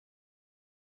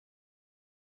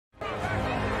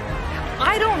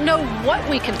don't know what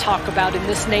we can talk about in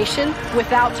this nation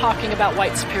without talking about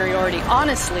white superiority,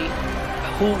 honestly.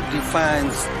 Who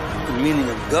defines the meaning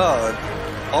of God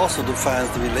also defines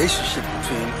the relationship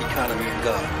between economy and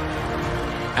God.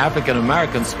 African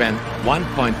Americans spent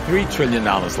 $1.3 trillion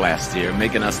last year,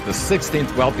 making us the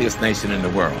 16th wealthiest nation in the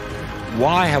world.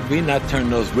 Why have we not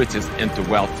turned those riches into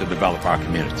wealth to develop our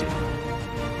community?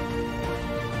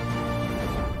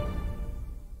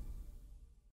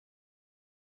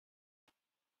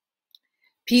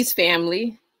 Peace,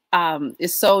 family.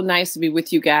 It's so nice to be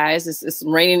with you guys. It's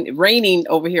raining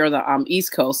over here on the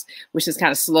East Coast, which has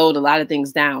kind of slowed a lot of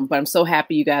things down. But I'm so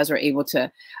happy you guys are able to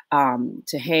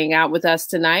hang out with us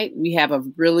tonight. We have a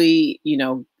really,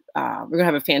 we're gonna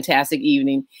have a fantastic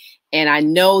evening, and I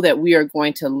know that we are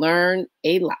going to learn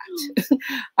a lot.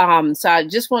 So I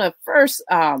just want to first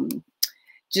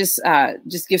just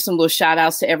give some little shout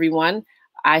outs to everyone.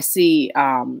 I see.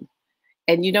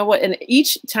 And you know what? And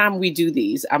each time we do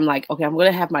these, I'm like, okay, I'm going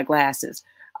to have my glasses.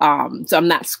 So I'm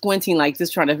not squinting like this,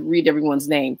 trying to read everyone's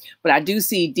name. But I do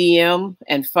see DM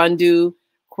and Fundu,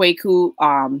 Kwaku,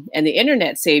 and the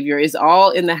Internet Savior is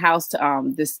all in the house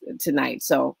tonight.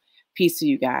 So peace to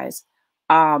you guys.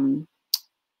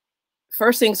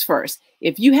 First things first,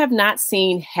 if you have not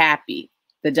seen HAPI,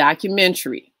 the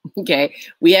documentary, okay,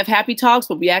 we have HAPI Talks,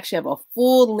 but we actually have a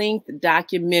full-length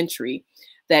documentary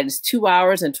that is 2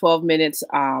 hours and 12 minutes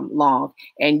long,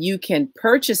 and you can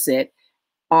purchase it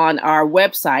on our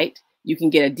website. You can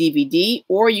get a DVD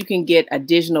or you can get a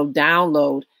digital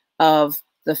download of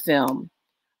the film.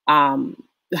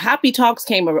 HAPI Talks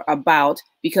came about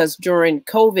because during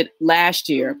COVID last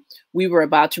year, we were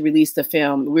about to release the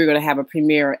film. We were going to have a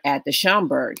premiere at the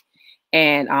Schomburg,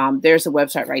 and there's a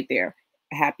website right there,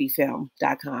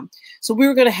 hapifilm.com. So we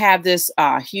were going to have this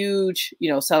huge,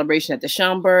 celebration at the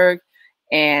Schomburg.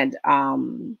 And,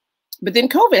 but then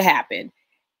COVID happened,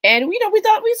 and, we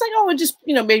was like, oh, it'll just,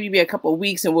 maybe be a couple of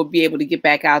weeks and we'll be able to get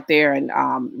back out there and,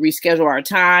 reschedule our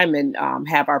time and,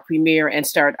 have our premiere and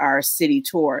start our city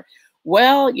tour.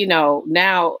 Well,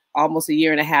 now almost a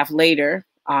year and a half later,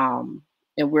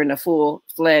 and we're in a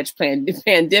full-fledged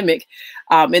pandemic.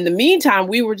 In the meantime,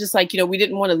 we were just like, we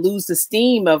didn't want to lose the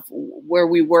steam of where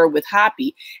we were with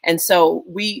HAPI. And so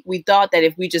we thought that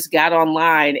if we just got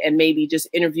online and maybe just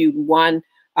interviewed one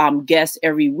guest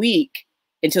every week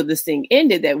until this thing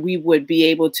ended, that we would be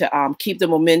able to keep the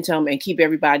momentum and keep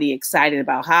everybody excited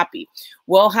about HAPI.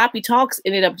 Well, HAPI Talks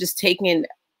ended up just taking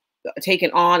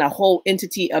on a whole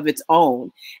entity of its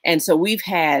own. And so we've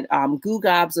had goo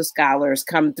gobs of scholars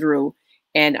come through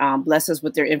and bless us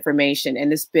with their information.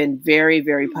 And it's been very,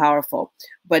 very powerful.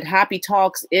 But HAPI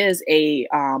Talks is a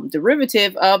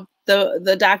derivative of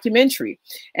the documentary.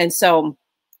 And so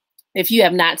if you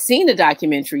have not seen the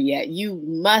documentary yet,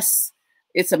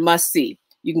 it's a must see.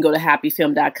 You can go to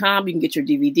hapifilm.com, you can get your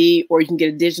DVD, or you can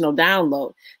get a digital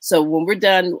download. So when we're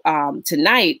done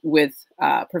tonight with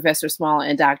Professor Small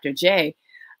and Dr. J,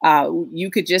 you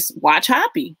could just watch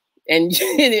HAPI. And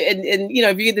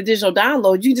if you get the digital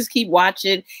download, you just keep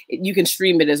watching. You can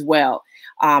stream it as well.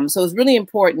 So it's really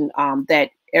important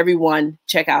that everyone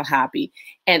check out HAPI.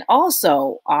 And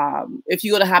also, if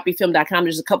you go to hapifilm.com,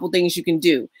 there's a couple things you can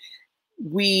do.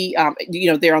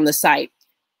 They're on the site.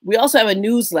 We also have a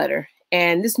newsletter,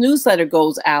 and this newsletter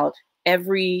goes out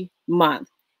every month,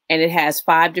 and it has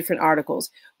 5 different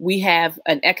articles. We have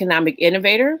an economic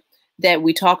innovator that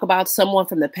we talk about, someone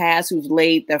from the past who's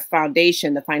laid the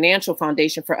foundation, the financial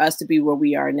foundation for us to be where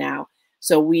we are now.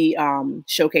 So we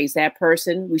showcase that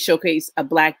person. We showcase a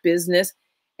Black business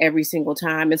every single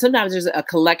time. And sometimes there's a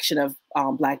collection of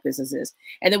Black businesses.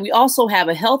 And then we also have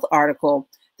a health article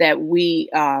that we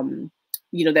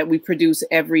produce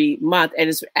every month. And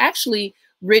it's actually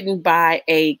written by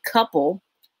a couple.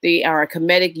 They are a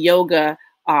comedic yoga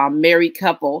married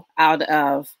couple out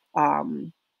of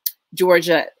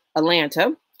Georgia,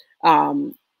 Atlanta,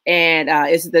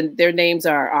 their names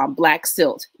are Black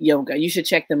Silt Yoga. You should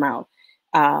check them out.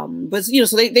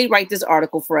 So they write this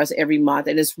article for us every month,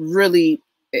 and it's really,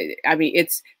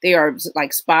 they are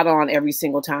like spot on every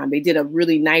single time. They did a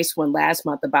really nice one last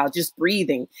month about just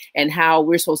breathing and how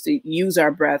we're supposed to use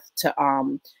our breath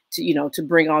to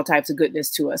bring all types of goodness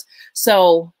to us.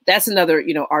 So that's another,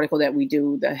 article that we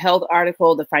do, the health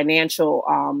article, the financial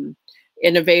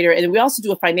innovator. And we also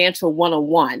do a financial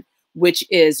 101, which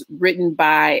is written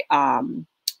by a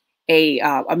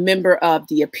member of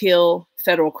the Appeal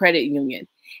Federal Credit Union.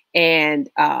 And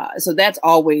so that's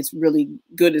always really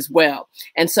good as well.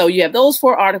 And so you have those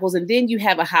 4 articles, and then you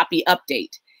have a HAPI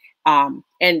update.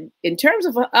 And in terms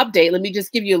of an update, let me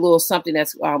just give you a little something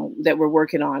that's that we're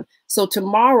working on. So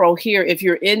tomorrow here, if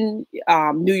you're in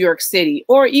New York City,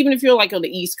 or even if you're like on the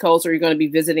East Coast, or you're going to be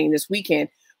visiting this weekend,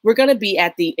 we're going to be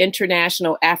at the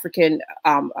International African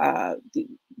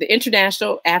the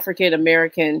International African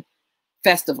American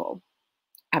Festival.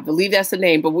 I believe that's the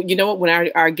name. But you know what?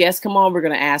 When our guests come on, we're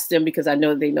going to ask them, because I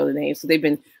know they know the name. So they've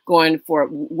been going for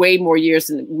way more years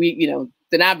than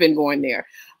than I've been going there.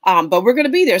 But we're going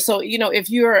to be there. So, if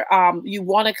you're you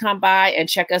want to come by and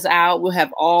check us out, we'll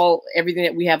have everything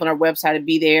that we have on our website to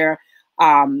be there.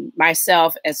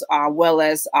 Myself, as well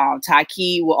as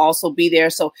Taiki, will also be there.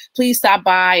 So please stop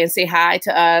by and say hi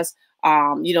to us.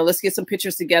 Let's get some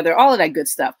pictures together, all of that good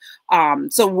stuff.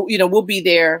 So, we'll be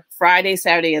there Friday,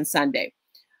 Saturday, and Sunday.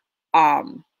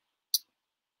 And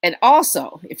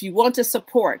also, if you want to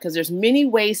support, because there's many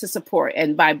ways to support,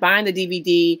 and by buying the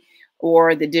DVD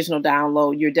or the digital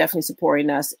download, you're definitely supporting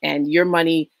us, and your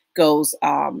money goes,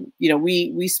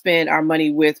 we spend our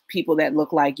money with people that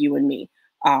look like you and me.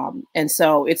 And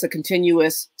so it's a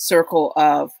continuous circle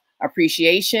of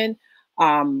appreciation.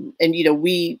 And,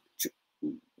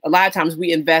 a lot of times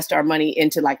we invest our money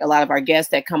into like a lot of our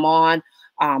guests that come on.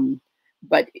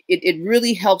 But it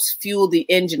really helps fuel the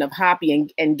engine of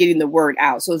HAPI and getting the word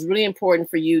out. So it's really important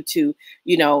for you to,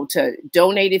 to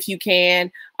donate if you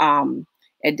can,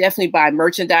 and definitely buy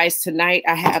merchandise. Tonight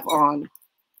I have on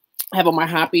my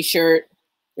HAPI shirt.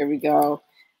 There we go.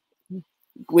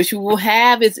 Which we will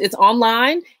have, it's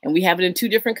online, and we have it in 2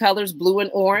 different colors, blue and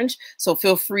orange. So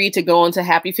feel free to go onto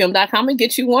hapifilm.com and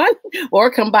get you one, or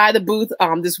come by the booth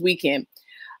this weekend.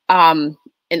 And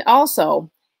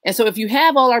so if you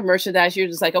have all our merchandise, you're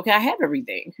just like, okay, I have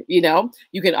everything. You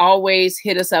can always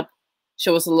hit us up,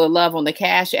 show us a little love on the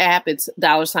Cash App. It's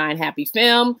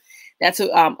 $hapifilm. That's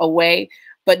a way.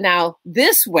 But now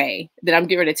this way that I'm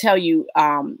getting ready to tell you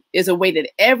is a way that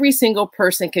every single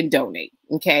person can donate.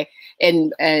 Okay.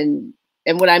 And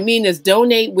what I mean is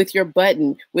donate with your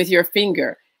button, with your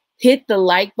finger. Hit the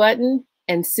like button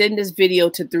and send this video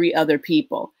to 3 other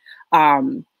people.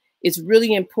 It's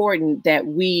really important that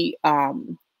we got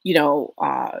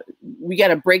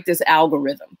to break this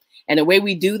algorithm. And the way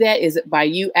we do that is by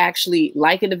you actually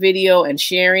liking the video and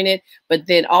sharing it, but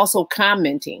then also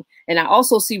commenting. And I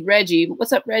also see Reggie.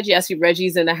 What's up, Reggie? I see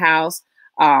Reggie's in the house.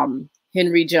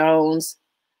 Henry Jones.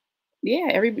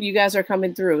 Yeah, you guys are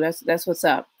coming through. That's what's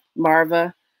up.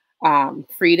 Marva,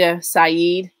 Frida,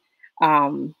 Saeed.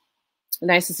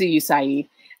 Nice to see you, Saeed.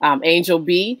 Angel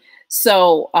B.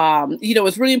 So,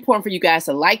 it's really important for you guys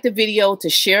to like the video, to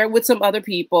share it with some other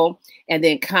people, and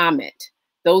then comment.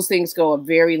 Those things go a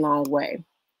very long way.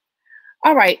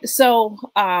 All right. So,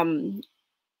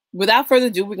 without further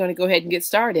ado, we're going to go ahead and get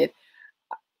started.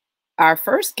 Our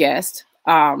first guest,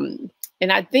 and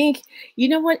I think, you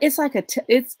know what? It's like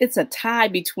it's a tie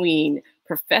between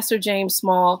Professor James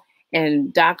Small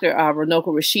and Dr. Runoko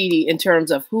Rashidi in terms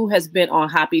of who has been on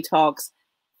HAPI Talks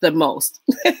the most.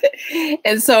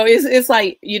 And so it's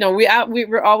like,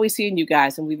 we're always seeing you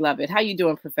guys, and we love it. How you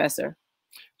doing, Professor?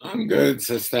 I'm good,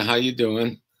 sister. How you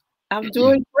doing? I'm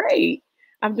doing great.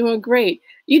 I'm doing great.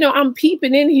 I'm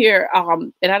peeping in here,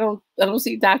 and I don't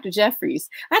see Dr. Jeffries.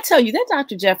 I tell you, that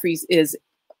Dr. Jeffries is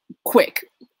quick.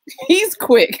 He's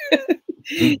quick.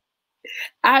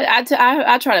 I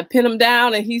try to pin him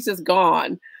down, and he's just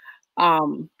gone.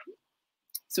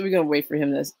 So we're gonna wait for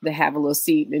him to have a little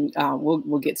seat, and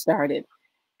we'll get started.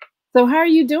 So how are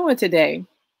you doing today?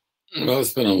 Well,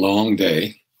 it's been a long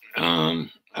day.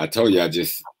 I told you I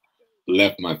just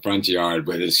left my front yard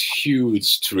where this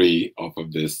huge tree off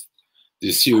of this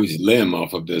huge limb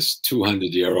off of this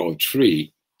 200-year-old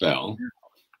tree fell.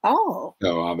 Oh.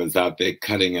 So I was out there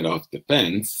cutting it off the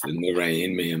fence in the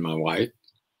rain, me and my wife.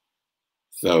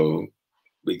 So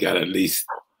we got at least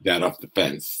that off the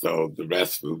fence. So the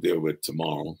rest we'll deal with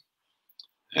tomorrow.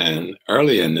 And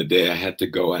early in the day, I had to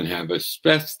go and have a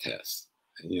stress test.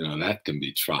 That can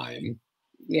be trying.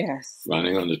 Yes.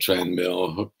 Running on the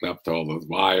treadmill, hooked up to all those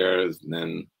wires, and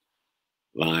then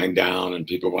lying down and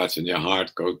people watching your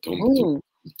heart go tump, tump,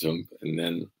 tump. And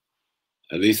then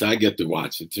at least I get to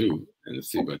watch it too and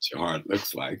see what your heart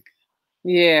looks like.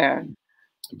 Yeah.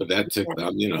 But that took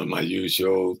my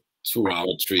usual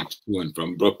 2-hour trip to and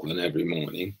from Brooklyn every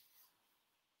morning.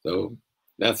 So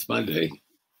that's my day.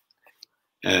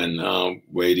 And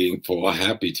waiting for a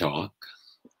HAPI Talk.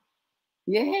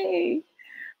 Yay.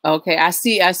 Okay, I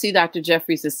see Dr.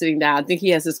 Jeffries is sitting down. I think he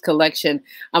has his collection.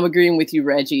 I'm agreeing with you,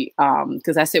 Reggie,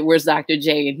 because I said, where's Dr.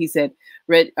 J? And he said,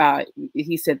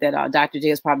 that Dr. J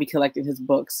is probably collecting his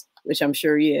books, which I'm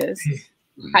sure he is.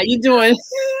 How you doing?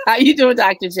 How you doing,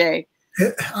 Dr. J?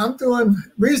 I'm doing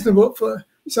reasonable for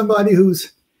somebody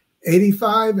who's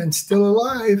 85 and still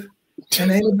alive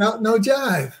and ain't about no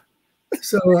jive.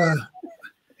 So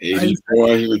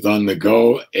 84, he was on the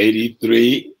go.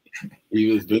 83,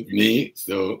 he was with me.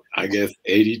 So I guess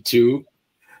 82.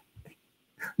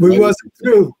 We wasn't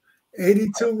through.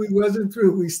 82, we wasn't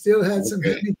through. We still had some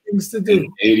heavy things to do.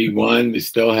 And 81, we're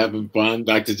still having fun.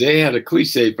 Dr. J had a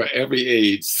cliche for every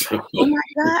age. So. Oh my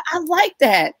God, I like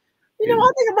that. You know,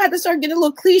 I think I'm about to start getting a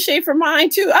little cliche for mine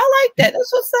too. I like that.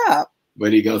 That's what's up.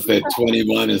 What he gonna say?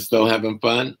 21 and still having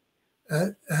fun?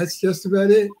 That's just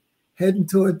about it. Heading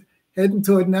toward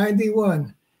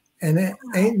 91, and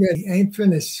ain't ready, ain't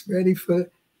finished. Ready for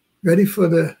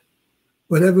the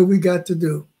whatever we got to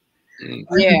do.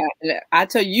 Yeah, I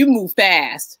tell you, you move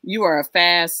fast. You are a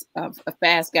fast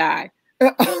guy.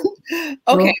 Okay.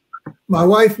 Well, my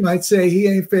wife might say he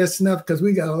ain't fast enough because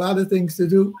we got a lot of things to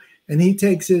do, and he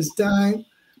takes his time,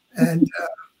 and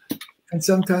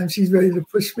sometimes she's ready to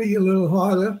push me a little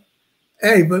harder.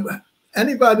 Hey, but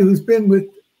anybody who's been with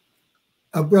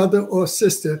a brother or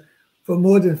sister for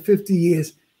more than 50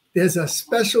 years, there's a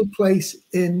special place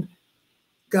in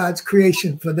God's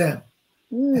creation for them.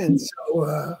 And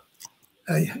so,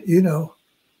 you know,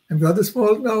 and Brother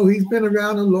Smalls, no, he's been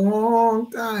around a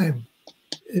long time,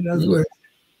 in other words.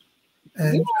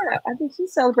 And yeah, I think he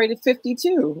celebrated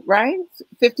 52, right?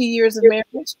 50 years of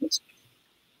marriage.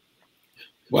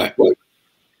 What?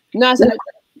 No, I said,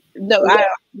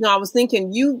 I was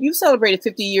thinking you celebrated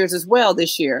 50 years as well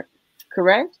this year,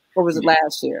 correct? Or was it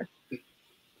last year?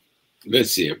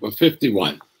 This year, but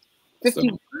 51.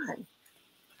 51.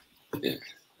 So, yeah.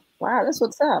 Wow, that's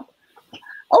what's up.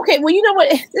 Okay, well, you know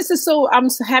what? I'm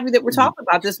so happy that we're talking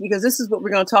about this because this is what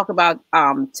we're going to talk about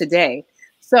today.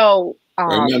 So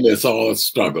remember, it's all a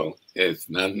struggle. It's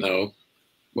not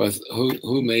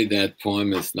who made that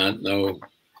poem? It's not no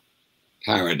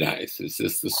paradise. It's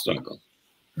just a struggle.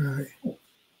 right.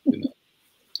 You know?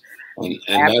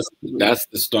 And that's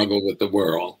the struggle with the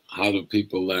world. How do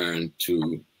people learn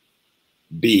to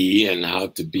be and how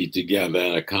to be together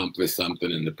and accomplish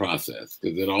something in the process?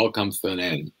 Because it all comes to an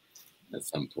end at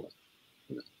some point.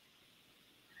 You know?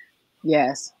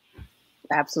 Yes,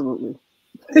 absolutely.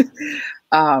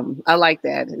 I like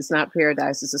that. It's not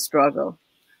paradise; it's a struggle.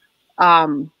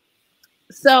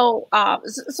 So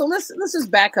let's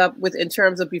just back up in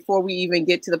terms of before we even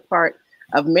get to the part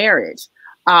of marriage.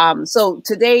 So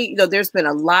today, you know, there's been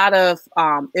a lot of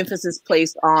emphasis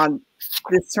placed on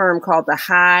this term called the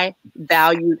high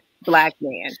valued Black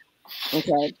man.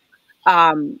 Okay.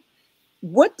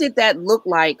 What did that look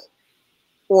like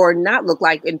or not look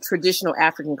like in traditional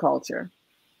African culture?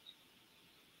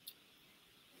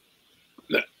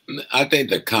 I think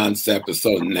the concept is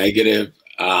so negative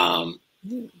that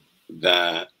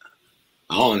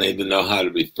I don't even know how to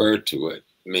refer to it.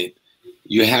 I mean,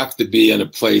 you have to be in a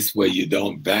place where you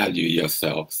don't value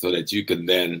yourself so that you can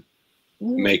then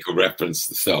make a reference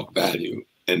to self-value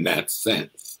in that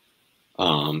sense.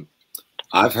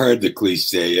 I've heard the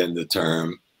cliche and the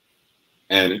term,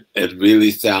 and it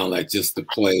really sounds like just a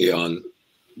play on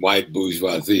white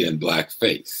bourgeoisie and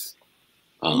blackface.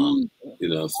 You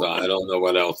know, so I don't know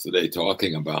what else are they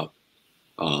talking about.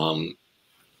 A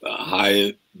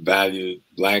high valued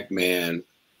Black man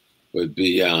would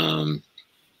be, oh,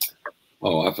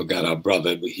 I forgot our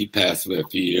brother, but he passed away a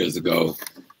few years ago.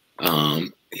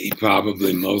 He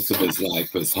probably most of his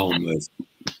life was homeless.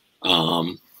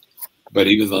 But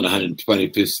he was on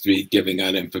 125th Street giving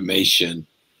out information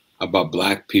about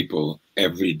Black people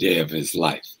every day of his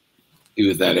life. He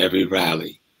was at every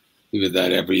rally. He was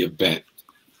at every event.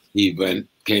 He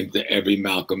came to every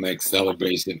Malcolm X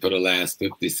celebration for the last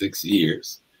 56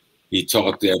 years. He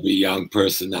talked to every young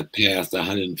person that passed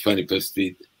 125th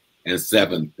Street and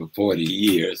 7th for 40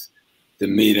 years. To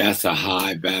me, that's a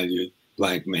high-valued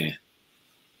Black man,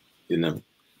 you know.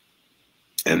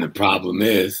 And the problem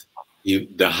is,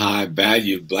 the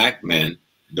high-valued Black men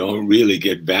don't really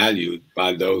get valued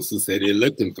by those who say they're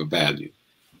looking for value,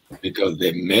 because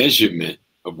their measurement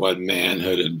of what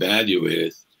manhood and value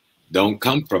is don't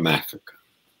come from Africa,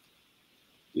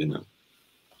 you know.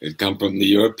 It come from the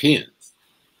Europeans.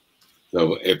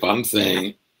 So if I'm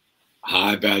saying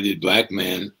high-valued Black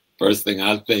man, first thing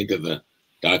I think of the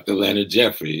Dr. Leonard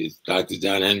Jeffries, Dr.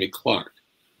 John Henry Clark,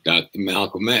 Dr.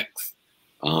 Malcolm X,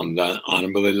 the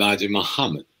Honorable Elijah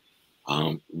Muhammad,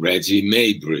 Reggie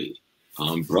Mabry,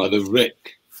 Brother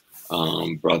Rick,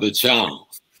 Brother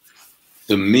Charles.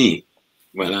 To me,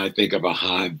 when I think of a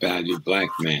high-valued Black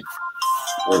man,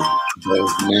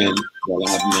 those men that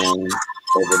I've known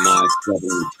over my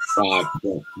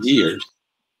 75+ years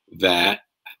that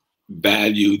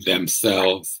value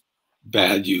themselves,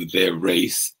 value their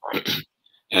race,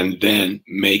 and then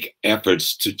make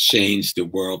efforts to change the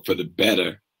world for the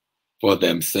better for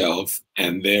themselves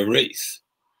and their race.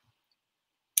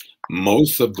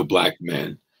 Most of the Black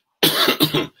men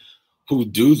who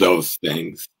do those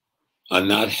things are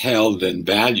not held in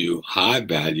value, high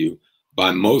value,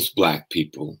 by most Black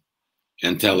people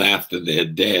until after they're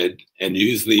dead, and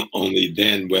usually only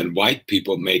then when white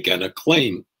people make an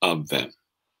acclaim of them,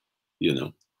 you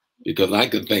know, because I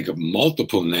can think of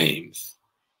multiple names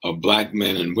of Black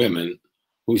men and women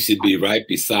who should be right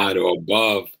beside or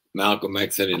above Malcolm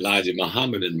X and Elijah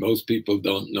Muhammad, and most people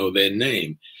don't know their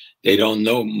name. They don't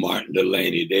know Martin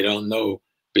Delany. They don't know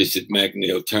Bishop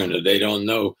McNeil Turner. They don't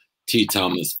know T.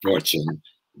 Thomas Fortune.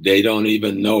 They don't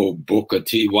even know Booker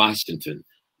T. Washington.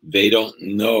 They don't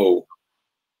know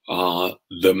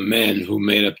the men who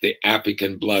made up the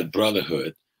African Blood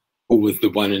Brotherhood, who was the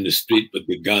one in the street with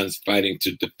the guns fighting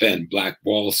to defend Black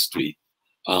Wall Street.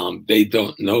 They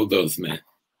don't know those men.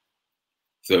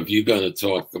 So if you're going to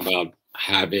talk about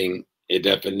having a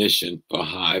definition for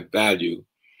high value,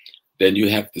 then you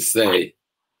have to say,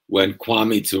 when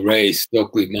Kwame Ture,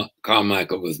 Stokely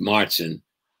Carmichael was marching,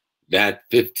 that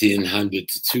 1,500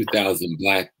 to 2,000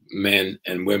 Black men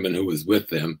and women who was with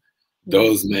them,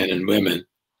 those men and women,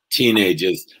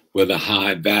 teenagers, were the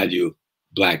high value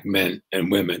Black men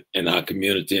and women in our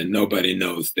community, and nobody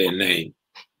knows their name.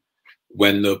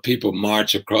 When the people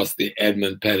march across the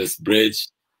Edmund Pettus Bridge,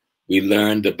 we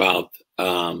learned about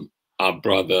our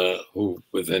brother who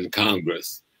was in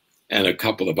Congress and a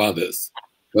couple of others.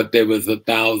 But there was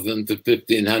 1,000 to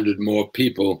 1,500 more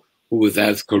people who was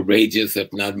as courageous,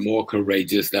 if not more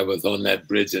courageous, that was on that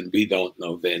bridge, and we don't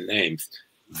know their names.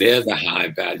 They're the high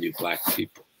value Black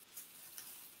people.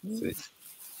 See?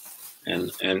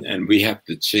 And we have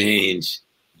to change.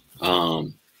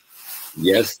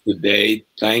 Yesterday,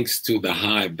 thanks to the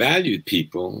high valued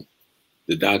people,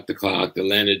 the Dr. Clark, the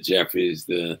Leonard Jeffries,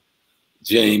 the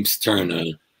James Turner,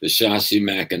 the Shashi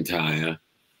McIntyre,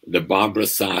 the Barbara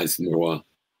Sizemore,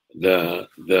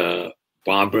 the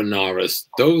Barbara Norris,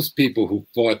 those people who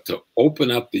fought to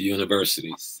open up the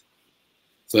universities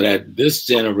so that this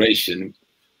generation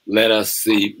let us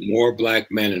see more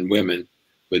Black men and women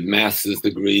with master's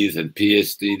degrees and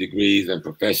PhD degrees and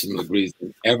professional degrees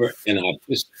than ever in our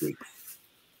history.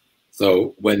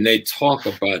 So when they talk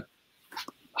about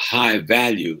high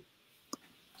value,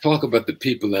 talk about the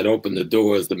people that opened the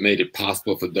doors that made it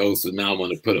possible for those who now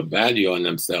want to put a value on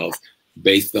themselves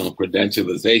based on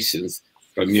credentializations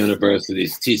from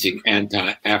universities teaching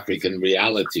anti-African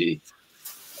reality.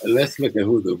 Let's look at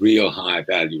who the real high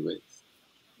value is.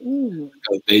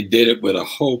 Because they did it with a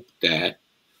hope that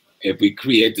if we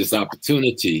create this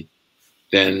opportunity,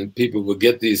 then people will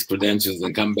get these credentials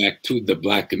and come back to the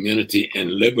Black community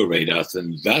and liberate us,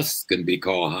 and thus can be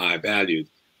called high valued.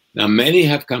 Now, many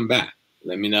have come back.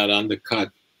 Let me not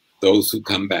undercut those who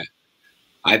come back.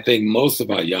 I think most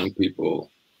of our young people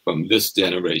from this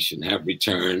generation have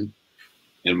returned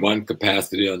in one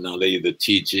capacity or another, either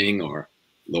teaching or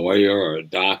lawyer or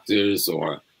doctors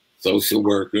or social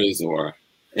workers or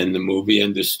in the movie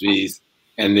industries.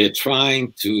 And they're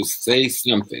trying to say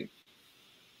something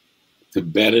to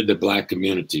better the Black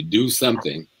community, do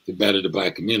something to better the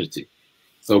Black community.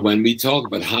 So when we talk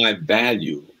about high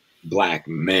value Black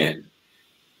men,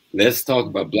 let's talk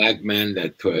about Black men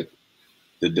that put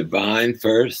the divine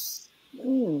first,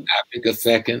 Africa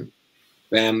second,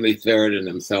 family third, and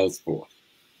themselves fourth.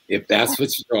 If that's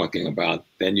what you're talking about,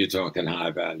 then you're talking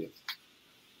high value.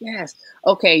 Yes.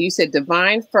 Okay. You said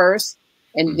divine first,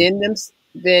 and then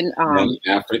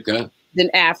Africa,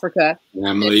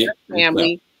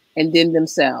 family, and then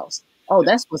themselves. Oh,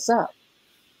 that's what's up.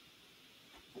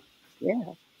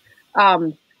 Yeah.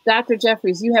 Dr.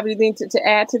 Jeffries, you have anything to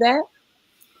add to that?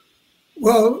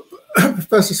 Well,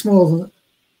 Professor Small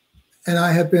and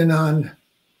I have been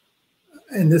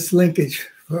in this linkage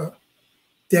for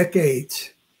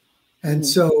decades. And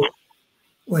so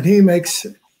when he makes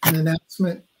an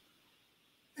announcement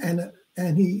and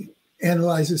he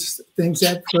analyzes things,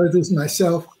 that furthers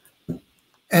myself.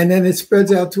 And then it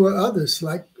spreads out to others.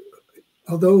 Like,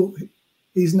 although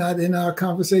he's not in our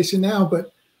conversation now,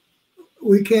 but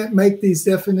we can't make these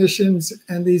definitions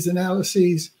and these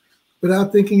analyses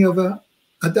without thinking of a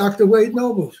Dr. Wade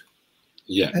Nobles.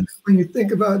 Yeah. And when you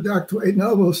think about Dr. Wade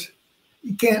Nobles,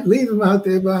 you can't leave him out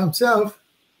there by himself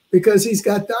because he's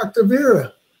got Dr.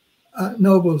 Vera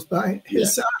Nobles by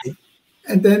his side.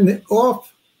 And then the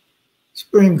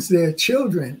offsprings, their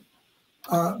children,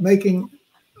 are making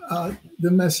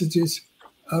the messages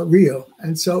real.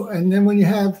 And then when you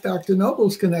have Dr.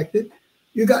 Nobles connected,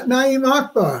 you got Naeem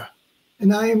Akbar.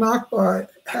 And Naeem Akbar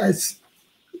has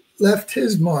left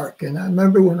his mark. And I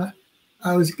remember when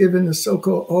I was giving the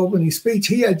so-called Albany speech.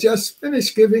 He had just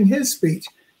finished giving his speech,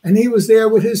 and he was there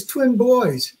with his twin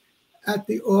boys at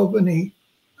the Albany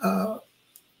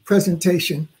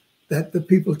presentation that the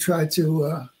people tried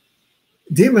to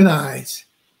demonize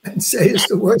and say it's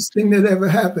the worst thing that ever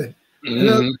happened.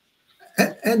 Mm-hmm.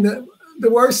 And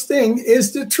the worst thing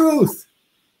is the truth.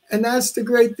 And that's the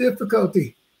great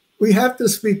difficulty. We have to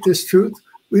speak this truth.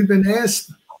 We've been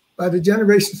asked by the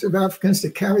generations of Africans to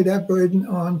carry that burden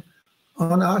on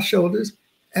our shoulders,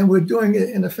 and we're doing it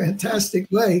in a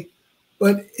fantastic way.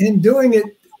 But in doing it,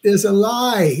 there's a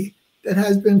lie that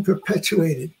has been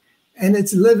perpetuated, and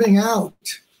it's living out.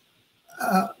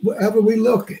 Wherever we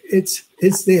look,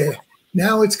 it's there.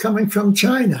 Now it's coming from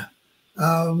China,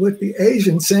 with the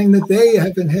Asians saying that they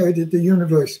have inherited the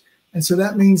universe. And so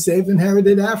that means they've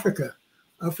inherited Africa.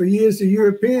 For years, the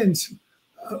Europeans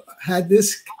had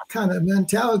this kind of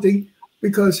mentality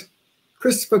because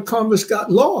Christopher Columbus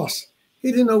got lost.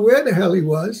 He didn't know where the hell he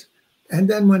was. And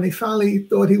then when he finally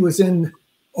thought he was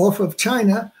off of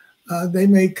China, they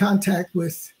made contact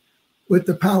with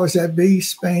the powers that be,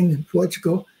 Spain and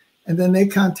Portugal. And then they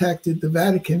contacted the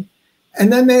Vatican.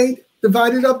 And then they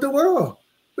divided up the world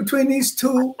between these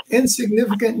two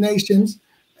insignificant nations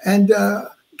and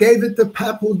gave it the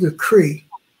papal decree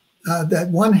that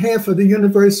one half of the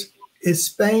universe is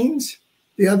Spain's,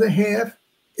 the other half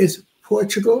is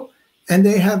Portugal, and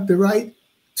they have the right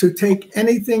to take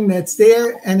anything that's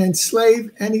there and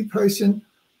enslave any person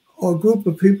or group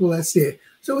of people that's there.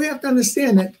 So we have to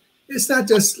understand that it's not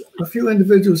just a few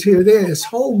individuals here or there, it's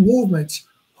whole movements,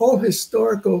 whole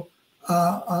historical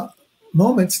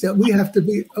moments that we have to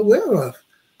be aware of.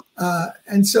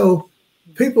 And so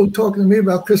people talking to me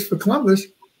about Christopher Columbus,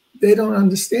 they don't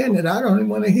understand it. I don't even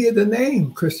want to hear the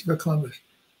name Christopher Columbus.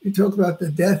 You talk about the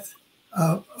death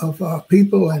of our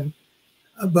people,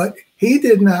 but he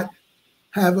did not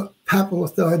have a papal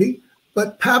authority,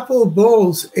 but papal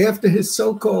bulls after his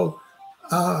so-called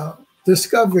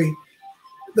discovery,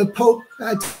 the Pope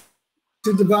had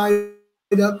to divide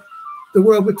up the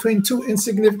world between two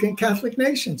insignificant Catholic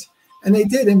nations. And they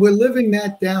did, and we're living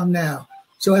that down now.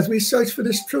 So as we search for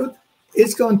this truth,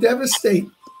 it's going to devastate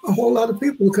a whole lot of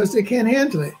people because they can't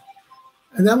handle it.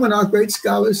 And then when our great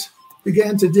scholars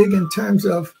began to dig in terms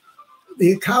of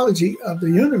the ecology of the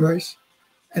universe,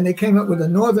 and they came up with a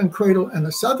northern cradle and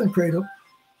a southern cradle,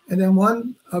 and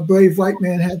then a brave white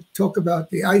man had to talk about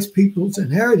the ice people's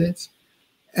inheritance.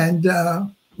 And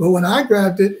well, when I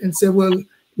grabbed it and said, well,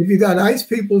 if you got ice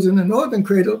peoples in the northern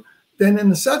cradle, then in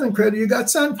the southern cradle, you got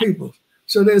sun peoples.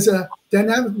 So there's a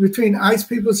dynamic between ice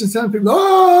peoples and sun people.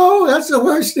 Oh, that's the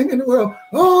worst thing in the world.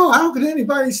 Oh, how could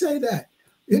anybody say that?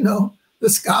 You know, the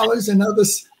scholars and other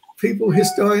people,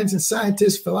 historians and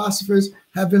scientists, philosophers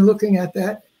have been looking at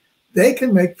that. They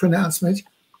can make pronouncements,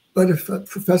 but if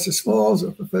Professor Smalls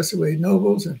or Professor Wade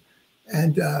Nobles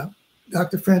and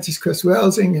Dr. Francis Cress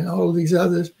Welsing and all of these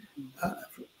others,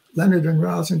 Leonard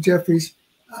and Jeffries,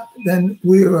 then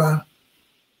we're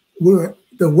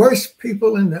the worst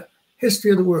people in the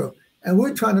history of the world. And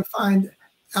we're trying to find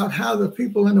out how the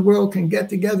people in the world can get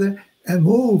together and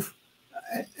move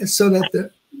so that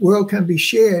the world can be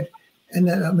shared and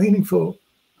that a meaningful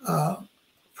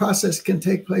process can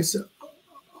take place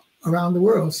around the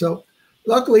world. So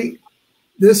luckily,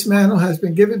 this mantle has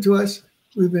been given to us.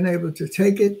 We've been able to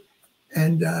take it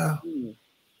and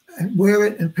wear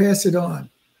it and pass it on.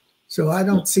 So I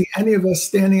don't see any of us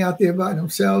standing out there by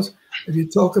themselves. If you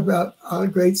talk about our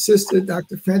great sister,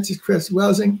 Dr. Francis Cress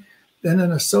Welsing, then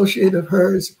an associate of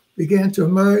hers began to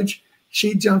emerge.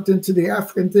 She jumped into the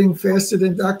African thing faster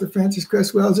than Dr. Francis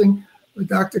Cress Welsing. But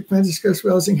Dr. Francis Cress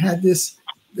Welsing had this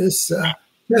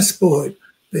chessboard.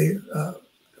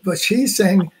 But she's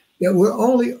saying that we're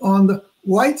only on the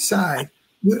white side.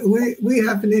 We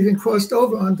haven't even crossed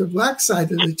over on the black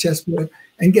side of the chessboard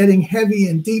and getting heavy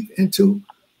and deep into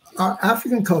our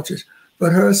African cultures.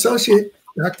 But her associate,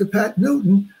 Dr. Pat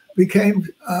Newton, became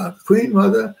Queen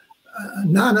Mother,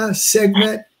 Nana,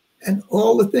 Segmet, and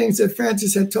all the things that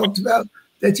Francis had talked about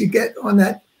that you get on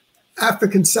that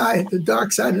African side, the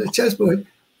dark side of the chessboard.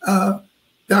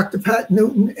 Dr. Pat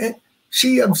Newton, and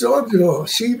she absorbed it all.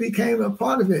 She became a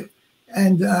part of it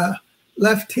and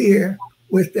left here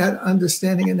with that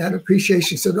understanding and that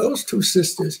appreciation. So those two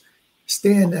sisters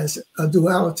stand as a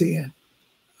duality and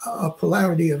a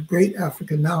polarity of great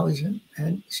African knowledge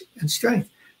and strength.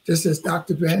 Just as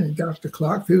Dr. Ben and Dr.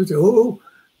 Clark, people say, oh,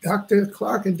 Dr.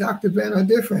 Clark and Dr. Ben are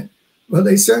different. Well,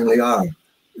 they certainly are.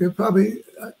 They're probably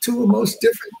two of the most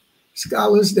different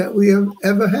scholars that we have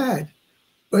ever had.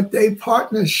 But they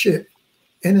partnership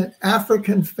in an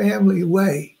African family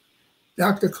way.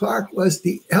 Dr. Clark was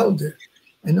the elder.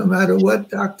 And no matter what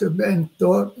Dr. Ben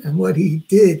thought and what he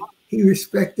did, he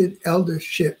respected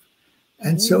eldership.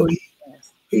 And so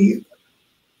he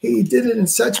did it in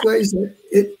such ways that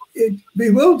it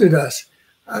bewildered us.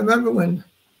 I remember when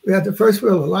we had the First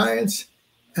World Alliance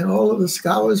and all of the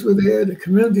scholars were there, the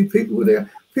community people were there.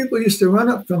 People used to run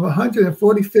up from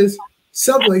 145th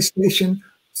subway station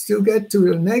to get to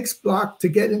the next block to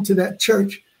get into that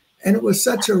church. And it was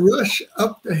such a rush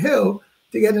up the hill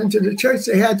to get into the church,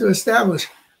 they had to establish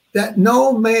that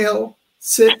no male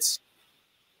sits.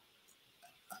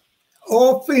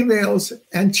 All females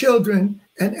and children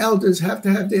and elders have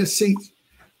to have their seats.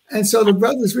 And so the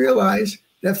brothers realized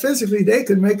that physically they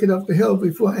could make it up the hill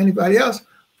before anybody else,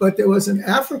 but there was an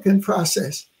African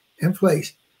process in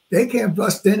place. They can't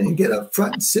bust in and get up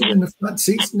front and sit in the front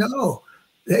seats. No,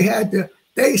 they had to,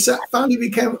 they finally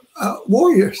became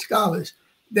warrior scholars.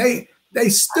 They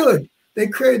stood, they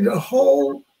created a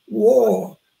whole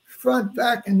wall, front,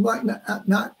 back, and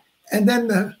whatnot. And then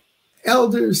the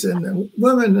elders and the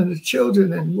women and the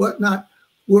children and whatnot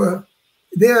were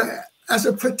there as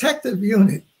a protective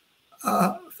unit.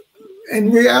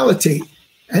 In reality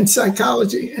and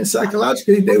psychology and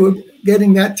psychologically, they were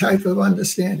getting that type of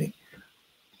understanding.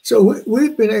 So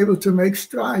we've been able to make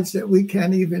strides that we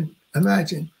can't even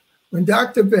imagine. When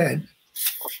Dr. Ben,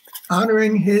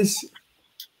 honoring his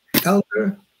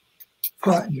elder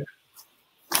partner,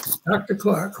 Dr.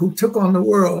 Clark, who took on the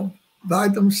world by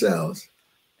themselves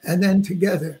and then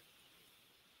together.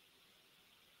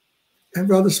 And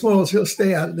Brother Smalls, he'll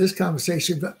stay out of this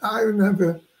conversation, but I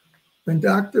remember when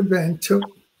Dr. Ben took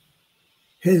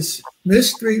his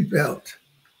mystery belt,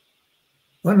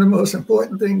 one of the most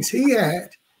important things he had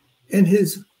in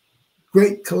his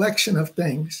great collection of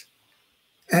things,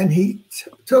 and he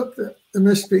took the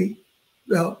mystery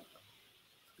belt,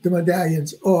 the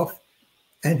medallions off,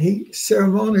 and he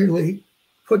ceremonially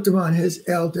put them on his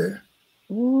elder,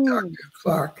 Dr.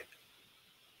 Clark,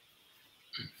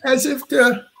 as if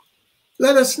to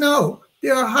let us know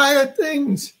there are higher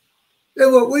things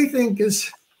than what we think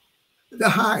is the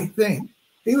high thing.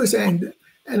 He was saying,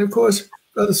 and of course,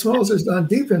 Brother Smalls has gone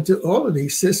deep into all of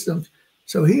these systems,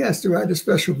 so he has to write a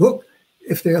special book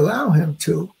if they allow him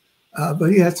to,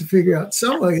 but he has to figure out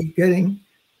some way of getting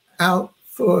out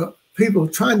for people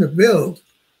trying to build,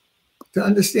 to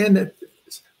understand that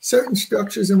certain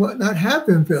structures and whatnot have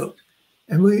been built.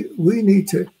 And we need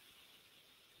to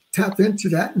tap into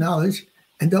that knowledge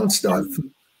and don't start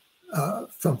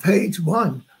from page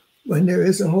one when there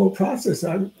is a whole process.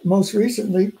 I most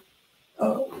recently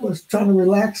was trying to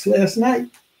relax last night,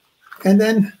 and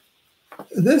then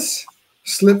this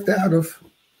slipped out of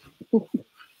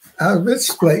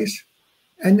its place.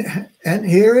 And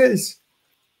here is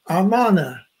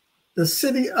Amana, the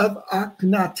city of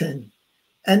Akhenaten,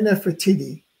 and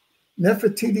Nefertiti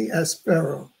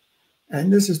Aspero.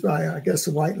 And this is by, I guess,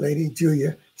 a white lady,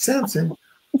 Julia Sampson.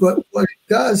 But what it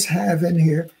does have in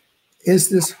here is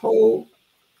this whole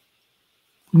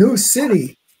new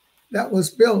city that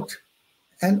was built,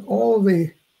 and all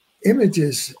the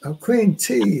images of Queen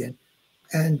T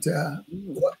and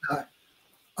whatnot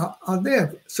are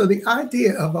there. So the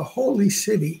idea of a holy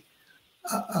city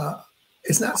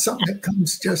is not something that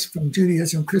comes just from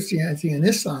Judaism, Christianity, and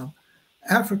Islam.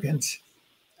 Africans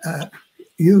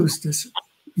used this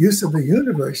use of the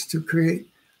universe to create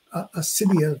a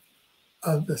city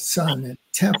of the sun and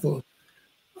temple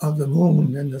of the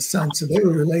moon and the sun. So they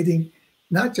were relating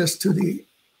not just to the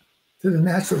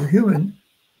natural human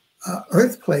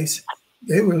earth place,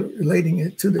 they were relating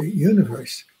it to the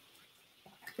universe.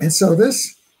 And so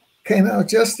this came out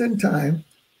just in time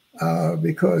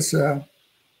because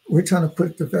we're trying to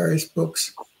put the various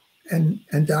books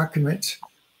and documents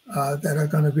that are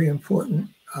going to be important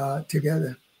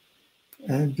together.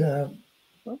 And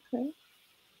Okay.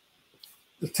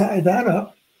 to tie that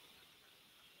up,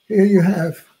 here you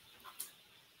have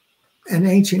an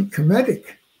ancient Kemetic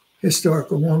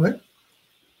historical moment.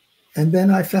 And then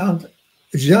I found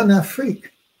Jeune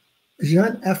Afrique.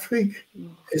 Jeune Afrique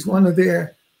is one of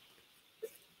their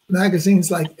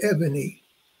magazines like Ebony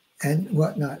and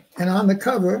whatnot. And on the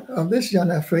cover of this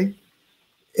Jeune Afrique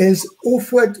is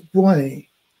Houphouët-Boigny,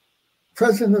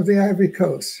 president of the Ivory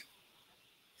Coast,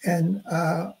 and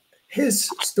his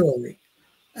story.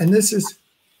 And this is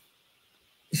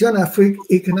Jeune Afrique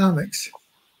economics.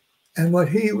 And what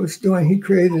he was doing,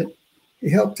 he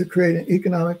helped to create an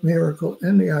economic miracle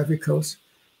in the Ivory Coast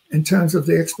in terms of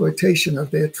the exploitation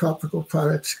of their tropical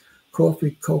products,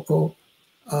 coffee, cocoa,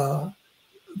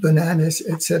 bananas,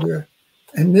 etc.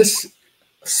 And this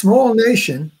small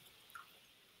nation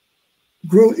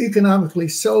grew economically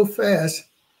so fast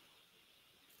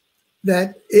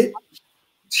that it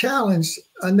challenged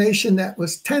a nation that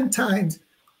was 10 times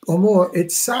or more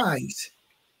its size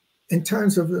in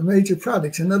terms of the major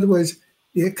products. In other words,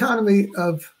 the economy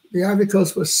of the Ivory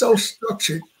Coast was so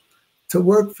structured to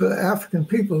work for the African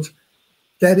peoples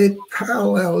that it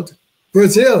paralleled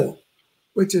Brazil,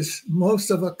 which is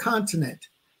most of a continent.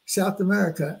 South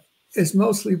America is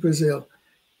mostly Brazil.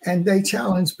 And they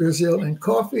challenged Brazil in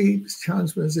coffee,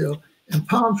 challenged Brazil in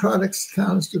palm products,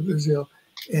 challenged Brazil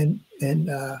in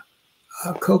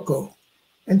cocoa.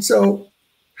 And so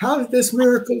how did this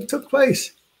miracle took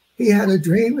place? He had a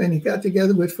dream and he got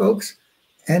together with folks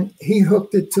and he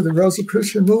hooked it to the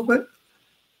Rosicrucian movement.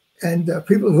 And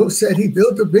people who said he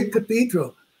built a big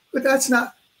cathedral, but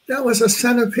that was a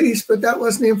centerpiece, but that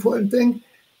wasn't the important thing.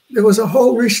 There was a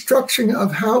whole restructuring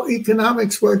of how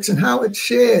economics works and how it's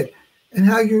shared and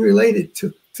how you relate it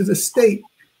to the state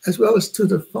as well as to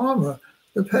the farmer,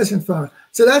 the peasant farmer.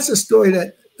 So that's a story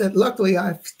that luckily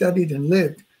I've studied and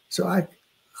lived. So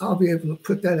I'll be able to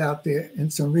put that out there in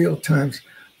some real terms.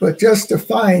 But just to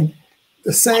find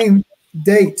the same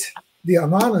date, the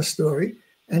Amana story,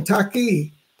 and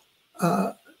Taki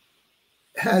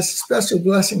has special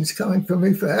blessings coming for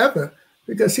me forever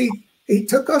because he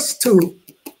took us to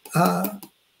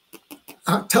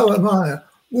Tel Amana.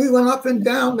 We went up and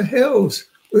down the hills.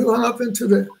 We went up into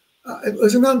the, it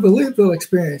was an unbelievable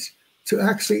experience to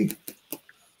actually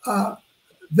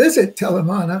visit Tel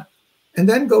Amana and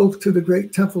then go to the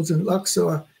great temples in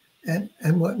Luxor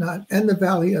and whatnot, and the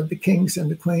Valley of the Kings and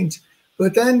the Queens.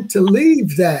 But then to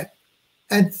leave that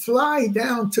and fly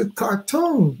down to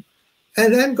Khartoum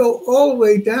and then go all the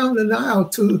way down the Nile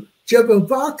to Jebel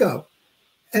Barka.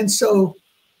 And so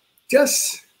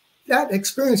just that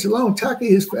experience alone, Taki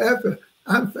is forever,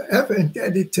 I'm forever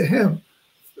indebted to him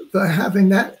for having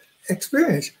that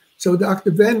experience. So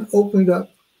Dr. Ben opened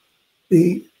up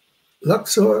the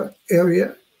Luxor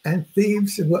area and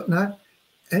Thebes and whatnot.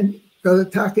 And Brother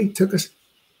Taki took us.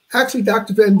 Actually,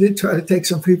 Dr. Ben did try to take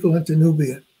some people into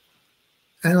Nubia.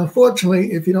 And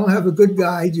unfortunately, if you don't have a good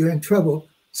guide, you're in trouble.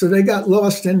 So they got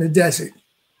lost in the desert.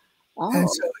 Oh. And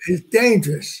so it's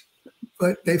dangerous.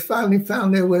 But they finally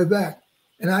found their way back.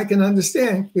 And I can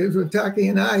understand, because when Taki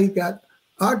and I got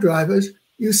our drivers,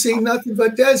 you see nothing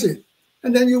but desert.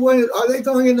 And then you wonder, are they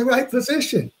going in the right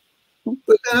position?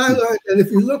 But then I learned that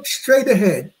if you look straight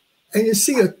ahead and you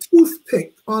see a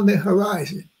toothpick on the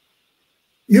horizon,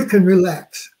 you can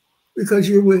relax because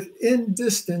you're within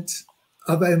distance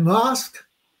of a mosque,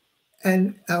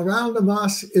 and around the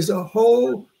mosque is a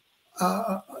whole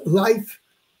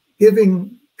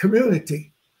life-giving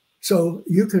community. So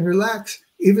you can relax,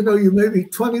 even though you may be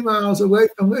 20 miles away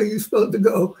from where you're supposed to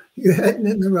go, you're heading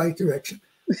in the right direction.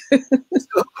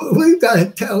 So we've got to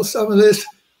tell some of this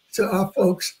to our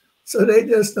folks so they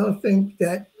just don't think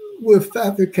that we're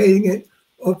fabricating it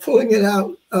or pulling it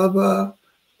out of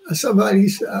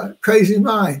somebody's crazy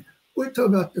mind. We're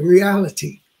talking about the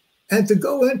reality. And to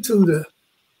go into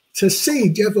to see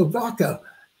Jebel Barka,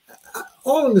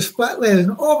 all in this flatland,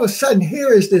 and all of a sudden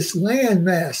here is this land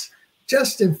mass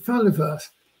just in front of us.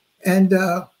 And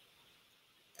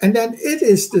then it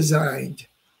is designed.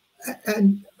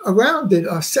 And around it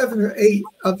are 7 or 8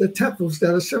 of the temples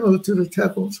that are similar to the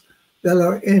temples that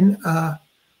are in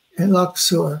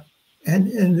Luxor and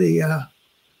in the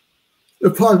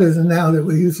part of the Nile that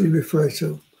we usually refer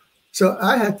to. So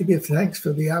I have to give thanks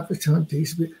for the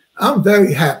opportunities. I'm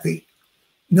very happy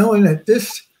knowing that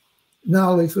this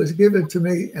knowledge was given to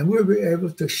me and we'll be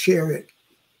able to share it.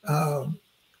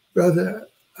 Brother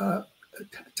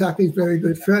Taki's very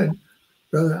good friend,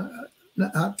 Brother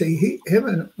Nati, him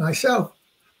and myself,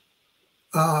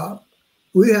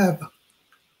 we have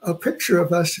a picture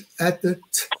of us at the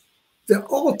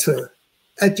altar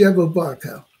at Jebel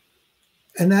Barka.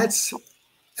 And that's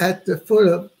at the foot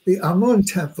of the Amun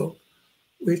temple,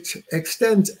 which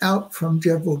extends out from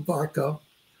Jebel Barka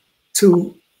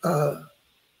to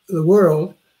the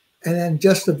world. And then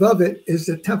just above it is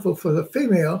the temple for the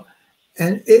female.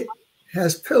 And it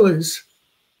has pillars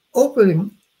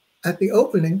opening at the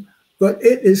opening, but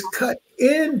it is cut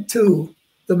into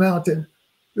the mountain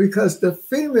because the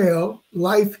female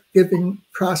life-giving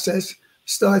process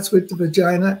starts with the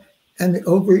vagina and the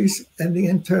ovaries and the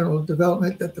internal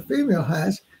development that the female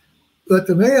has, but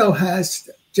the male has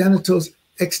genitals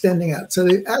extending out. So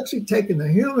they've actually taken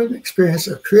the human experience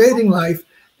of creating life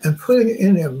and putting it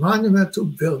in their monumental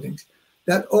buildings.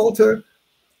 That altar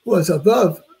was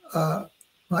above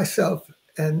myself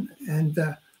and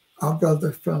our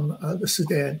brother from the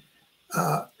Sudan.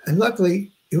 And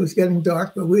luckily, it was getting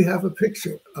dark, but we have a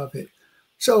picture of it.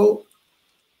 So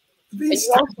these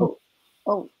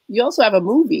you also have a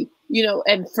movie,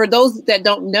 and for those that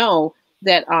don't know,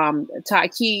 that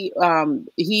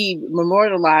he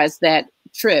memorialized that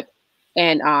trip,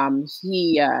 and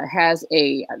he has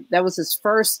that was his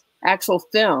first actual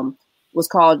film, was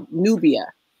called Nubia,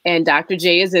 and Dr.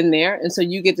 J is in there, and so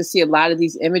you get to see a lot of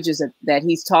these images that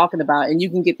he's talking about, and you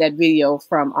can get that video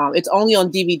from it's only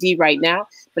on DVD right now,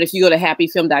 but if you go to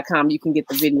hapifilm.com, you can get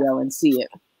the video and see it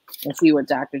and see what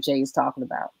Dr. J is talking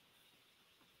about.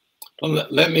 Well,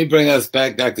 let me bring us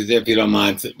back, Dr. J, if you don't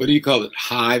mind. What do you call it?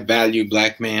 High value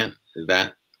black man? Is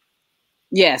that?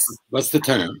 Yes. What's the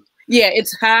term? Yeah,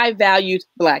 it's high valued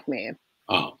black man.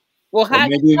 Oh. Well, I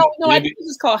think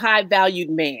it's called high valued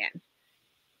man.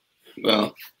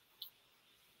 Well,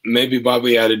 maybe what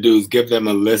we ought to do is give them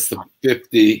a list of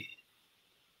 50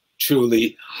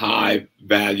 truly high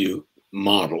value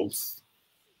models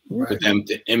for them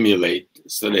to emulate,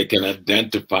 so they can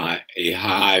identify a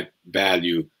high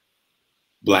value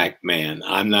black man.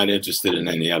 I'm not interested in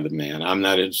any other man. I'm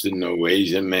not interested in no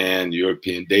Asian man,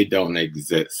 European. They don't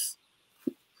exist,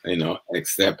 you know,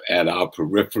 except at our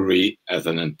periphery as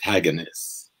an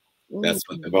antagonist. That's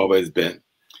what they've always been.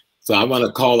 So I want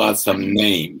to call out some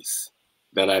names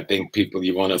that I think people,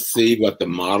 you want to see what the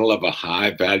model of a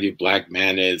high value black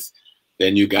man is,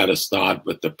 then you got to start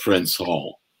with the Prince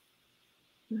Hall,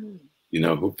 you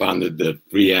know, who founded the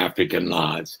Free African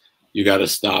Lodge. You got to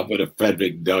start with a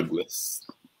Frederick Douglass.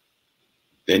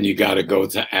 Then you got to go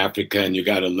to Africa and you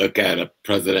got to look at a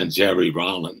President Jerry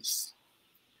Rawlings.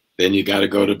 Then you got to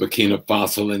go to Burkina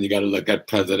Faso and you got to look at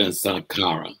President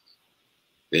Sankara.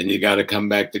 Then you got to come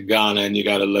back to Ghana and you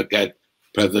got to look at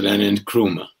President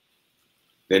Nkrumah.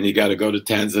 Then you got to go to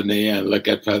Tanzania and look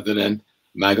at President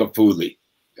Magufuli.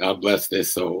 God bless their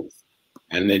souls.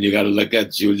 And then you got to look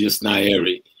at Julius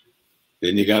Nyerere.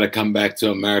 Then you got to come back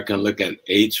to America and look at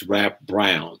H. Rap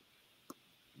Brown.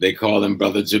 They call him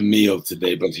Brother Jamil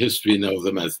today, but history knows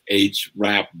him as H.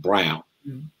 Rap Brown.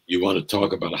 You want to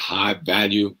talk about a high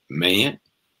value man?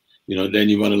 You know, then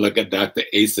you want to look at Dr.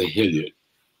 Asa Hilliard,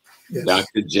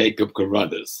 Dr. Jacob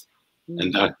Carruthers,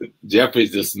 and Dr.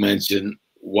 Jeffries just mentioned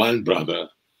one brother,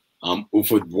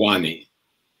 Ufudwani,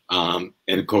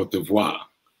 in Cote d'Ivoire.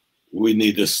 We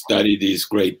need to study these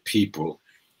great people.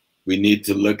 We need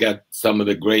to look at some of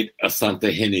the great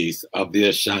Asantehinis of the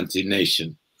Ashanti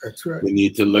Nation. That's right. We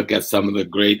need to look at some of the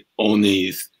great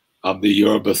Onis of the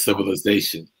Yoruba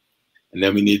civilization. And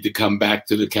then we need to come back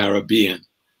to the Caribbean.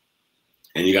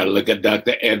 And you got to look at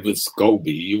Dr. Edward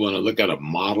Scobie. You want to look at a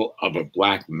model of a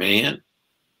black man?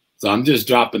 So I'm just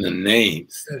dropping the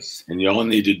names. And you all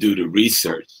need to do the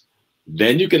research.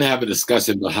 Then you can have a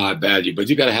discussion about high value, but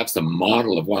you got to have some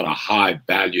model of what a high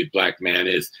valued black man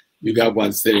is. You got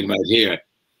one sitting right here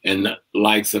in the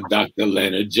likes of Dr.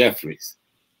 Leonard Jeffries.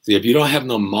 See, if you don't have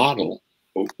no model,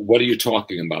 what are you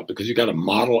talking about? Because you got to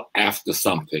model after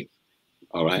something,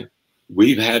 all right?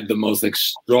 We've had the most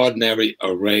extraordinary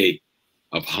array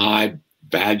of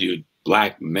high-valued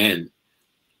black men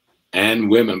and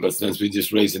women, but since we're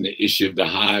just raising the issue of the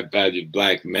high-valued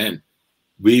black men,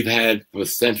 we've had for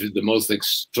centuries the most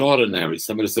extraordinary.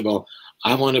 Somebody said, well,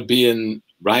 I want to be in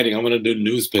writing, I want to do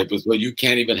newspapers. Well, you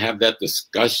can't even have that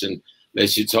discussion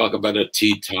unless you talk about a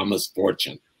T. Thomas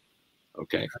Fortune.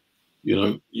 Okay, you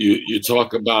know, you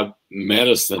talk about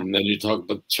medicine, then you talk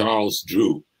about Charles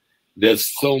Drew. There's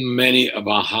so many of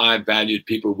our high-valued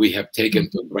people we have taken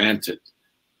for granted.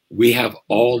 We have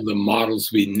all the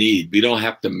models we need. We don't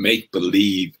have to make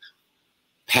believe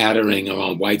patterning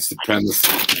around white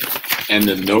supremacy and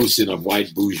the notion of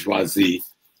white bourgeoisie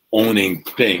owning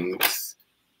things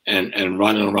and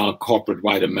running around corporate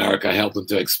white America helping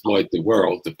to exploit the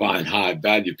world to find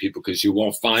high-valued people, because you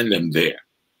won't find them there.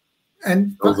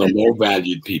 And those are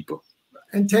low-valued people.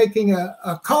 And taking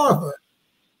a carver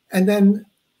and then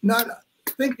not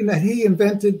thinking that he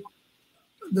invented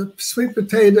the sweet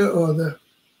potato or the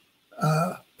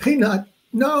peanut.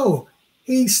 No,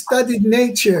 he studied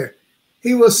nature.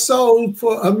 He was sold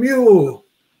for a mule,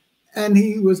 and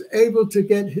he was able to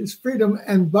get his freedom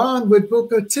and bond with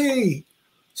Booker T.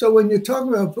 So when you're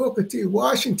talking about Booker T.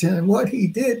 Washington and what he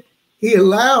did, he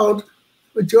allowed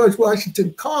for George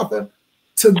Washington Carver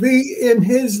to be in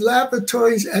his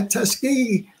laboratories at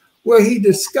Tuskegee, where he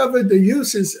discovered the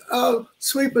uses of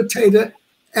sweet potato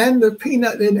and the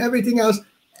peanut and everything else.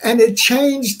 And it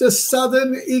changed the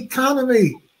Southern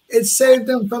economy. It saved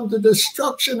them from the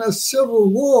destruction of civil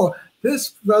war. This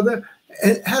brother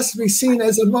has to be seen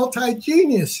as a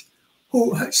multi-genius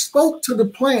who spoke to the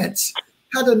plants,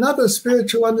 had another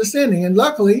spiritual understanding. And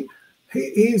luckily,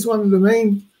 he's one of the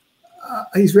main,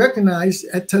 he's recognized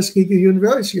at Tuskegee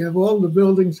University. You have all the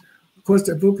buildings, of course,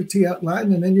 that Booker T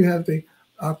outlined, and then you have the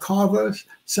Carver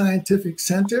Scientific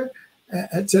Center.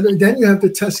 etc. Then you have the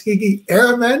Tuskegee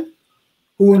Airmen,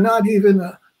 who were not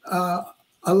even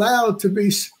allowed to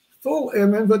be full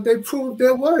airmen, but they proved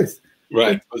their worth.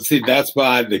 Right. But see, that's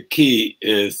why the key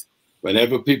is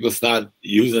whenever people start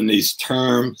using these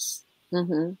terms,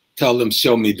 tell them,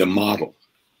 show me the model.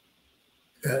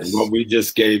 Yes. And what we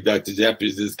just gave, Dr.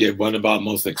 Jeffries just gave one of our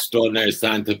most extraordinary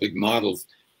scientific models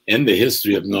in the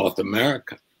history of North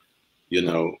America. You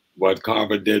know, what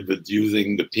Carver did with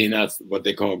using the peanuts, what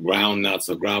they call ground nuts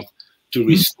or ground, to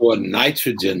restore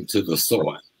nitrogen to the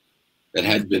soil that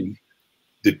had been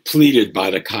depleted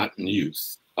by the cotton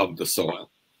use of the soil.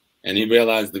 And he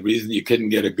realized the reason you couldn't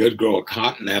get a good grow of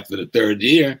cotton after the 3rd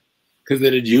year, because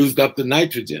it had used up the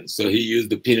nitrogen. So he used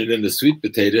the peanut and the sweet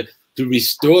potato to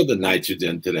restore the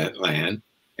nitrogen to that land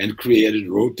and created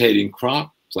rotating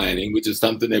crop planting, which is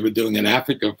something they were doing in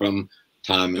Africa from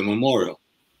time immemorial.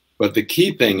 But the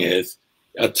key thing is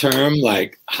a term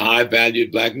like high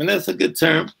valued black men, that's a good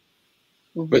term,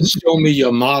 but show me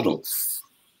your models.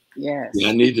 Yes.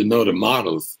 I need to know the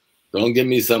models. Don't give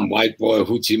me some white boy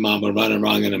hoochie mama running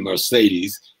around in a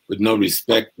Mercedes with no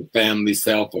respect for family,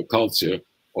 self, or culture,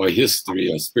 or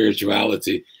history, or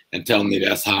spirituality, and tell me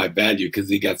that's high value because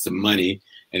he got some money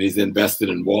and he's invested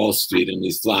in Wall Street and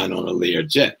he's flying on a Lear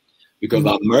jet. Because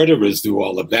our murderers do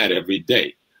all of that every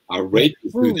day. Our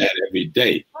rapists do that every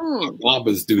day. Our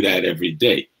robbers do that every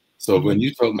day. So when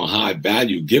you talk about high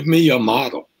value, give me your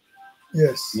model.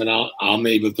 Yes. And I'm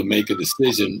able to make a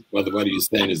decision whether what you're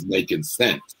saying is making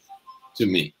sense to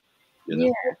me. You know?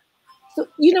 Yeah. So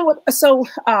you know what? So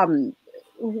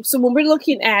so when we're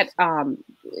looking at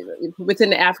within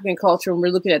the African culture, when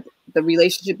we're looking at the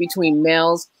relationship between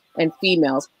males and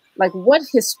females, like what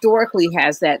historically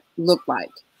has that looked like?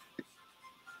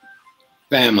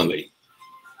 Family.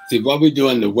 See, what we do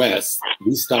in the West,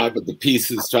 we start with the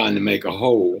pieces trying to make a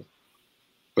whole.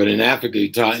 But in Africa,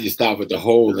 you start with the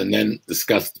whole and then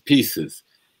discuss the pieces.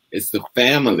 It's the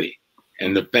family.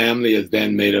 And the family is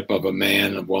then made up of a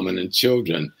man, a woman, and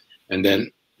children. And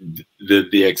then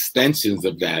the extensions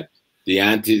of that, the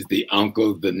aunties, the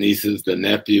uncles, the nieces, the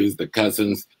nephews, the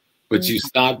cousins. But you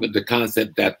start with the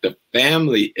concept that the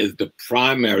family is the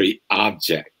primary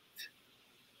object.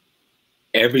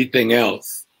 Everything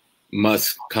else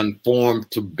must conform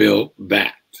to build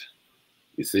that.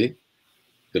 You see?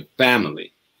 The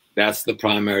family, that's the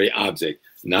primary object.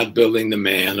 Not building the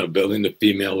man or building the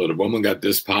female or the woman got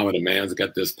this power, the man's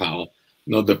got this power.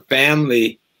 No, the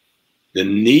family, the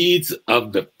needs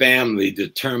of the family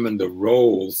determine the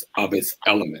roles of its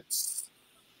elements.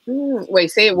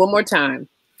 Wait, say it one more time.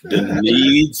 The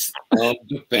needs of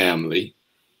the family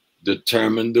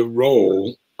determine the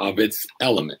role of its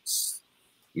elements,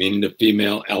 meaning the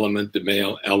female element, the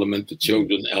male element, the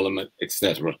children element,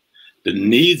 etc. The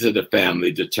needs of the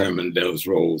family determine those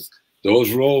roles.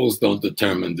 Those roles don't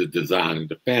determine the design of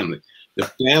the family.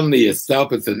 The family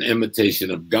itself is an imitation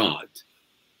of God.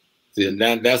 See, and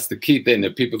that's the key thing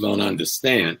that people don't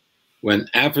understand. When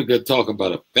Africa talk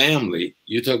about a family,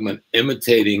 you're talking about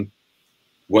imitating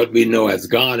what we know as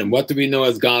God. And what do we know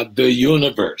as God? The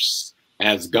universe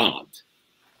as God.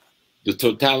 The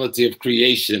totality of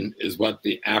creation is what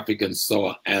the Africans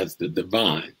saw as the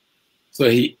divine. So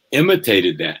he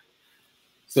imitated that.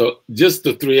 So just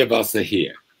the three of us are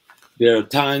here. There are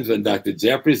times when Dr.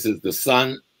 Jeffries is the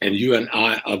sun and you and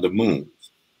I are the moon.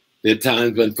 There are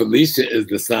times when Felicia is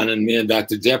the sun and me and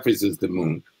Dr. Jeffries is the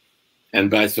moon, and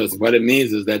vice versa. What it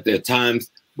means is that there are times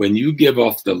when you give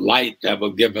off the light that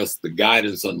will give us the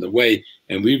guidance on the way,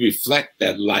 and we reflect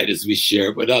that light as we share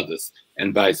it with others,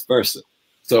 and vice versa.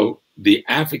 So the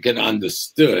African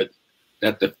understood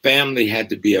that the family had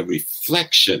to be a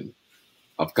reflection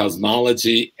of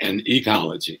cosmology and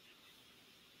ecology.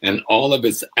 And all of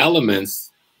its elements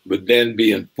would then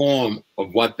be informed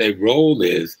of what their role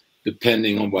is,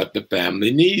 depending on what the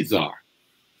family needs are.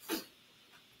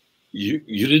 You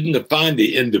didn't define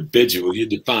the individual, you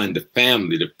defined the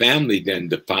family. The family then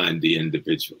defined the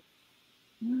individual.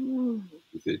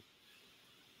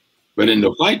 But in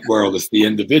the white world, it's the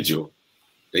individual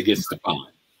that gets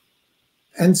defined.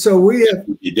 And so we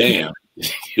have... Be damned.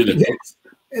 You know?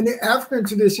 In the African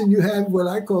tradition, you have what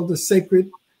I call the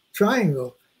sacred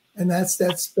triangle. And that's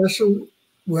that special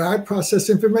where I process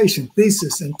information,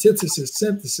 thesis, antithesis,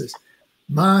 synthesis,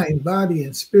 mind, body,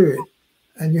 and spirit.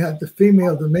 And you have the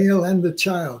female, the male, and the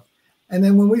child. And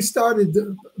then when we started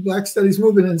the Black Studies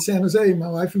movement in San Jose, my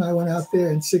wife and I went out there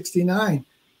in '69.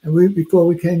 And before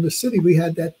we came to the city, we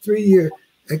had that 3-year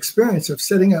experience of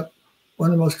setting up one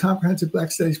of the most comprehensive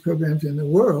Black Studies programs in the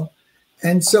world.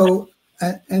 And so,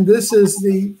 and this is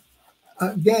the,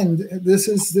 again, this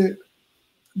is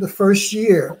the first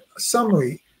year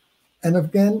summary And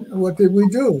again, what did we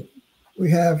do?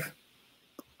 We have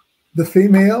the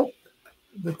female,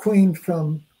 the queen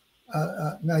from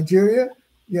Nigeria.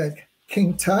 You had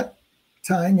King Tut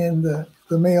tying in the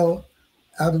male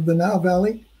out of the Nile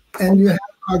Valley. And you have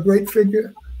our great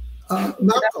figure,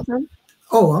 Malcolm.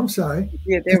 Oh, I'm sorry.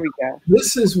 Yeah, there we go.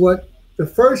 This is what the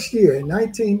first year, in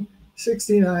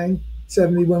 1969,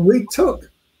 70, when we took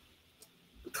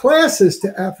classes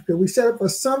to Africa, we set up a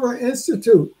summer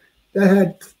institute that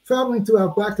had traveling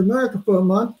throughout Black America for a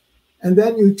month, and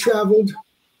then you traveled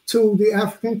to the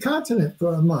African continent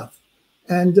for a month.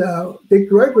 And Dick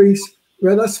Gregory's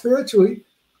read us spiritually,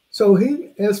 so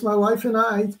he asked my wife and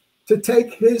I to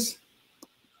take his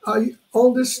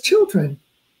oldest children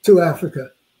to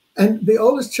Africa. And the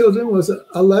oldest children was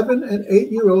 11 and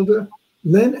 8-year-old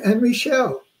Lynn and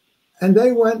Michelle. And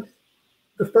they went,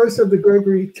 the first of the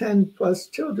Gregory 10 plus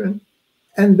children,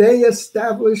 and they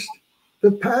established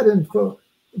the pattern for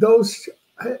those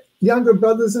younger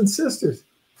brothers and sisters.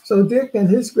 So Dick and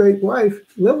his great wife,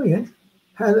 Lillian,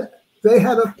 had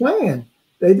a plan.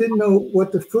 They didn't know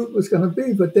what the fruit was going to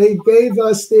be, but they gave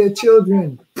us their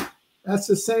children. That's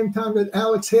the same time that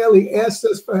Alex Haley asked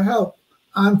us for help.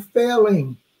 I'm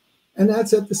failing. And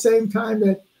that's at the same time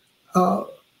that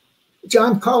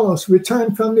John Carlos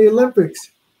returned from the Olympics.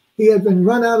 He had been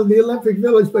run out of the Olympic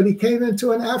Village, but he came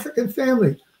into an African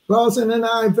family. Rosin and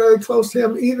I are very close to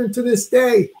him, even to this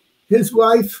day. His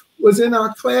wife was in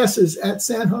our classes at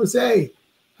San Jose.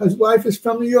 His wife is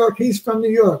from New York. He's from New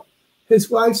York. His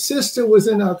wife's sister was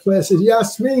in our classes,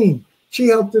 Yasmin. She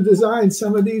helped to design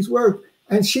some of these work.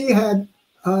 And she had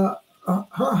her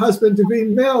husband to be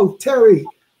Mel Terry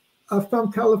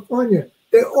from California.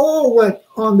 They all went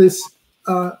on this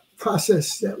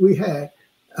process that we had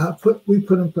put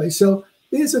in place. So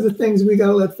these are the things we got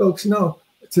to let folks know,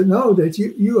 to know that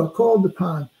you are called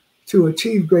upon to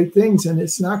achieve great things, and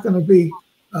it's not going to be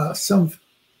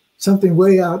something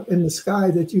way out in the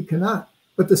sky that you cannot.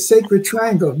 But the sacred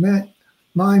triangle of man,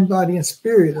 mind, body, and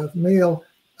spirit of male,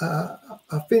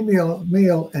 a female,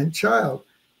 male, and child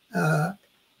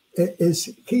is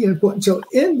key and important. So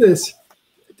in this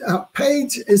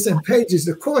page is in pages,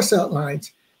 the course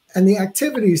outlines and the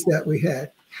activities that we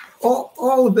had.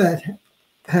 All of that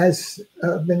has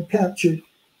been captured.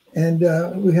 And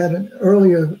we had an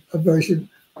earlier version,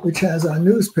 which has our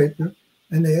newspaper.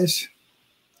 And there's,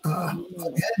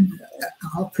 again,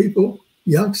 our people,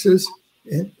 youngsters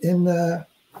in the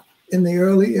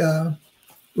early,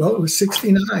 well, it was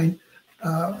 69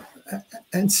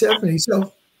 and 70.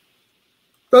 So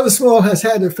Brother Small has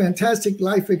had a fantastic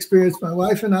life experience. My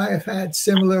wife and I have had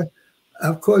similar.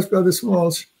 Of course, Brother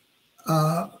Small's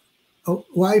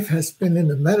wife has been in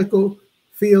the medical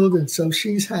field, and so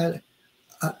she's had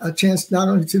a chance not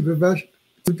only to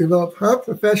develop her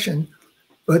profession,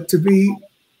 but to be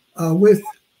with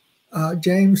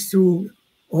James through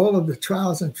all of the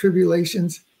trials and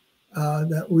tribulations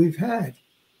that we've had.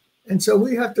 And so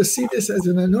we have to see this as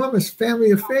an enormous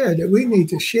family affair that we need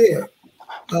to share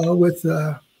with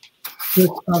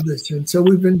others. And so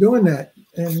we've been doing that.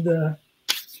 And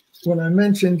when I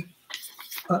mentioned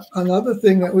another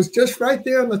thing that was just right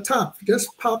there on the top,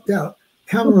 just popped out,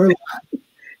 Cameron.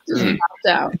 Popped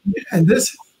out. And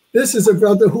this is a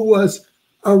brother who was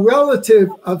a relative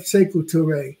of Sekou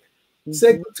Touré.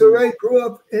 Sekou Touré grew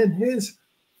up in his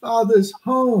father's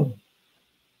home.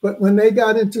 But when they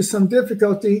got into some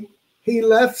difficulty, he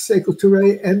left Sekou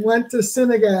Touré and went to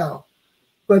Senegal.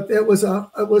 But it was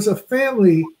a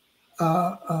family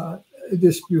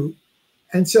dispute.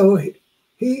 And so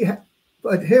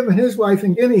but him and his wife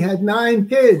in Guinea had 9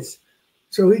 kids.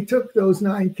 So he took those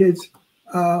 9 kids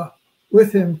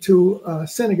with him to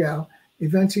Senegal.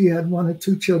 Eventually he had 1 or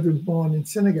 2 children born in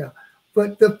Senegal.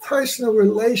 But the personal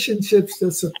relationships,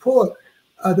 the support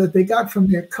that they got from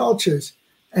their cultures.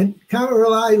 And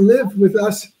Kamaralai lived with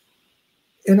us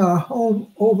in our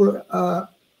home over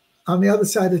on the other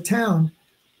side of town.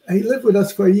 He lived with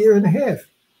us for a year and a half.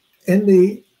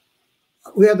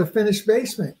 We had a finished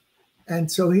basement. And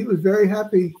so he was very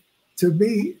happy to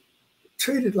be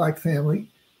treated like family.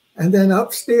 And then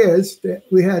upstairs,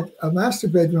 we had a master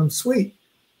bedroom suite.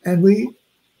 And we,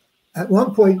 at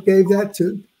one point, gave that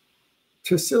to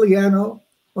Triciliano,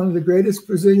 one of the greatest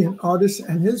Brazilian artists,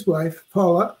 and his wife,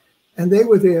 Paula. And they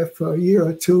were there for a year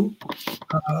or 2.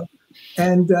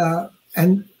 And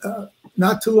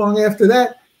not too long after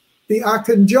that, the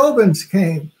Akinjobans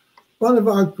came, one of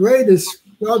our greatest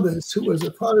brothers who was a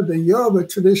part of the Yoruba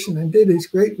tradition and did his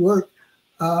great work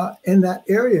in that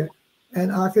area.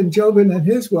 And Akinjoban and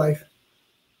his wife,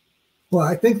 well,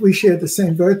 I think we shared the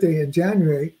same birthday in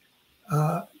January,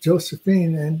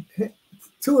 Josephine, and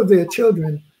 2 of their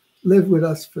children lived with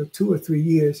us for 2 or 3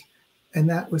 years,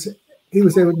 and he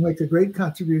was able to make a great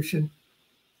contribution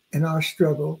in our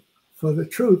struggle for the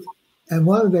truth. And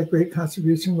one of that great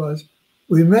contribution was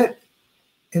we met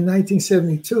in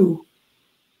 1972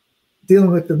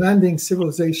 dealing with demanding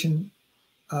civilization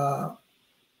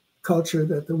culture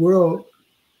that the World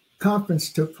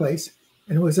Conference took place.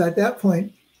 And it was at that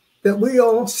point that we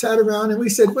all sat around and we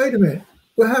said, wait a minute,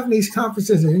 we're having these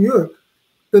conferences in Europe.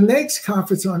 The next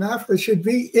conference on Africa should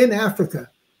be in Africa.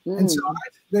 And so I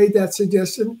made that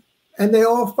suggestion, and they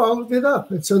all followed it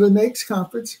up. And so the next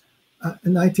conference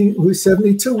in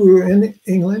 1972, we were in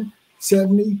England.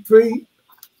 73,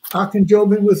 Akin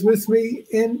Jobin was with me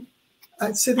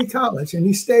at City College, and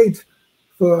he stayed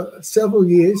for several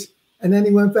years. And then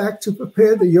he went back to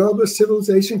prepare the Yoruba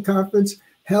Civilization Conference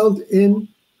held in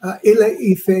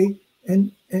Ile-Ife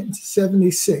in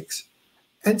 76.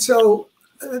 And so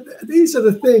these are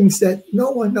the things that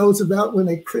no one knows about when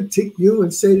they critique you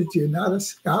and say that you're not a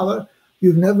scholar,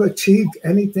 you've never achieved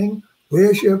anything,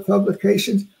 where's your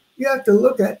publications? You have to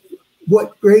look at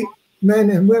what great men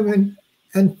and women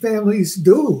and families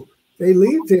do. They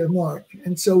leave their mark.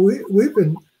 And so we've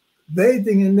been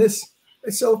bathing in this.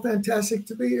 It's so fantastic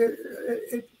to be.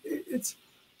 It's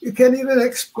you can't even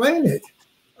explain it.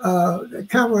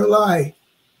 Kamar Lai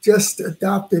just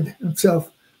adopted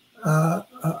himself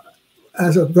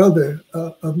as a brother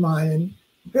of mine, and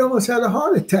he almost had a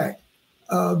heart attack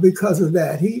because of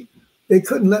that. They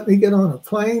couldn't let me get on a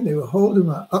plane. They were holding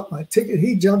up my ticket.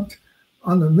 He jumped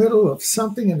on the middle of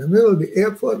something in the middle of the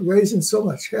airport, raising so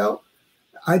much hell.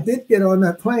 I did get on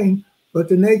that plane, but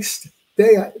the next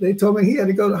day they told me he had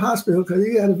to go to the hospital because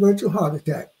he had a virtual heart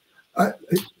attack.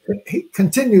 He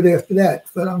continued after that,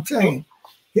 but I'm saying,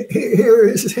 here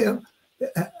is him,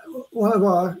 one of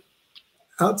our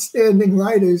outstanding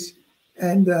writers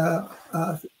and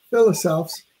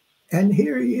philosophers, and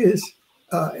here he is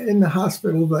in the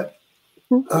hospital. But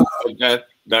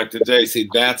Dr. J, see,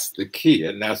 that's the key,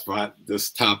 and that's why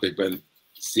this topic, when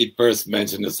she first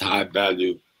mentioned this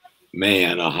high-value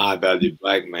man, a high-value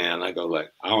black man, I go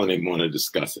like, I don't even want to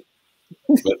discuss it.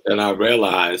 But then I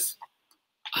realized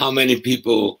how many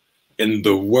people in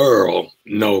the world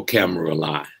know Kamar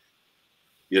Lai.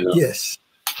 You know, yes.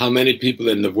 How many people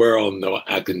in the world know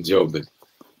Akin Jobin?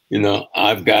 You know,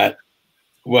 I've got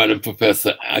one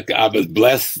professor. I was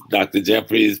blessed. Dr.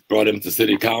 Jeffries brought him to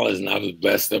City College, and I was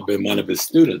blessed to have been one of his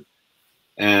students.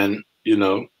 And you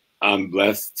know, I'm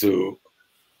blessed to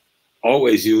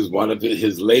always use one of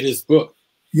his latest books.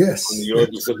 Yes. On the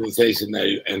Yoruba civilization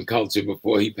and culture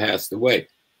before he passed away.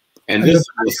 And this is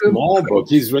a small book.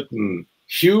 He's written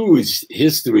huge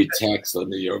history texts on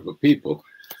the Yoruba people.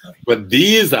 But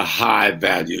these are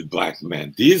high-valued black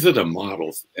men. These are the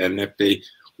models. And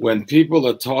when people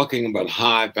are talking about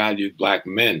high-valued black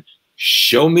men,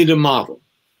 show me the model.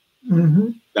 Mm-hmm.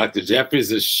 Dr.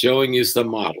 Jeffries is showing you some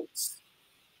models.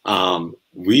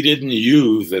 We didn't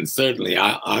use, and certainly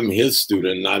I'm his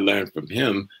student and I learned from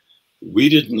him, we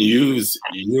didn't use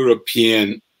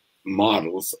European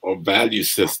models or value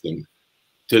system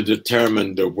to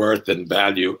determine the worth and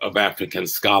value of African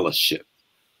scholarship.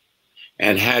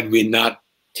 And had we not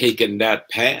taken that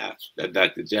path that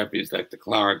Dr. Jeffries, Dr.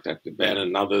 Clark, Dr. Ben,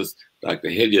 and others, Dr.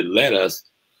 Hilliard led us,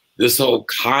 this whole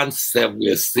concept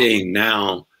we're seeing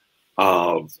now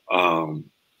of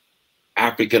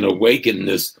African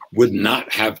awakeness would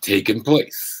not have taken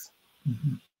place.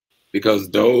 Mm-hmm. Because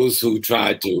those who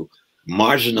tried to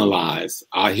marginalize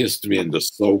our history in the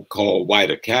so-called white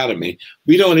academy,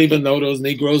 we don't even know those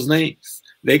Negroes' names.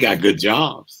 They got good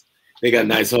jobs. They got a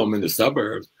nice home in the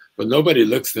suburbs, but nobody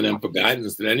looks to them for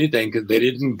guidance and anything because they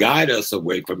didn't guide us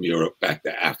away from Europe back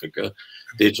to Africa.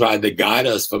 They tried to guide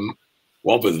us from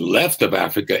what was left of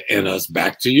Africa and us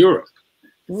back to Europe.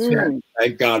 Mm.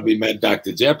 Thank God we met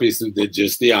Dr. Jeffries, who did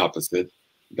just the opposite.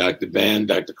 Dr. Ben,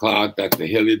 Dr. Clark, Dr.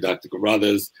 Hilliard, Dr.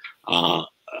 Carruthers,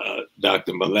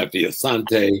 Dr. Malefi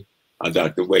Asante,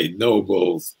 Dr. Wade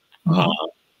Nobles,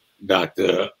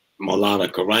 Dr. Maulana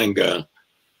Karanga.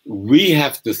 We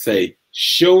have to say,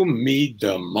 show me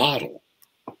the model.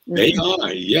 They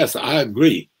are, yes, I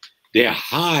agree. They're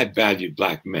high-valued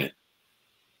black men.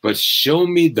 But show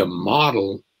me the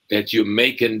model that you're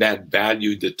making that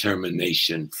value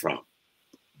determination from.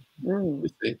 You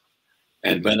see?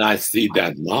 And when I see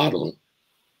that model,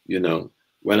 you know,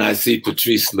 when I see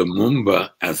Patrice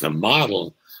Lumumba as a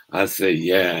model, I say,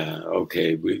 yeah,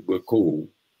 okay, we're cool,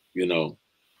 you know.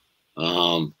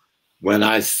 When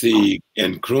I see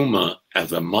Nkrumah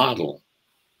as a model,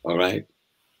 all right?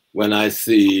 When I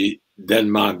see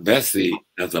Denmark Vesey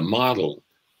as a model,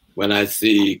 when I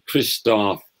see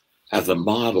Christoph as a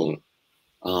model,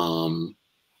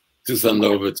 to send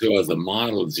over to as a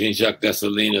model. Jean-Jacques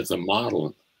Dessalines is a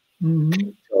model. Mm-hmm.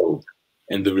 So,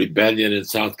 in the rebellion in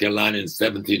South Carolina in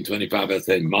 1725 as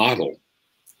a model.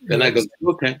 Then I go,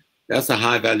 okay, that's a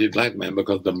high-value black man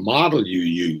because the model you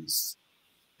use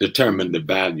determined the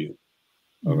value.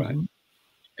 All right.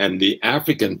 And the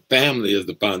African family is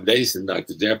the foundation.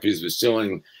 Dr. Jeffries was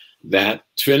showing that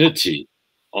trinity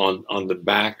on the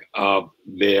back of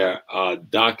their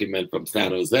document from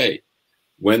San Jose.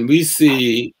 When we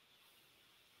see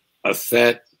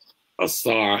Aset,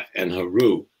 Asar, and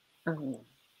Haru,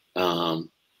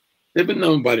 they've been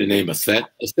known by the name Aset.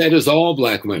 Aset is all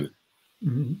black women.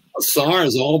 Asar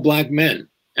is all black men.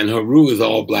 And Haru is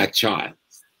all black children.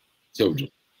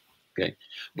 Okay.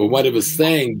 But what it was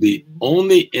saying, the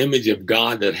only image of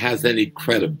God that has any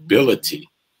credibility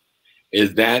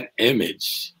is that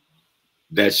image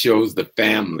that shows the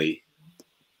family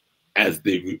as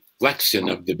the reflection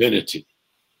of divinity.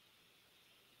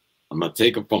 I'm gonna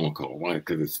take a phone call, right?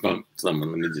 Because it's from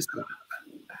someone. Let me just.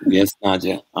 Yes,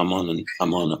 Nadia.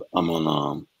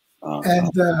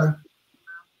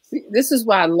 See, this is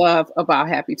what I love about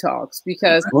HAPI Talks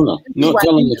because hold on. No,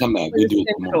 tell them to come back. We do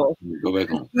it. Come on. Go back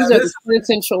home. These are the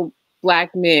quintessential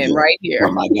black men right here.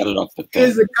 I got it off the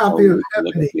Here's a copy of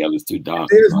Ebony. The other's too dark.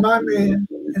 There's my man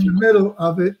in the middle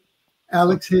of it,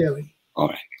 Alex Haley. All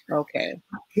right. Okay.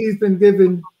 He's been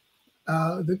given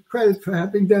the credit for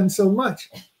having done so much.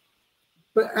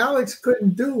 But Alex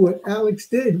couldn't do what Alex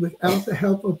did without the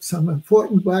help of some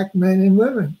important black men and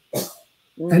women.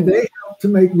 And they helped to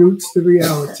make Roots the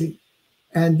reality.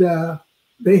 And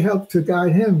they helped to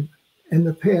guide him in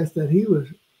the path that he was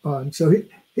on. So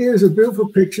here's a beautiful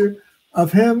picture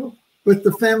of him with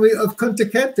the family of Kunta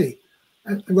Kinte.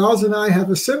 And Roz and I have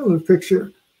a similar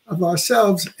picture of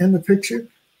ourselves in the picture.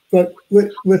 But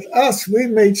with us, we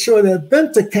made sure that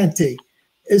Binta Kinte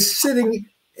is sitting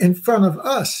in front of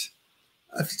us.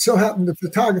 It so happened the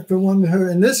photographer wanted her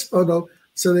in this photo,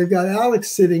 so they've got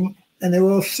Alex sitting, and they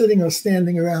were all sitting or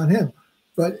standing around him.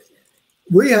 But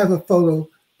we have a photo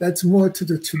that's more to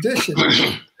the tradition.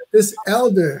 This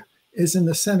elder is in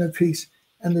the centerpiece,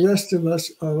 and the rest of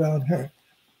us are around her.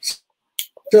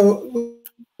 So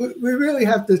we really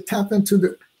have to tap into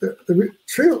the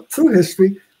true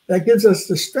history that gives us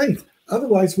the strength.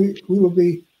 Otherwise, we will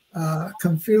be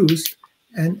confused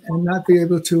and not be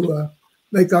able to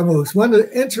make our moves. One of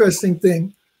the interesting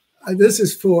things, this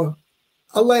is for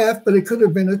a laugh, but it could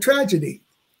have been a tragedy.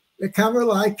 The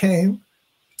Kameralai came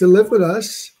to live with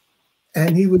us,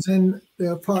 and he was in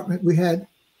the apartment we had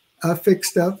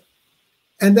fixed up.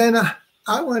 And then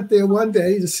I went there one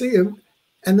day to see him,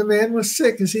 and the man was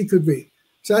sick as he could be.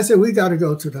 So I said, we got to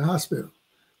go to the hospital.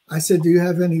 I said, do you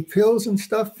have any pills and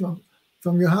stuff from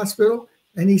your hospital?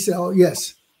 And he said, oh,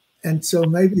 yes. And so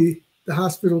maybe the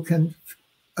hospital can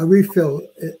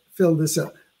fill this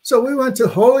up. So we went to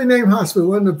Holy Name Hospital,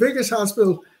 one of the biggest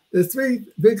hospitals. There are 3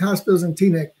 big hospitals in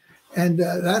Teaneck, and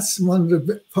that's one of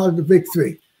the part of the big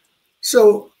 3.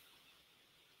 So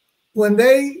when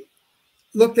they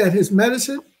looked at his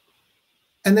medicine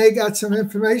and they got some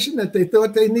information that they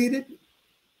thought they needed,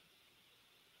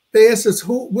 they asked us,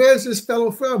 where's this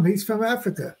fellow from? He's from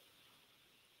Africa.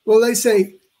 Well, they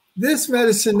say, this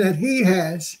medicine that he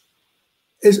has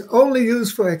is only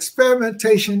used for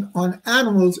experimentation on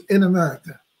animals in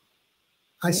America.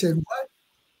 I said, what?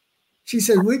 She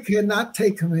said, we cannot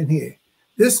take him in here.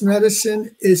 This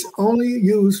medicine is only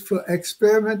used for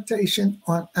experimentation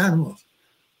on animals.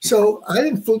 So I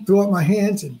didn't throw up my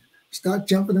hands and start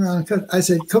jumping around. I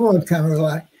said, come on,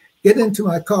 Kameralai, get into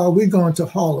my car. We're going to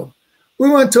Harlem. We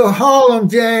went to Harlem,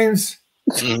 James.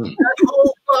 That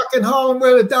whole block in Harlem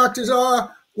where the doctors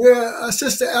are, where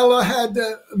Sister Ella had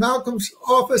Malcolm's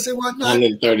office and whatnot.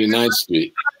 139th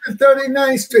Street.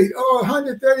 139th Street. Oh,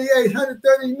 138,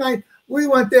 139th. We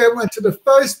went there, went to the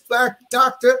first black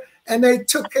doctor, and they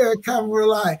took care of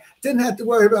Kameralai. Didn't have to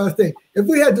worry about a thing. If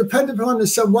we had depended upon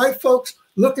some white folks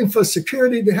looking for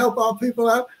security to help our people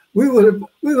out, we would have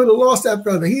lost that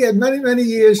brother. He had many, many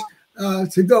years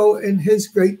to go in his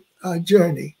great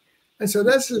journey. And so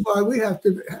this is why we have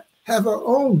to have our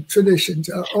own traditions,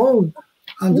 our own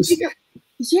understanding.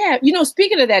 Yeah,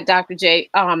 speaking of that, Dr. J,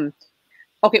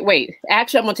 okay, wait.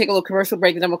 Actually, I'm going to take a little commercial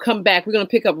break, and then I'm going to come back. We're going to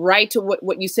pick up right to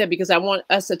what you said, because I want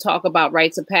us to talk about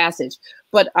rites of passage.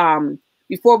 But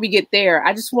before we get there,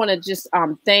 I just want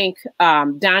to thank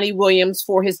Donnie Williams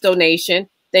for his donation.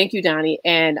 Thank you, Donnie.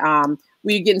 And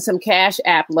we're getting some Cash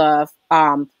App love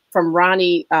from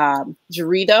Ronnie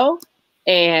Gerito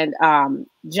and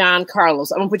John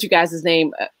Carlos. I'm going to put you guys'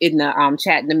 name in the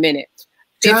chat in a minute.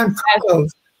 John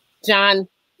Carlos.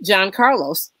 John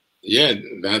Carlos. Yeah,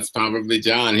 that's probably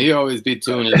John. He always be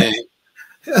tuning in.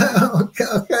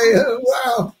 Okay,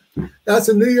 wow. That's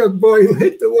a New York boy who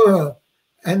hit the world.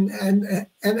 And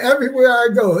everywhere I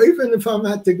go, even if I'm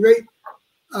at the great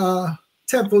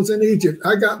temples in Egypt,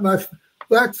 I got my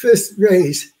black fist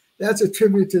raised. That's a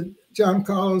tribute to John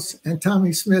Carlos and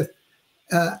Tommy Smith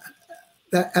at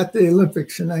the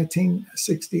Olympics in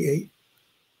 1968.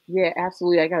 Yeah,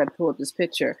 absolutely. I got to pull up this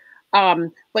picture.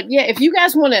 But yeah, if you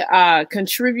guys want to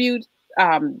contribute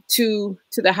to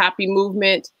the HAPI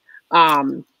movement,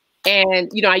 and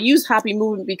you know, I use HAPI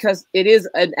movement because it is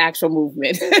an actual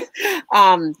movement,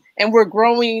 and we're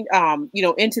growing, you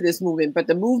know, into this movement. But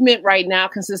the movement right now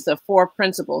consists of 4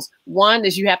 principles. One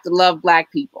is you have to love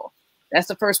Black people. That's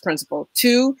the first principle.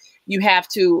 2, you have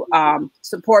to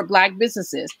support Black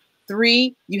businesses.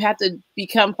 3, you have to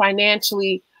become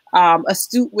financially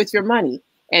astute with your money.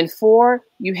 And 4,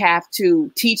 you have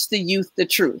to teach the youth the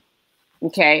truth.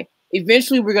 Okay.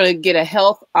 Eventually we're going to get a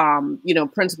health, you know,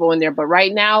 principle in there. But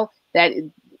right now that,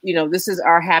 you know, this is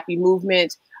our HAPI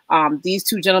movement. These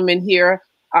 2 gentlemen here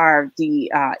are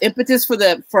the impetus for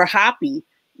HAPI,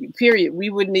 period. We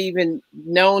wouldn't even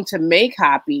known to make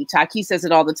HAPI. Taki says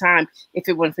it all the time if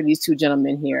it weren't for these 2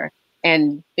 gentlemen here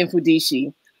and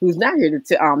Infudishi, who's not here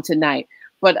tonight.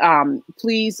 But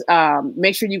please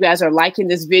make sure you guys are liking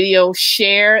this video,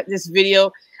 share this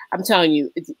video. I'm telling you,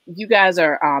 you guys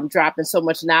are dropping so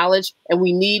much knowledge, and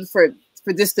we need for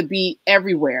this to be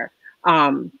everywhere.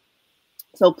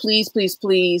 So please, please,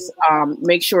 please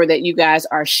make sure that you guys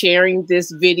are sharing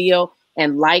this video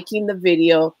and liking the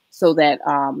video so that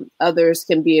others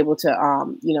can be able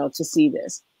to, you know, to see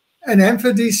this. And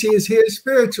MFDC is here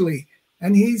spiritually,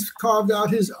 and he's carved out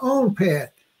his own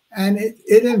path. And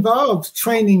it involves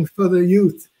training for the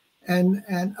youth and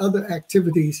other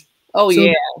activities. Oh, so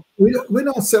yeah. We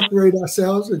don't separate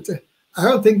ourselves. I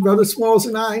don't think Brother Smalls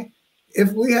and I,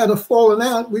 if we had a fallen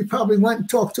out, we probably went and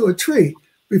talked to a tree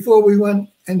before we went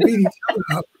and beat each other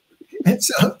up. And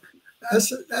so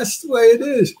that's the way it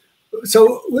is.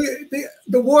 So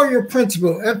the warrior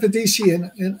principle, MFDC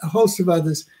and a host of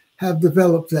others have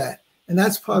developed that. And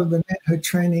that's part of the manhood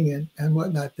training and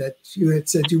whatnot that you had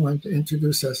said you wanted to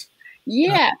introduce us.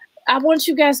 Yeah, I want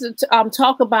you guys to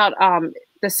talk about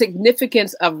the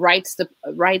significance of rites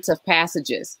of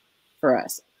passages for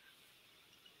us.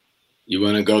 You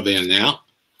want to go there now?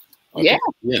 Okay.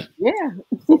 Yeah. Yeah.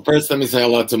 Well, first, let me say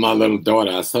hello to my little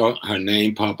daughter. I saw her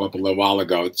name pop up a little while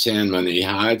ago. Chanmini.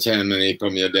 Hi, Chanmini,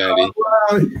 from your daddy. Oh,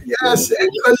 wow. Yes, and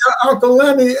your Uncle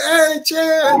Lenny. Hey,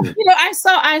 Chan. You know, I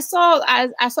saw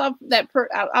that.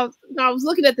 I was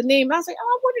looking at the name. I was like,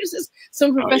 oh, what is this?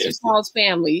 Some Professor Small's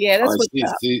family. Yeah, that's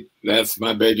that's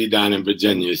my baby down in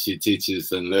Virginia. She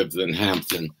teaches and lives in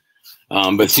Hampton,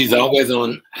 but she's always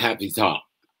on HAPI Talk.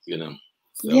 You know.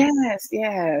 So,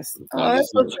 yes. Oh,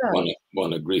 that's what's up.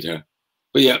 Want to greet her.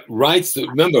 But yeah,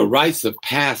 remember, rites of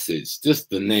passage, just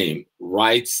the name,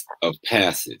 rites of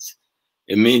passage.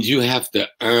 It means you have to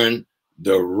earn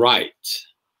the right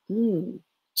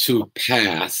to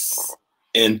pass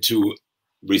into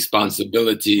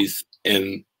responsibilities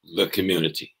in the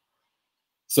community.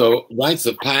 So rites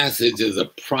of passage is a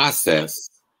process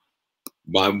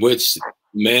by which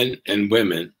men and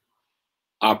women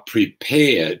are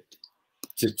prepared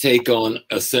to take on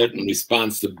a certain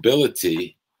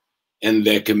responsibility in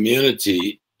their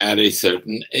community at a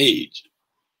certain age.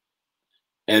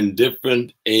 And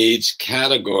different age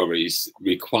categories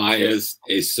requires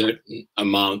a certain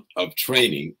amount of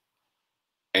training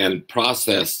and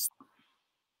process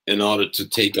in order to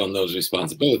take on those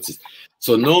responsibilities.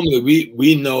 So normally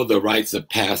we know the rites of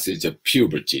passage of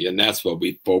puberty, and that's what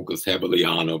we focus heavily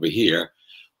on over here.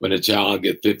 When a child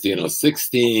gets 15 or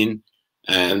 16,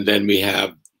 and then we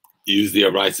have usually a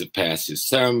rites of passage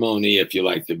ceremony. If you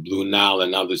like the Blue Nile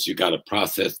and others, you got a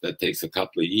process that takes a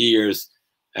couple of years.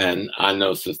 And I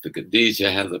know Sister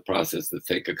Khadijah has a process that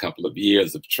takes a couple of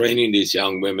years of training these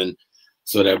young women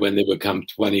so that when they become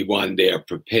 21, they are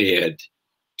prepared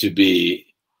to be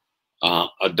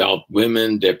adult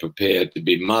women. They're prepared to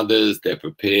be mothers. They're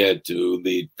prepared to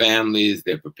lead families.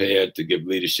 They're prepared to give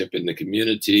leadership in the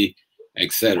community,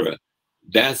 etc.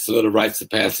 That's what the rites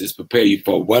of passage prepare you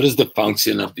for. What is the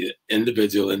function of the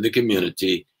individual in the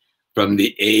community from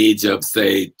the age of,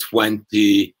 say,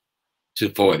 20 to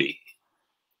 40?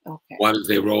 Okay. What is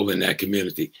their role in that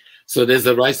community? So there's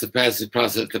a rites of passage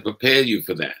process to prepare you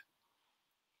for that.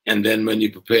 And then when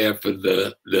you prepare for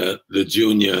the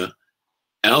junior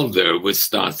elder, which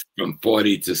starts from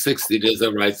 40 to 60, there's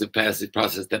a rites of passage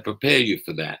process that prepare you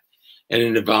for that. And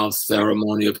it involves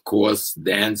ceremony, of course,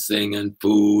 dancing and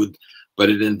food, but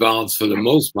it involves, for the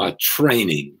most part,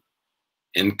 training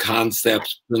and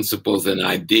concepts, principles, and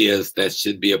ideas that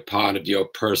should be a part of your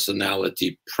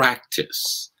personality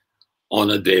practice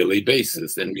on a daily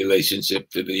basis in relationship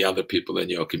to the other people in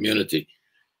your community.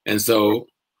 And so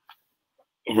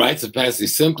rites of passage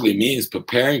simply means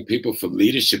preparing people for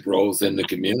leadership roles in the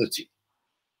community.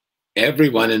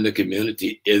 Everyone in the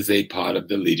community is a part of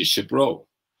the leadership role.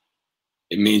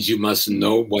 It means you must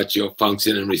know what your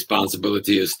function and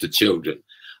responsibility is to children.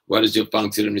 What is your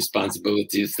function and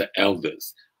responsibilities to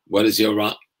elders? What is your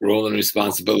role and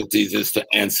responsibilities as to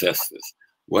ancestors?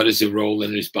 What is your role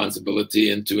and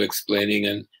responsibility into explaining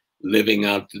and living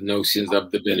out the notions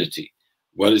of divinity?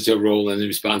 What is your role and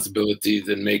responsibilities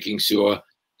in making sure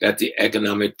that the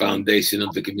economic foundation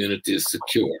of the community is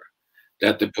secure,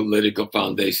 that the political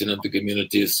foundation of the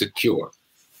community is secure,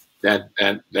 that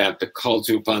the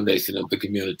cultural foundation of the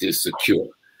community is secure?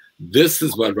 This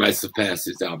is what rites of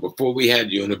passage are. Before we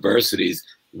had universities,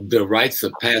 the rites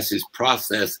of passage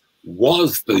process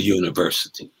was the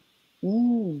university.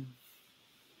 Mm.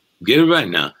 Get it right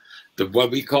now.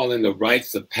 What we call in the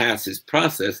rites of passage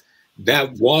process,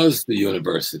 that was the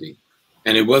university.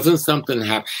 And it wasn't something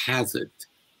haphazard.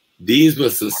 These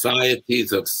were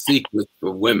societies of secrets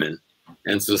for women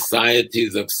and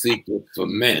societies of secrets for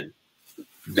men,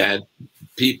 that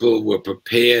people were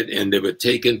prepared and they were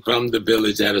taken from the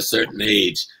village at a certain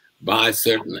age by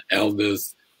certain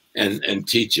elders and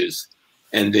teachers.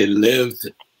 And they lived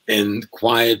in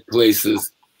quiet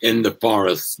places in the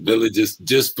forests, villages,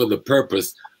 just for the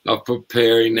purpose of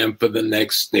preparing them for the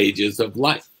next stages of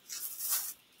life.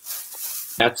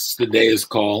 That's today is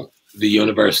called the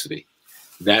university.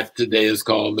 That today is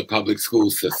called the public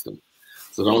school system.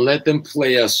 So don't let them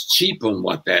play us cheap on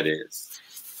what that is.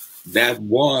 That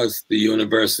was the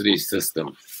university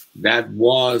system. That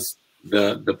was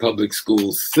the public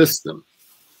school system.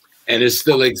 And it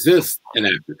still exists in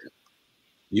Africa.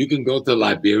 You can go to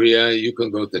Liberia, you can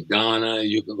go to Ghana,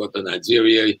 you can go to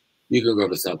Nigeria, you can go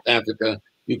to South Africa,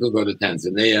 you can go to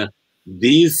Tanzania.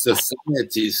 These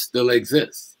societies still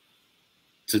exist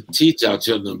to teach our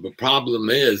children. The problem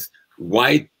is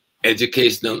white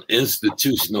educational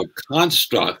institutional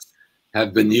constructs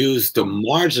have been used to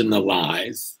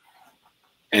marginalize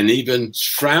and even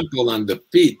trample under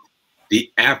feet the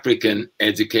African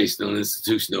educational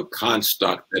institutional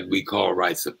construct that we call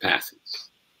rites of passage.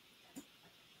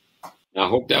 I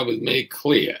hope that was made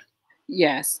clear.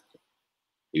 Yes.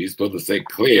 You're supposed to say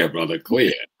clear, brother,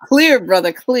 clear. Clear,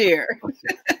 brother, clear.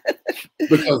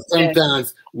 Because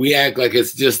sometimes we act like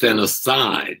it's just an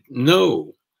aside.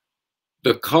 No,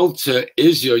 the culture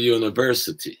is your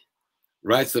university.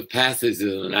 Rites of passage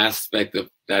is an aspect of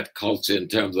that culture in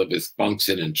terms of its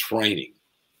function and training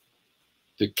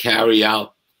to carry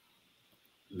out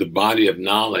the body of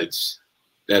knowledge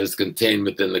that is contained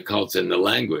within the culture and the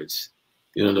language.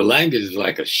 You know, the language is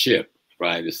like a ship,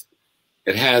 right?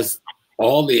 It has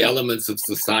all the elements of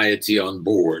society on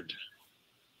board,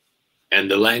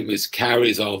 and the language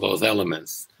carries all those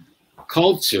elements.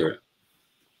 Culture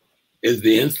is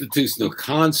the institutional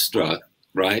construct,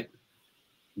 right,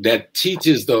 that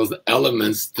teaches those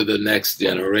elements to the next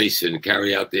generation,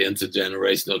 carry out the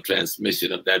intergenerational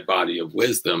transmission of that body of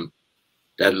wisdom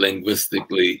that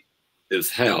linguistically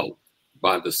is held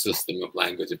by the system of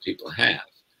language that people have.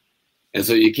 And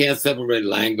so you can't separate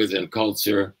language and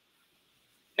culture.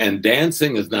 And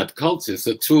dancing is not culture, it's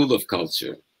a tool of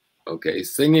culture. Okay,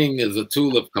 singing is a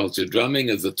tool of culture, drumming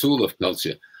is a tool of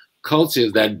culture. Culture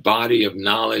is that body of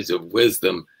knowledge, of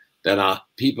wisdom that our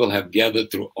people have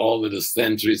gathered through all of the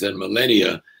centuries and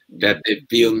millennia that they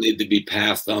feel need to be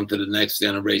passed on to the next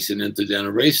generation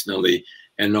intergenerationally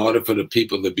in order for the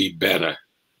people to be better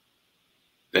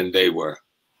than they were.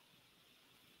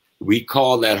 We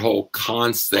call that whole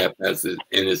concept as in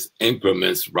its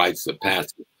increments rites of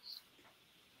passage.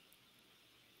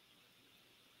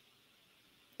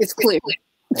 It's clear.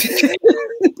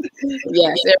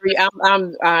 Yes,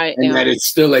 and that it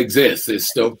still exists. It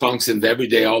still functions every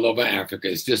day all over Africa.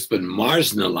 It's just been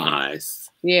marginalized.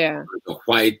 Yeah. By the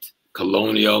white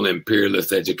colonial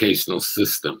imperialist educational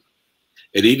system.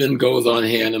 It even goes on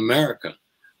here in America,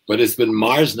 but it's been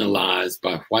marginalized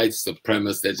by white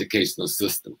supremacist educational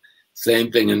system.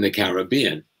 Same thing in the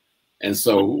Caribbean. And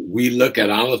so we look at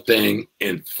our thing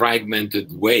in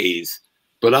fragmented ways,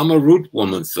 but I'm a root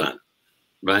woman's son,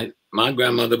 right? My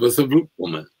grandmother was a root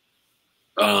woman.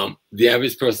 The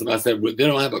average person, I said, they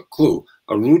don't have a clue.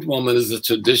 A root woman is a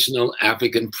traditional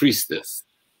African priestess.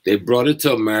 They brought it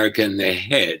to America in their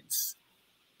heads.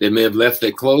 They may have left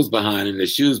their clothes behind and their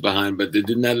shoes behind, but they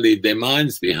did not leave their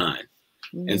minds behind.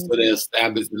 And so they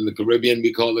established in the Caribbean,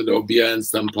 we call it Obia in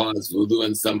some parts, voodoo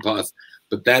in some parts,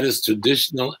 but that is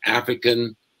traditional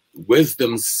African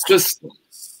wisdom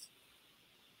systems.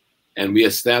 And we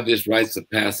established rites of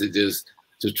passages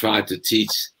to try to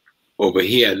teach over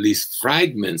here at least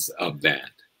fragments of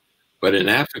that. But in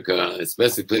Africa,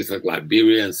 especially places like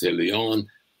Liberia and Sierra Leone,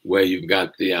 where you've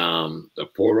got the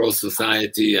Poro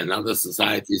Society and other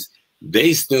societies,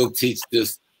 they still teach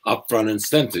this up front and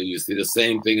center. You see the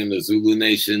same thing in the Zulu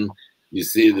nation. You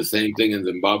see the same thing in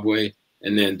Zimbabwe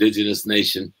and the indigenous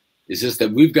nation. It's just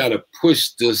that we've got to push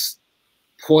this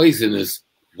poisonous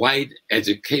white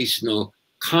educational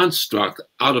construct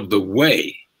out of the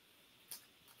way.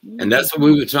 And that's what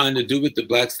we were trying to do with the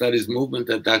Black Studies movement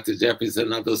that Dr. Jeffries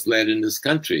and others led in this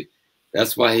country.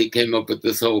 That's why he came up with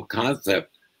this whole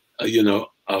concept, you know,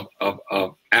 of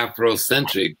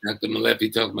Afrocentric. Dr.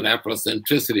 Molefi talked about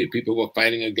Afrocentricity. People were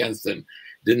fighting against him,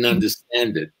 didn't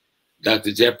understand it.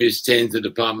 Dr. Jeffries changed the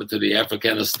department to the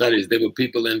Africana Studies. There were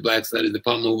people in Black Studies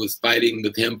department who was fighting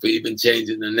with him for even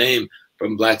changing the name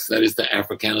from Black Studies to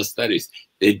Africana Studies.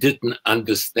 They didn't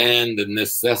understand the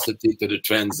necessity for the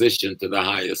transition to the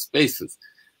higher spaces.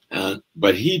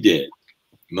 But he did.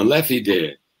 Molefi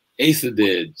did. Asa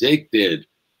did. Jake did.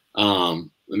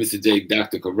 Let me say Jake,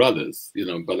 Dr. Carruthers, you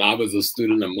know, but I was a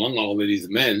student among all of these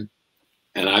men,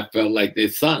 and I felt like their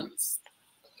sons.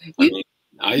 I mean,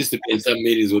 I used to be in some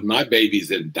meetings with my babies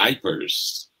in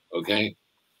diapers, okay,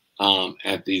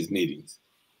 at these meetings.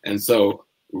 And so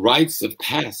rites of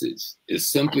passage is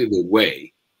simply the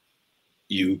way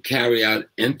you carry out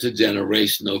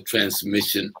intergenerational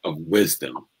transmission of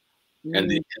wisdom and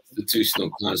the institutional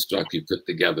construct you put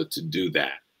together to do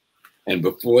that. And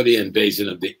before the invasion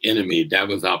of the enemy, that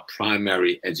was our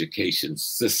primary education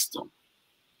system.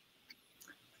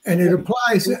 And it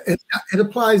applies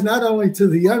not only to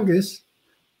the youngest,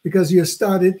 because you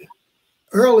started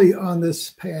early on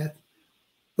this path,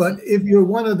 but if you're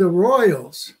one of the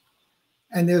royals,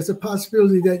 and there's a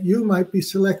possibility that you might be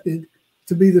selected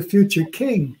to be the future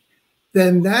king,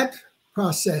 then that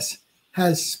process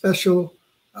has special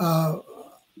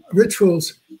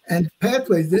rituals and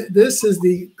pathways. This is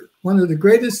one of the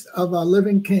greatest of our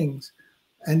living kings,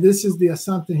 and this is the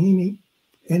Asantehene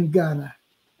in Ghana.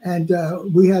 And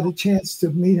we had a chance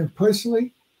to meet him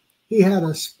personally. He had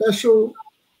a special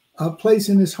place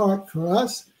in his heart for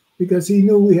us because he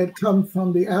knew we had come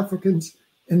from the Africans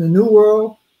in the New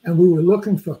World, and we were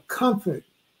looking for comfort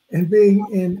in being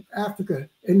in Africa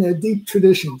in their deep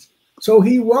traditions. So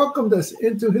he welcomed us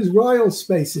into his royal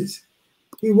spaces.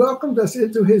 He welcomed us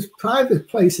into his private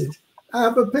places. I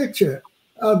have a picture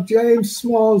of James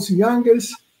Small's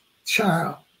youngest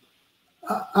child,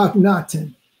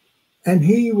 Akhenaten, and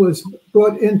he was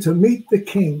brought in to meet the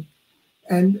king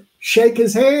and shake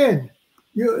his hand.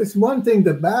 It's one thing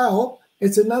to bow,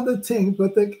 it's another thing,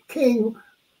 but the king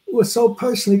was so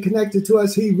personally connected to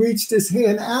us, he reached his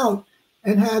hand out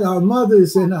and had our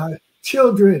mothers and our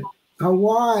children, our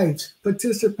wives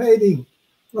participating.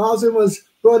 Rosin was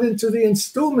brought into the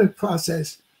installment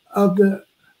process of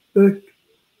the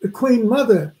Queen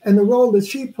Mother and the role that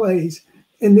she plays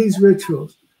in these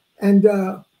rituals. And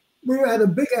we were at a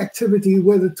big activity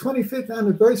where the 25th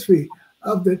anniversary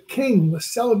of the king was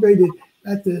celebrated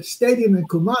at the stadium in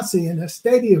Kumasi, and the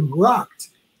stadium rocked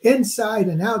inside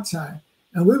and outside.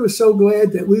 And we were so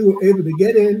glad that we were able to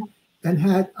get in and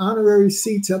had honorary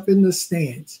seats up in the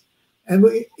stands. And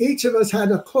each of us had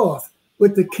a cloth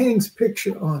with the king's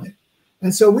picture on it.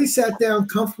 And so we sat down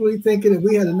comfortably thinking that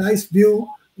we had a nice view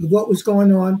of what was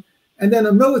going on. And then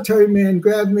a military man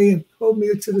grabbed me and pulled me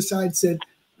to the side and said,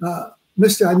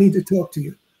 "Mister, I need to talk to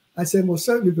you." I said, "Well,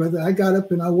 certainly, brother." I got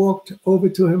up and I walked over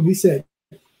to him. He said,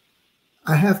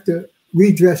 "I have to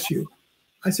redress you."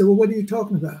 I said, "Well, what are you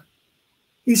talking about?"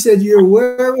 He said, "You're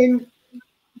wearing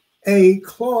a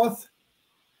cloth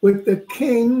with the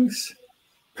king's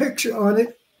picture on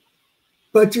it,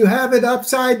 but you have it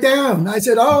upside down." I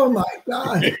said, "Oh my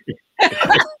God."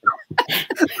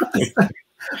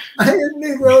 I had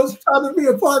Negroes trying to be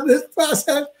a part of this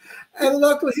process, and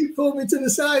luckily he pulled me to the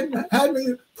side and had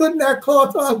me putting that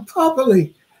cloth on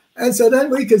properly. And so then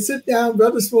we could sit down,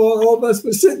 Brother Small, all of us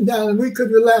were sitting down and we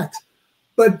could relax.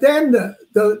 But then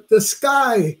the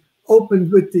sky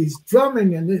opened with these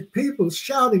drumming and the people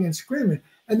shouting and screaming.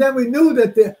 And then we knew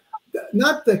that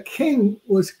not the king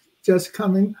was just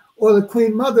coming or the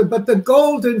Queen Mother, but the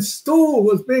golden stool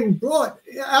was being brought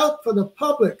out for the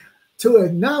public to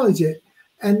acknowledge it.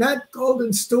 And that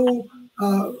golden stool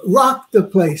rocked the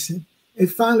place. And it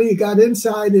finally got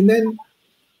inside. And then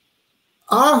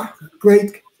our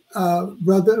great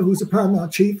brother, who's a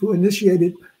paramount chief, who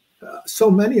initiated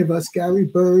so many of us, Gary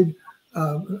Bird,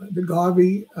 the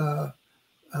Garvey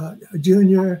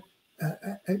Jr.,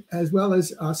 as well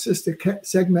as our sister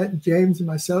Segmet and James and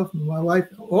myself and my wife,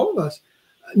 all of us,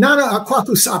 Nana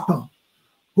Akwaku Sapon,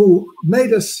 who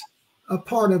made us a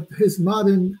part of his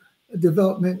modern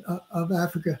development of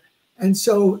Africa. And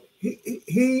so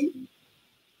he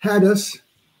had us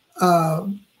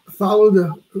follow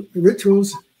the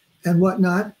rituals and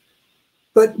whatnot.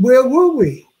 But where were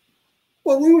we?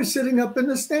 Well, we were sitting up in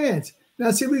the stands.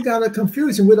 Now, see, we got a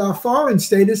confusion with our foreign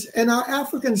status and our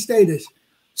African status.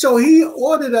 So he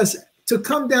ordered us to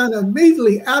come down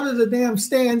immediately out of the damn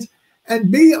stands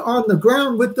and be on the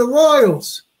ground with the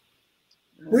royals.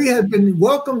 We had been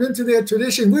welcomed into their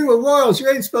tradition. We were royals. You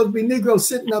ain't supposed to be Negroes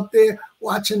sitting up there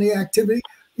watching the activity.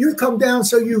 You come down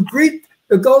so you greet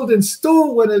the golden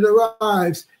stool when it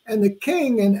arrives and the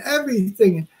king and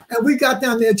everything. And we got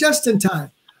down there just in time.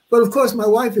 But of course, my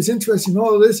wife is interested in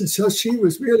all of this. And so she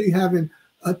was really having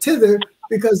a tither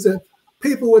because the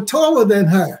people were taller than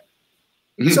her.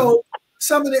 So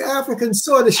some of the Africans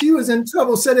saw that she was in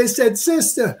trouble. So they said,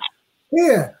 sister,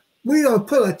 here, we're going to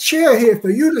put a chair here for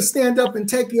you to stand up and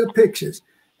take your pictures.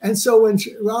 And so when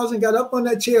Rosin got up on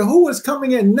that chair, who was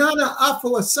coming in? Nana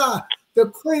Afo-Asa, the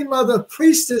Queen Mother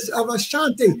Priestess of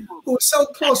Ashanti, who was so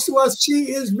close to us.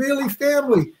 She is really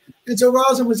family. And so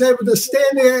Rosin was able to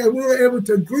stand there and we were able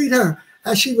to greet her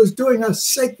as she was doing her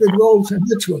sacred roles and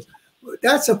rituals.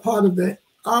 That's a part of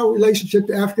our relationship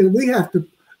to Africa that we have to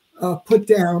put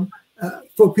down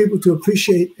for people to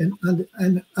appreciate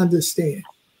and understand.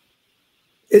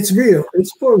 It's real.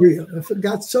 It's for real. If it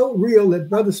got so real that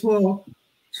Brother Small was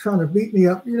trying to beat me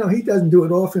up, you know, he doesn't do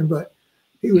it often, but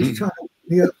he was trying to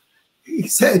beat me up. He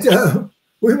said,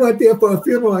 we went there for a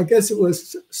funeral. I guess it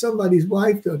was somebody's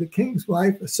wife or the king's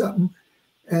wife or something.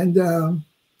 And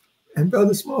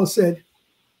Brother Small said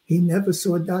he never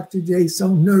saw Dr. J so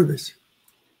nervous.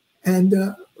 And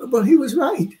but he was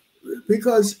right,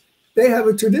 because they have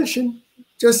a tradition,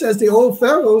 just as the old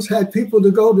pharaohs had people to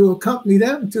go to accompany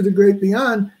them to the great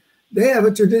beyond. They have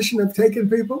a tradition of taking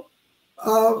people.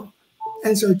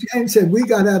 And so James said, we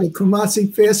got out of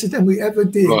Kumasi faster than we ever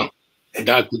did. Well,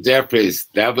 Dr. Jeffries,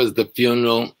 that was the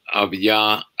funeral of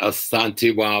Ya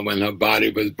Asantewa when her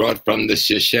body was brought from the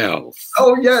Seychelles.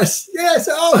 Oh, yes, yes,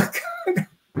 oh,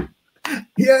 God.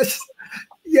 Yes,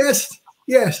 yes,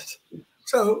 yes.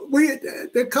 So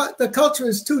the culture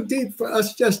is too deep for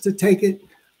us just to take it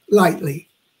lightly.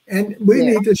 And we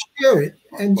need to share it.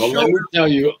 And well, let me tell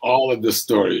you all of the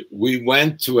story. We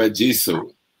went to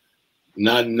Ajisu,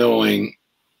 not knowing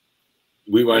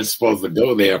we weren't supposed to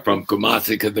go there from Kumasi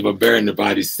because they were burying the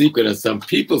body secret. And some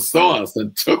people saw us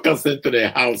and took us into their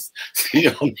house. So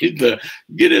you don't need to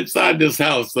get inside this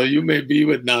house so you may be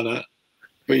with Nana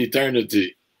for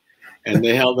eternity. And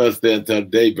they held us there until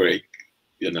daybreak,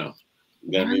 you know.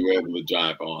 Then we were able to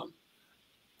drive on.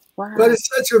 Wow. But it's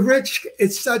such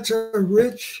a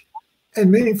rich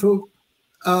and meaningful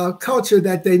culture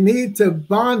that they need to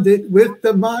bond it with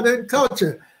the modern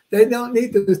culture. They don't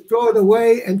need to throw it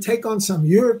away and take on some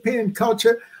European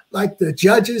culture like the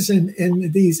judges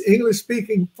in these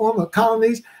English-speaking former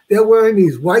colonies. They're wearing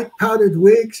these white powdered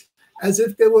wigs as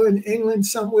if they were in England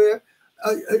somewhere.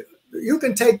 You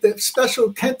can take the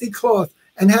special kente cloth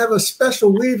and have a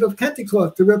special weave of kente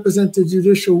cloth to represent the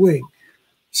judicial wing.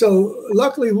 So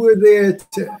luckily we're there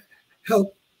to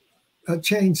help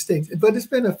change things. But it's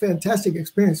been a fantastic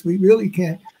experience. We really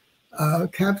can't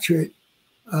capture it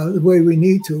the way we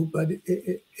need to, but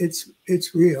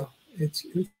it's real.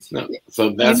 No, so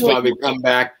that's why we come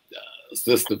back,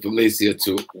 Sister Felicia,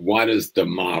 to what is the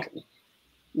model?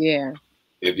 Yeah.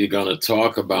 If you're going to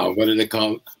talk about, what do they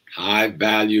call it? High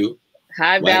value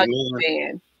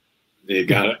man. They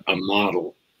got a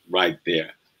model right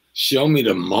there. Show me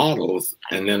the models,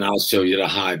 and then I'll show you the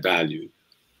high value.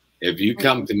 If you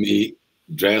come to me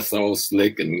dressed all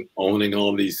slick and owning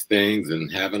all these things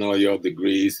and having all your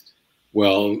degrees,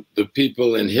 well, the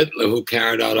people in Hitler who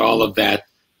carried out all of that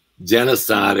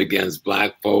genocide against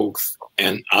Black folks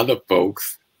and other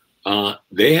folks,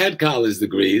 they had college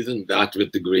degrees and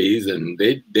doctorate degrees, and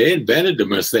they invented the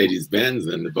Mercedes-Benz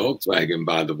and the Volkswagen,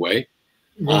 by the way.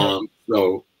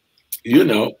 So, you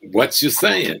know, what you're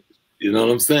saying. You know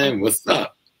what I'm saying? What's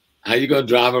up? How you going to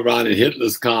drive around in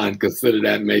Hitler's car and consider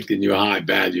that making you high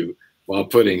value while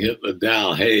putting Hitler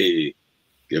down? Hey,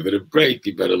 give it a break.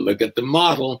 You better look at the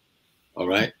model. All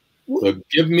right? So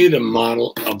give me the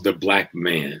model of the Black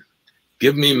man.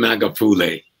 Give me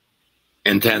Magufuli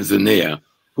in Tanzania,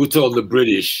 who told the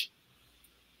British,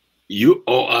 you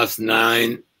owe us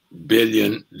 $9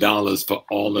 billion for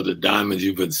all of the diamonds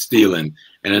you've been stealing.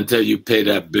 And until you pay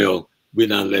that bill, we're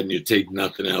not letting you take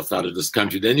nothing else out of this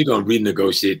country. Then you're going to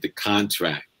renegotiate the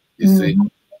contract, you see?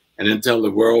 and until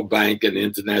the World Bank and the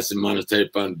International Monetary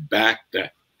Fund backed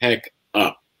the heck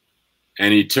up.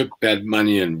 And he took that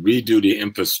money and redo the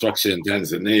infrastructure in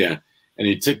Tanzania. And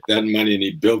he took that money and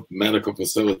he built medical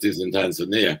facilities in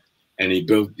Tanzania. And he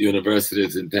built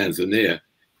universities in Tanzania.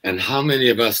 And how many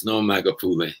of us know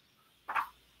Magufuli?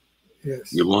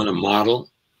 Yes. You want a model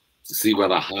to see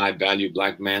what a high value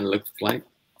black man looks like?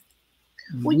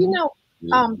 Well,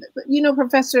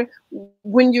 Professor,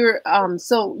 when you're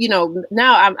so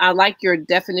now I like your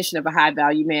definition of a high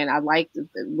value man. I like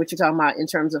what you're talking about in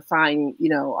terms of finding,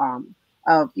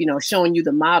 showing you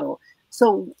the model.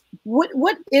 So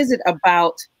what is it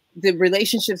about the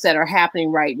relationships that are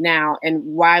happening right now and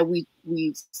why we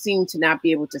seem to not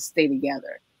be able to stay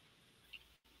together?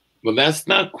 Well, that's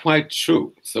not quite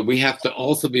true. So we have to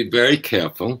also be very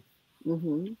careful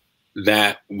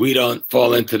that we don't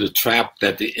fall into the trap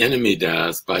that the enemy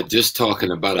does by just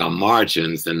talking about our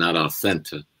margins and not our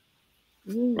center,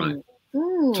 right?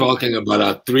 Talking about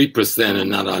our 3% and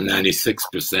not our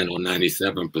 96% or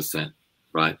 97%,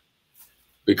 right?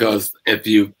 Because if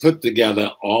you put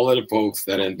together all of the folks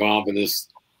that are involved in this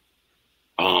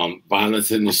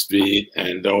violence in the street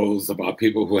and those about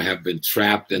people who have been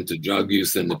trapped into drug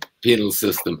use in the penal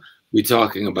system, we're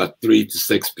talking about 3 to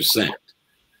 6%.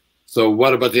 So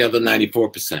what about the other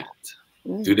 94%?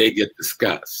 Do they get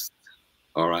discussed?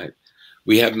 All right.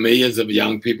 We have millions of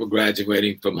young people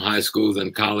graduating from high schools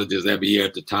and colleges every year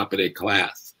at the top of their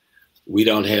class. We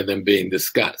don't have them being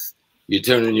discussed. You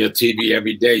turn on your TV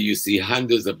every day, you see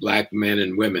hundreds of black men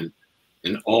and women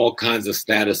in all kinds of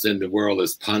status in the world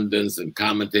as pundits and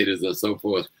commentators and so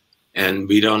forth. And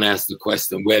we don't ask the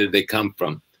question, where did they come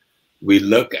from? We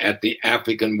look at the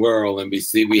African world and we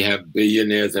see we have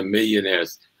billionaires and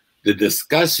millionaires. The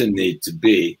discussion needs to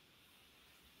be,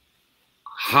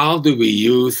 how do we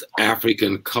use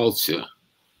African culture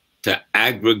to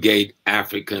aggregate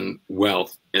African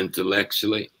wealth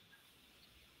intellectually,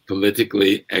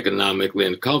 politically, economically,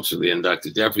 and culturally? And Dr.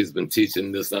 Jeffries has been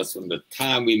teaching this us from the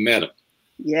time we met him.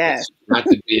 Yes. Not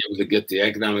to be able to get the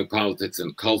economic, politics,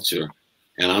 and culture,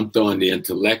 and I'm throwing the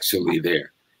intellectually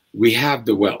there. We have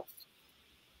the wealth.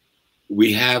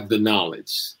 We have the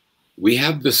knowledge. We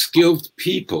have the skilled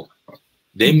people.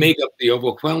 They make up the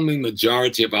overwhelming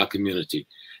majority of our community.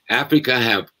 Africa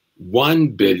have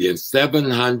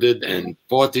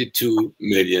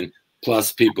 1,742,000,000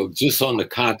 plus people just on the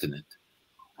continent.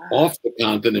 Off the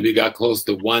continent, we got close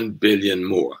to 1 billion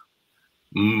more.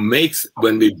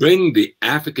 When we bring the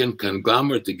African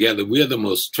conglomerate together, we are the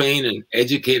most trained and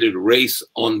educated race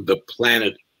on the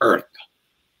planet Earth,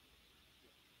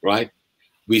 right?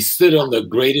 We sit on the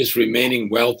greatest remaining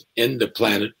wealth in the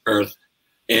planet Earth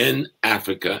in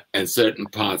Africa and certain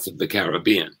parts of the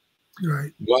Caribbean.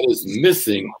 Right. What is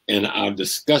missing in our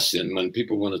discussion when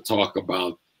people want to talk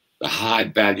about the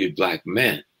high-valued black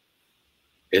man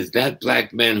is that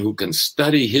black man who can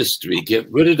study history, get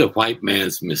rid of the white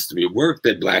man's mystery, work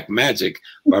their black magic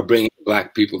by bringing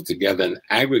black people together and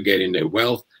aggregating their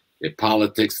wealth, their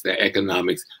politics, their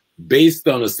economics, based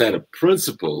on a set of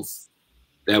principles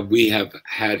that we have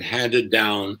had handed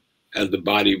down as the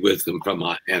body wisdom from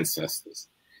our ancestors.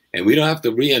 And we don't have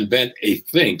to reinvent a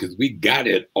thing because we got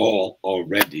it all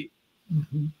already.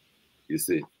 You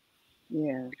see?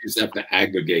 Yeah. We just have to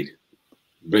aggregate it,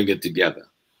 bring it together.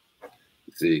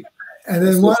 You see? And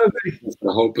then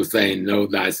the hope of saying, know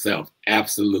thyself.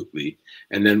 Absolutely.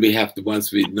 And then we have to,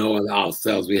 once we know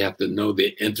ourselves, we have to know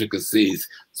the intricacies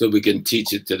so we can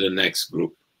teach it to the next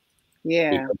group.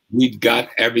 Yeah. Because we've got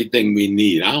everything we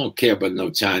need. I don't care about no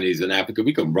Chinese in Africa.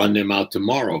 We can run them out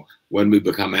tomorrow when we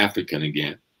become African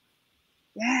again.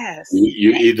 Yes.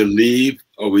 You either leave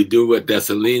or we do what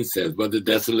Dessalines says. What did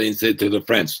Dessalines say to the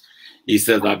French? He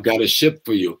says, I've got a ship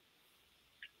for you.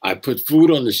 I put food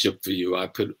on the ship for you. I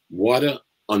put water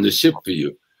on the ship for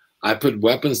you. I put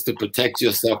weapons to protect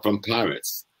yourself from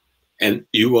pirates. And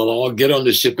you will all get on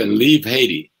the ship and leave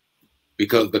Haiti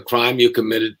because the crime you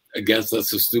committed against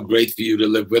us is too great for you to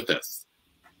live with us.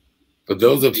 For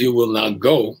those of you who will not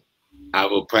go, I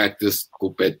will practice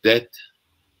coupetet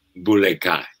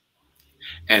bulekai.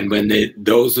 And when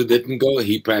those who didn't go,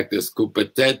 he practiced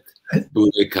coupetet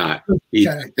bulekai. He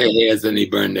took their heads and he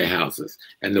burned their houses.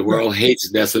 And the world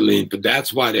hates Dessalines, but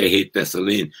that's why they hate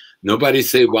Dessalines. Nobody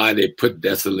say why they put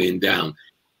Dessalines down.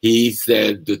 He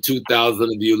said, the 2,000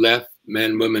 of you left,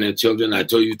 men, women, and children, I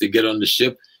told you to get on the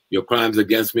ship. Your crimes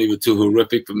against me were too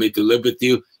horrific for me to live with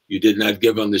you. You did not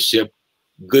give on the ship.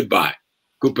 Goodbye.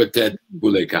 Coupetet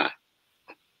bulekai.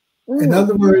 In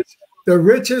other words, the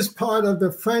richest part of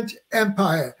the French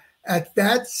Empire at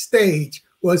that stage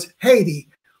was Haiti,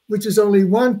 which is only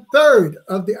 1/3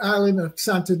 of the island of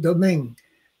Santo Domingue.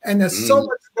 And there's so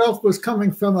much wealth was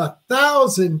coming from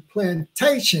 1,000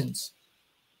 plantations.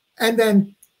 And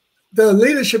then the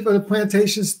leadership of the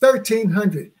plantations,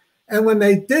 1,300. And when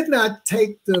they did not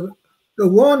take the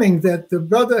warning that the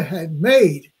brother had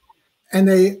made, and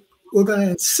they were going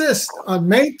to insist on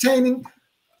maintaining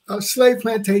slave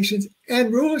plantations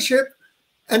and rulership,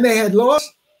 and they had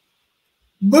lost,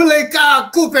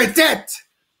 Buleka Kupetet.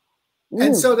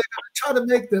 And so they're going to try to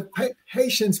make the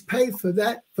Haitians pay for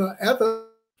that forever,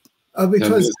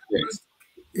 because,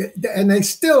 and they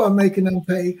still are making them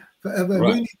pay forever.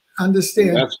 Right. We need to understand.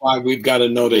 And that's why we've got to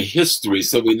know the history,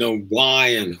 so we know why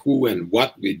and who and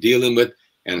what we're dealing with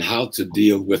and how to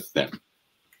deal with them.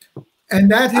 And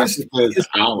that history is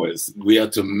ours. We are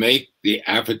to make the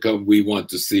Africa we want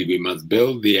to see. We must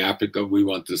build the Africa we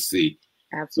want to see.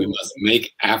 Absolutely. We must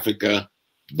make Africa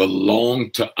belong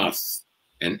to us.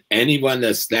 And anyone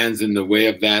that stands in the way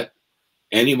of that,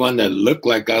 anyone that look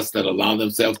like us, that allow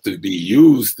themselves to be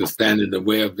used to stand in the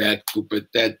way of that,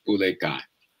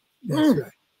 that's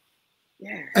right.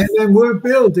 Yeah. And then we're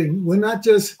building. We're not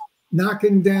just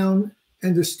knocking down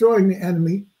and destroying the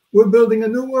enemy. We're building a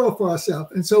new world for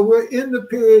ourselves. And so we're in the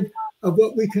period of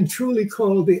what we can truly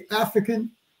call the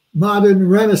African modern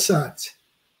Renaissance,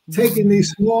 taking these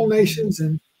small nations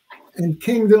and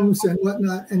kingdoms and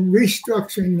whatnot and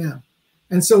restructuring them.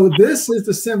 And so this is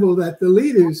the symbol that the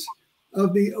leaders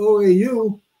of the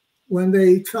OAU, when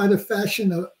they try to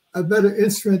fashion a better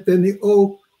instrument than the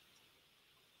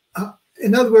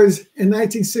in other words, in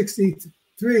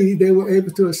 1963, they were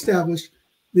able to establish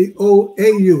the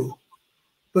OAU.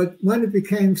 But when it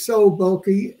became so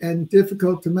bulky and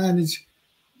difficult to manage,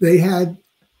 they had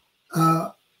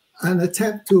an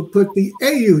attempt to put the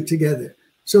AU together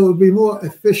so it would be more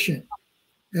efficient.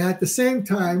 And at the same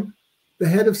time, the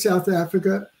head of South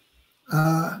Africa,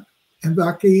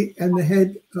 Mbeki, and the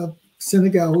head of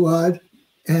Senegal, Wade,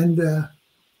 and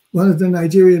one of the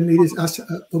Nigerian leaders,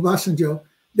 Obasanjo,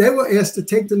 they were asked to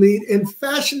take the lead in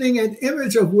fashioning an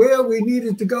image of where we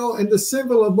needed to go and the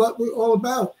symbol of what we're all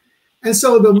about. And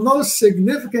so the most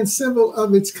significant symbol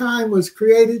of its kind was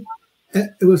created.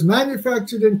 It was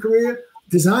manufactured in Korea,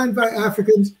 designed by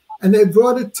Africans, and they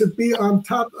brought it to be on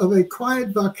top of a quiet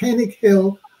volcanic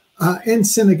hill in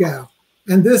Senegal.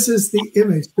 And this is the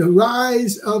image, the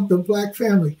rise of the Black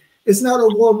family. It's not a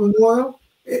war memorial.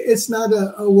 It's not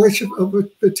a worship of a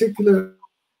particular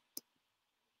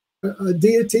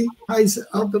deity, rise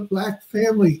of the Black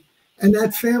family. And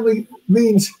that family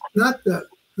means not the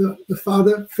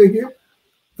father figure,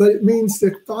 but it means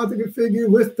the father figure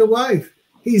with the wife.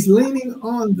 He's leaning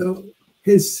on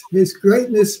his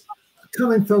greatness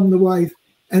coming from the wife,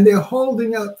 and they're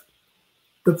holding up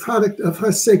the product of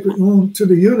her sacred womb to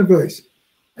the universe.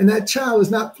 And that child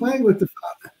is not playing with the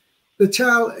father. The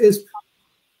child is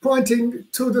pointing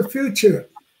to the future.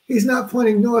 He's not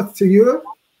pointing north to Europe.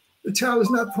 The child is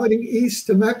not pointing east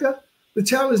to Mecca. The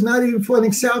child is not even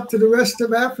pointing south to the rest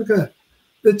of Africa.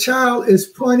 The child is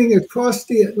pointing across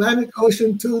the Atlantic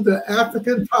Ocean to the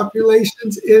African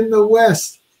populations in the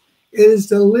West. It is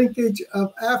the linkage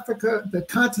of Africa, the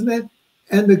continent,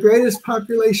 and the greatest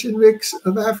population mix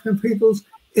of African peoples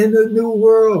in the New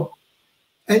World.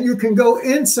 And you can go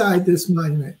inside this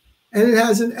monument, and it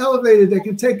has an elevator that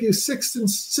can take you 16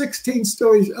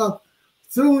 stories up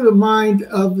through the mind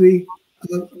of the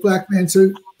Black man.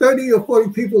 So 30 or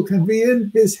 40 people can be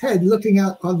in his head looking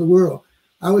out on the world.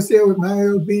 I was there with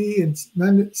Mario B and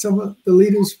some of the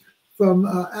leaders from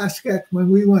ASCAC when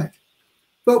we went.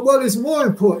 But what is more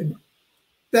important,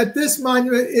 that this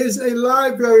monument is a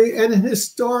library and a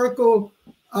historical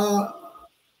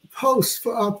post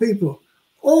for our people.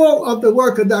 All of the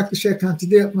work of Dr. Cheikh Anta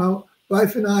Diop, my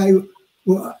wife and I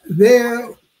were there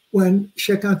when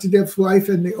Cheikh Anta Diop's wife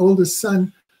and the oldest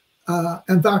son,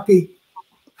 Mbeki,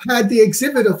 had the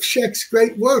exhibit of Cheikh's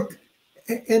great work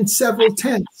in several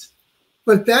tents.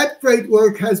 But that great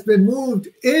work has been moved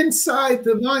inside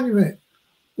the monument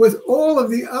with all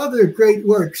of the other great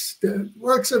works, the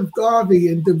works of Garvey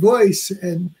and Du Bois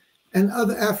and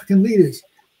other African leaders.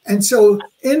 And so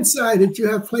inside it, you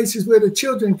have places where the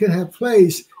children can have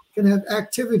plays, can have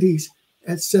activities,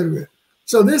 etc.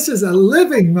 So this is a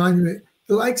living monument,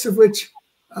 the likes of which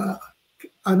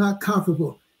are not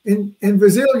comparable. In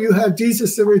Brazil, you have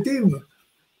Jesus the Redeemer,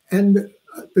 and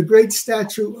the great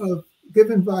statue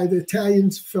given by the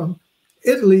Italians from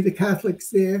Italy, the Catholics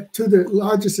there, to the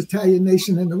largest Italian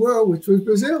nation in the world, which was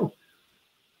Brazil.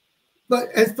 But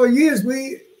for years,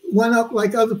 we went up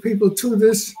like other people to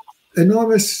this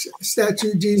enormous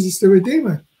statue, Jesus the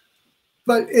Redeemer.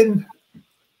 But in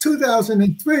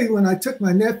 2003, when I took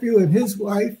my nephew and his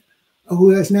wife,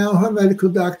 who is now her medical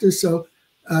doctor, so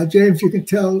James, you can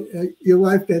tell your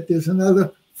wife that there's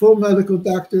another full medical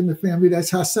doctor in the family. That's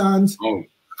Hassan's. Oh,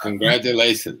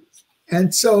 congratulations.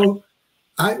 And so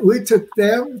we took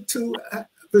them to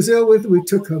Brazil with. We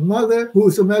took her mother, who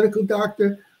was a medical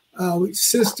doctor,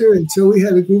 sister. And so we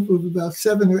had a group of about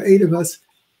 7 or 8 of us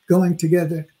going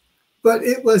together. But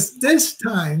it was this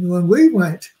time when we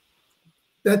went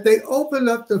that they opened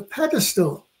up the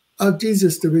pedestal of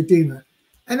Jesus the Redeemer.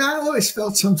 And I always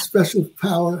felt some special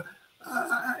power.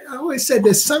 I always said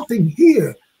there's something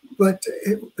here, but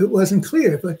it wasn't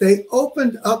clear. But they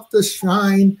opened up the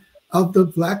shrine of the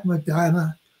Black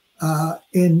Madonna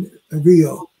in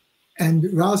Rio.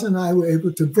 And Roz and I were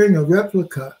able to bring a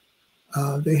replica.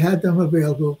 They had them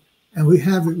available, and we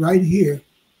have it right here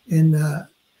in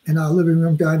our living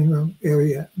room, dining room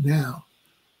area now.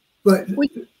 But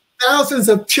thousands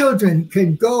of children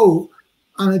can go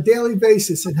on a daily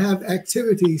basis and have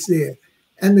activities there.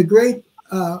 And the great,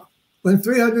 when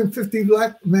 350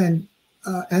 Black men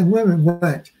and women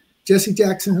went, Jesse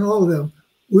Jackson and all of them,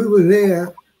 we were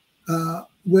there.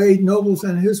 Wade Nobles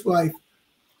and his wife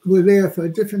were there for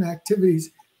different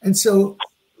activities. And so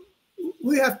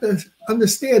we have to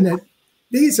understand that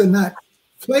these are not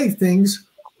playthings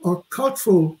or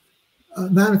cultural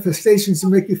manifestations to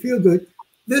make you feel good.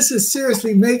 This is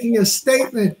seriously making a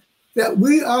statement that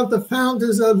we are the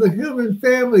founders of the human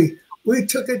family. We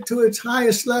took it to its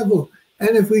highest level.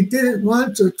 And if we did it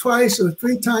once or twice or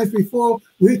 3 times before,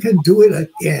 we can do it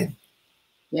again.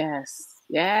 Yes,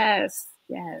 yes,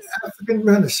 yes. African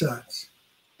Renaissance.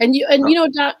 And you know,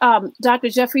 Dr.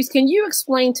 Jeffries, can you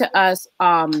explain to us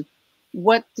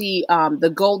what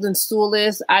the golden stool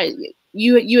is?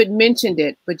 You had mentioned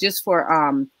it, but just for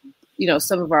you know,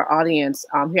 some of our audience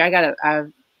here,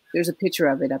 there's a picture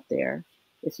of it up there,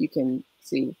 if you can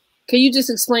see. Can you just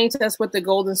explain to us what the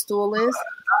golden stool is?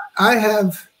 I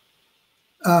have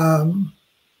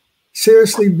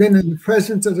seriously been in the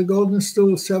presence of the golden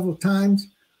stool several times,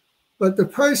 but the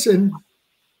person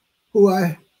who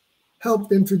I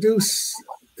helped introduce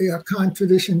the Akan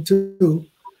tradition to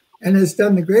and has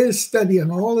done the greatest study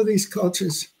on all of these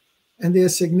cultures and their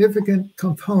significant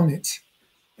components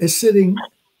is sitting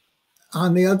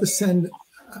on the other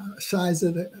sides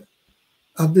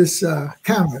of this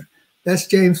camera. That's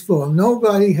James Full.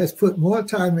 Nobody has put more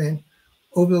time in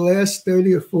over the last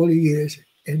 30 or 40 years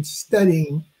in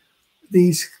studying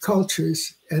these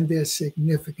cultures and their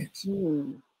significance.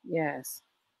 Yes.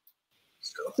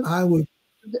 So I would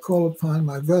call upon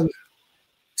my brother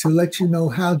to let you know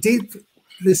how deep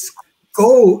this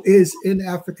goal is in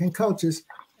African cultures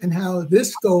and how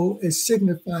this goal is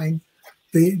signifying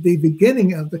the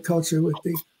beginning of the culture with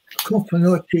the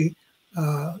kompanoti,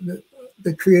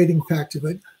 the creating factor.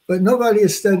 But nobody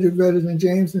has studied it better than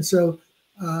James, and so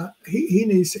he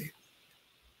needs to.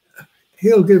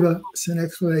 He'll give us an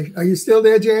explanation. Are you still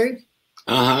there, James?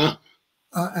 Uh-huh.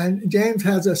 And James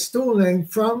has a stool name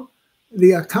from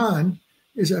the Akan.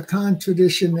 There's an Akan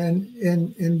tradition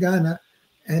in Ghana,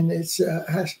 and it's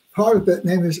has part of that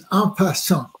name is en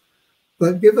passant.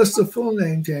 But give us the full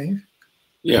name, James.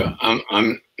 Yeah,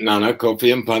 I'm Nana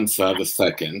Kofi Mpansa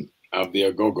II of the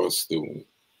Agogo stool.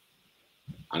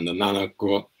 And the Nana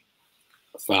Ko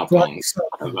Sapong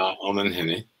of our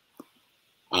Omenhene.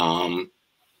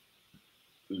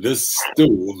 This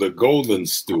stool, the golden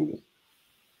stool,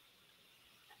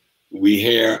 we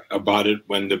hear about it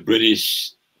when the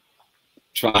British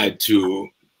tried to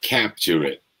capture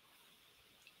it.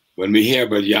 When we hear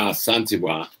about Yah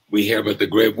Santiwa, we hear about the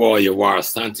great warrior Wara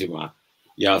Santiwa,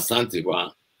 Yah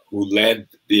Santiwa, who led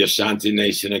the Ashanti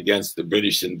nation against the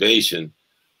British invasion.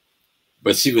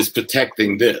 But she was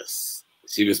protecting this.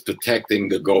 She was protecting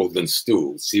the golden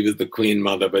stool. She was the Queen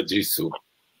Mother of Ajisu.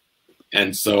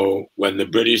 And so when the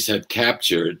British had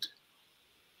captured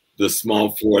the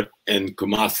small fort in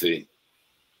Kumasi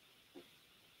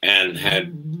and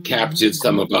had captured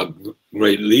some of our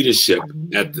great leadership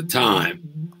at the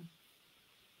time,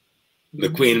 the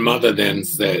Queen Mother then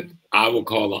said, I will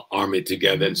call an army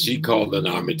together. And she called an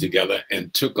army together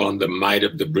and took on the might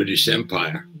of the British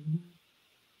Empire.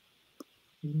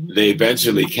 They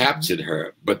eventually captured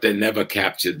her, but they never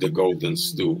captured the golden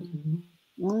stool.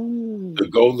 The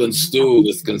golden stool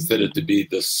is considered to be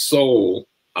the soul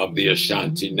of the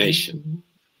Ashanti nation.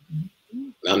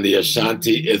 And the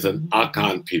Ashanti is an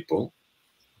Akan people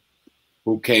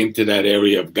who came to that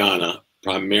area of Ghana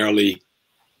primarily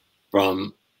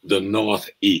from the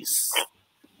northeast.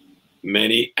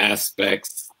 Many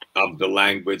aspects of the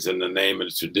language and the name and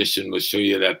the tradition will show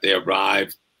you that they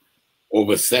arrived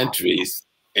over centuries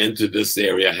into this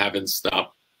area, having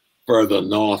stopped further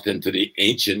north into the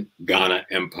ancient Ghana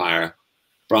Empire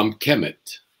from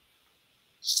Kemet.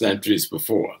 centuries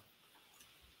before,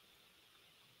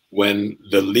 when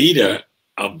the leader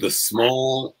of the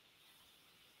small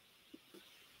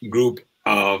group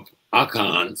of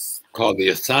Akans called the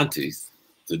Asantes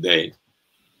today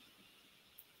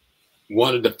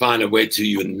wanted to find a way to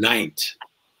unite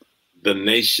the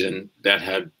nation that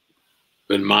had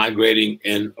been migrating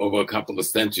in over a couple of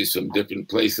centuries from different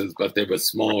places, but they were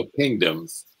small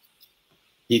kingdoms.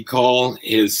 He called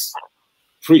his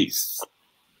priests.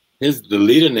 The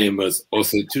leader name was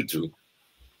Osetutu.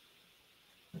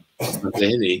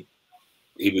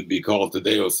 He would be called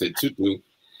today Osetutu.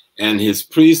 And his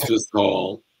priest was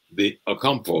called the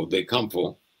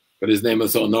Kampo, but his name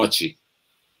was Onochi.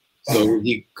 So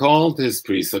he called his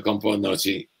priest Kampo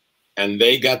Onochi, and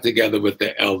they got together with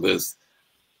the elders,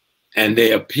 and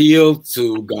they appealed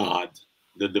to God,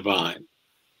 the divine.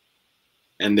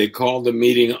 And they called the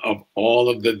meeting of all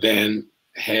of the then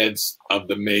heads of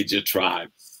the major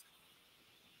tribes.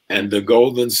 And the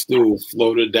golden stool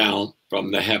floated down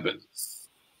from the heavens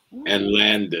and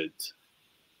landed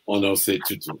on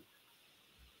Osetutu,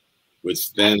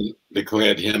 which then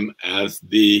declared him as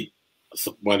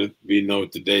what we know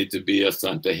today to be a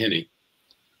Santa Hini.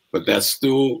 But that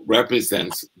stool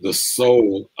represents the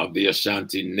soul of the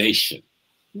Ashanti nation.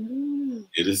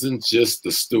 It isn't just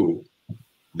the stool.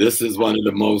 This is one of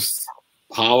the most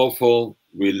powerful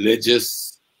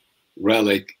religious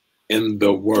relic in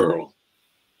the world.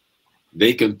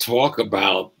 They can talk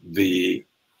about the,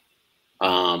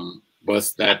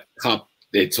 what's that cup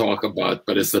they talk about,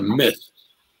 but it's a myth,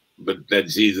 but that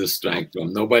Jesus drank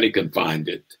from. Nobody can find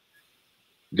it.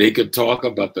 They could talk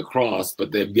about the cross,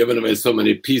 but they've given away so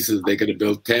many pieces, they could have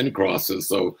built 10 crosses,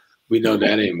 so we know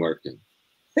that ain't working.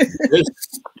 This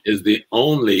is the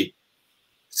only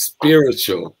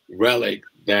spiritual relic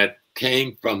that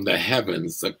came from the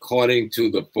heavens, according to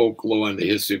the folklore and the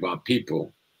history of our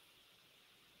people,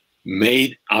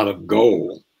 made out of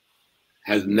gold,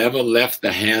 has never left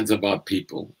the hands of our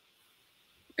people,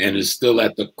 and is still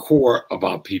at the core of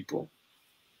our people.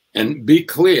 And be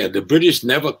clear, the British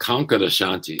never conquered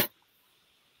Ashanti.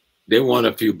 They won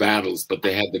a few battles, but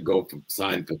they had to go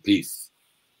sign for peace.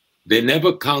 They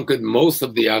never conquered most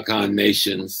of the Akan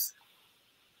nations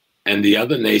and the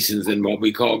other nations in what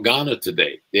we call Ghana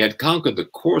today. They had conquered the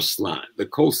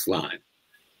coastline.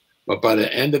 But by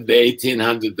the end of the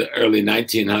 1800s, the early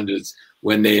 1900s,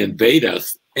 when they invade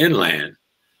us inland,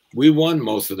 we won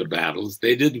most of the battles.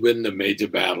 They did win the major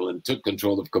battle and took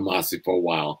control of Kumasi for a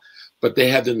while, but they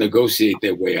had to negotiate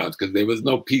their way out because there was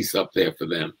no peace up there for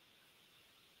them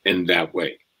in that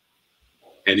way.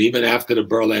 And even after the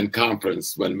Berlin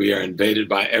Conference, when we are invaded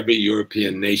by every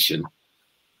European nation,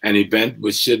 an event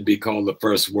which should be called the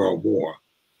First World War,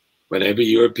 but every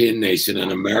European nation,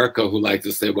 and America, who like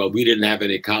to say, well, we didn't have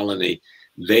any colony,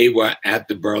 they were at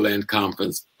the Berlin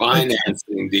Conference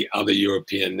financing the other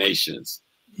European nations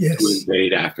to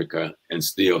invade Africa and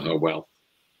steal her wealth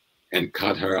and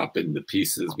cut her up into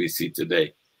pieces we see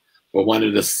today. But one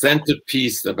of the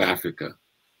centerpiece of Africa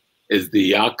is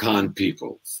the Akan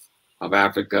peoples of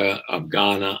Africa, of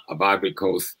Ghana, of Ivory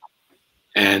Coast,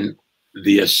 and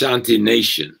the Ashanti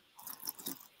nation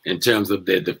in terms of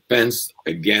their defense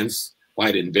against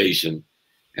white invasion.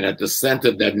 And at the center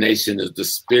of that nation is the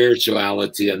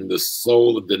spirituality and the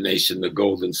soul of the nation, the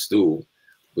golden stool,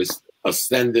 which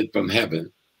ascended from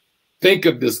heaven. Think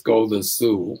of this golden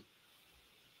stool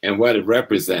and what it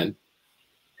represents,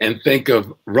 and think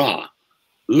of Ra.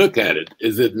 Look at it.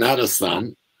 Is it not a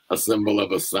sun, a symbol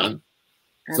of a sun?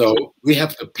 So we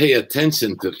have to pay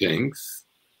attention to things.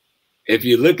 If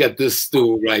you look at this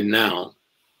stool right now,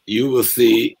 you will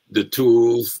see the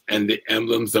tools and the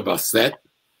emblems of Aset.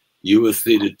 You will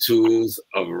see the tools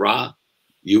of Ra.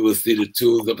 You will see the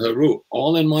tools of Heru,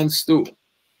 all in one stool.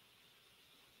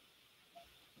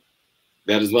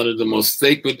 That is one of the most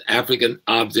sacred African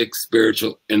objects,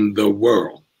 spiritual, in the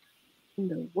world. In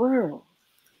the world,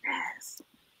 yes.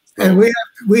 So, and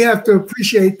we have to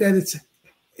appreciate that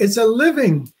it's a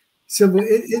living symbol.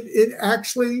 It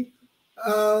actually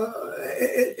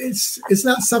it's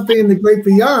not something in the great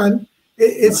beyond.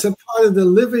 It's a part of the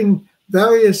living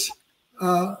various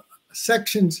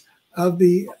sections of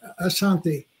the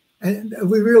Ashanti, and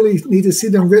we really need to see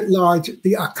them writ large.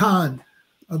 The Akan.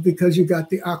 Because you got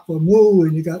the Akwamu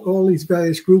and you got all these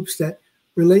various groups that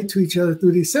relate to each other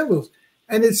through these symbols.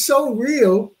 And it's so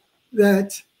real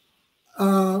that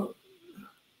I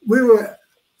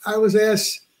was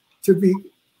asked to be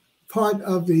part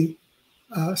of the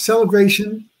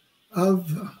celebration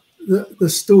of the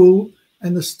stool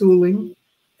and the stooling.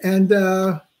 And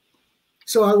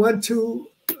so I went to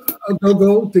a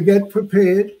go-go to get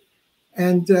prepared.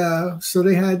 And so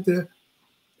they had the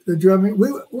the drumming.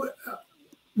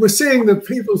 We're seeing the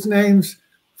people's names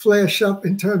flash up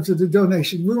in terms of the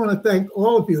donation. We want to thank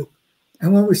all of you.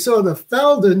 And when we saw the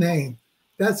Felder name,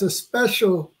 that's a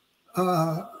special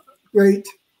great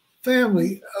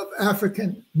family of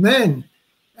African men.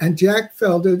 And Jack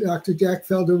Felder, Dr. Jack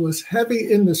Felder, was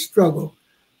heavy in the struggle.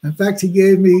 In fact, he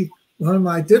gave me one of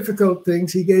my difficult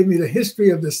things. He gave me the history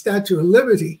of the Statue of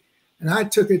Liberty, and I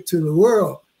took it to the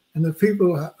world. And the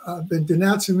people have been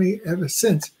denouncing me ever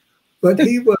since. But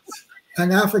he was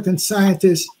an African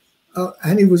scientist,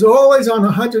 and he was always on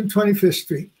 125th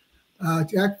Street.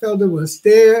 Jack Felder was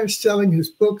there selling his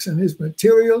books and his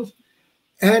materials,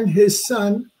 and his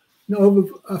son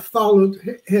followed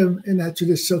him in that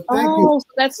tradition. So thank you. Oh, so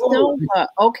that's Nova.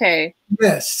 Okay.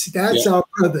 Yes, that's our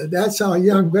brother. That's our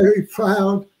young, very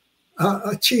proud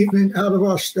achievement out of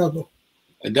our struggle.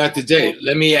 And Dr. J,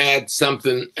 let me add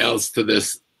something else to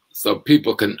this so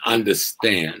people can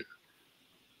understand.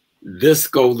 This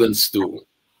golden stool,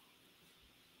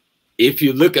 if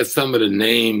you look at some of the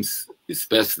names,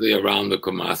 especially around the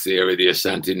Kumasi area, the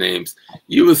Ashanti names,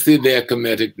 you will see their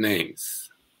Kemetic names.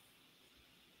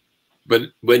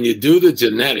 But when you do the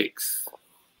genetics,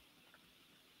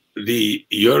 the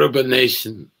Yoruba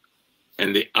nation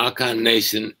and the Akan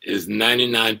nation is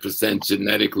 99%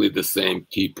 genetically the same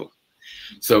people.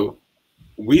 So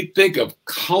we think of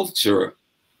culture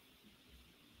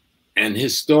and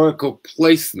historical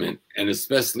placement, and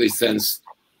especially since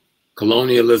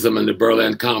colonialism and the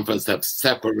Berlin Conference have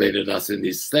separated us in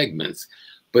these segments.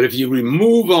 But if you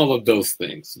remove all of those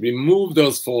things, remove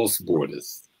those false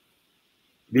borders,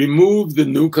 remove the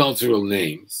new cultural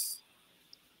names,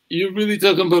 you're really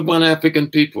talking about one African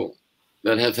people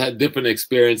that have had different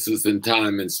experiences in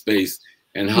time and space,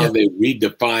 and how they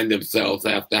redefine themselves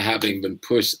after having been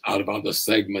pushed out of other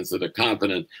segments of the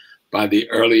continent by the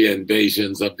early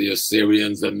invasions of the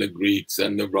Assyrians and the Greeks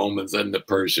and the Romans and the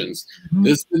Persians. Mm-hmm.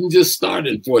 This didn't just start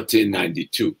in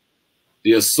 1492.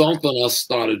 The assault on us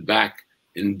started back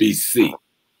in BC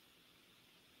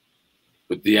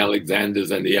with the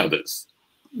Alexanders and the others.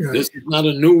 Right. This is not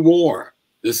a new war.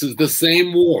 This is the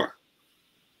same war.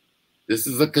 This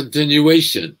is a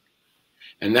continuation.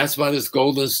 And that's why this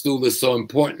golden stool is so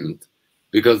important,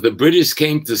 because the British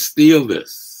came to steal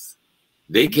this.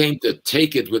 They came to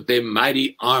take it with their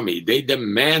mighty army. They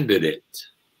demanded it.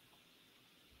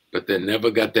 But they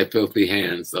never got their filthy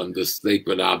hands on this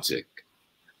sacred object.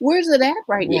 Where's it at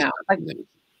right now? Like,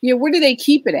 yeah, where do they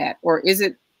keep it at? Or is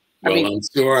it? Well, I'm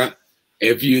sure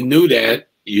if you knew that,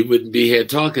 you wouldn't be here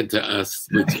talking to us.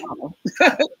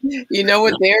 You know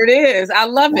what? There it is. I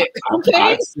love it.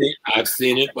 Okay. I've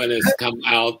seen it when it's come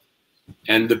out,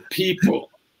 and the people,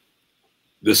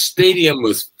 the stadium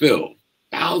was filled,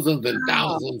 thousands and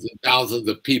thousands and thousands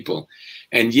of people.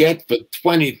 And yet for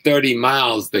 20, 30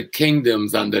 miles, the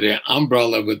kingdoms under their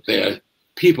umbrella with their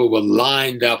people were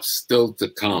lined up still to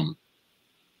come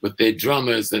with their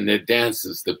drummers and their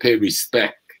dancers to pay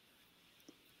respect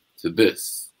to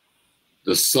this,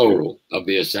 the soul of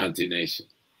the Ashanti nation.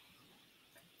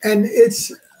 And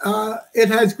it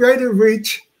has greater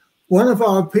reach. One of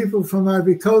our people from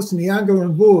Ivory Coast,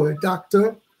 Nyango Mbour,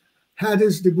 doctor, had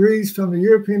his degrees from the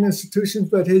European institutions,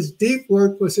 but his deep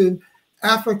work was in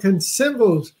African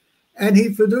symbols. And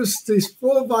he produced this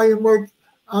 4-volume work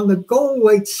on the gold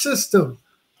weight system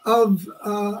of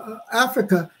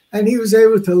Africa. And he was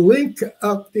able to link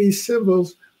up these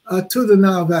symbols to the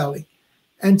Nile Valley.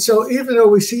 And so even though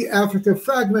we see Africa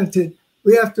fragmented,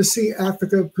 we have to see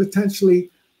Africa potentially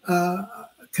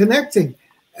connecting.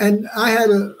 And I had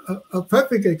a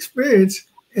perfect experience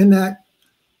in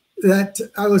that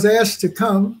I was asked to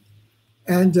come,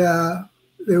 and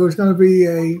there was going to be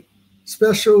a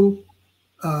special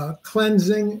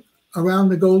cleansing around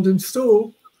the Golden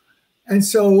Stool. And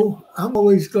so I'm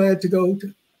always glad to go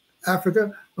to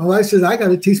Africa. My wife says, I got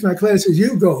to teach my classes,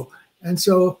 you go. And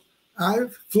so I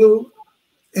flew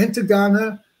into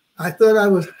Ghana. I thought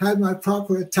I had my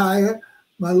proper attire,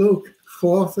 my little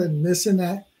cloth and this and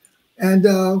that. And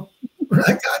when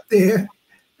I got there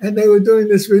and they were doing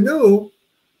this renewal,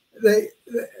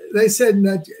 they said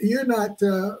that you're not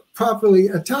properly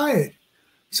attired.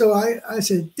 So I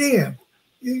said, damn,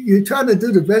 you're trying to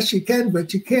do the best you can,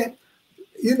 but you can't,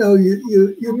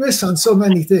 you miss on so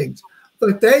many things.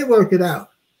 But they work it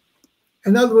out.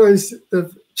 In other words,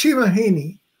 the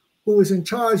Chimahini, who was in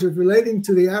charge of relating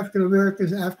to the African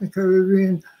Americans, African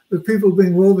Caribbean, the people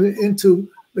being woven into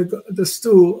the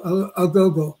stool,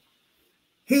 Agogo.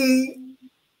 He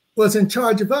was in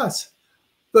charge of us,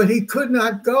 but he could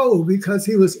not go because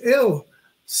he was ill.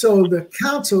 So the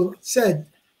council said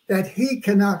that he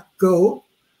cannot go.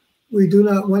 We do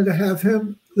not want to have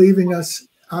him leaving us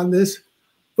on this,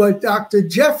 but Dr.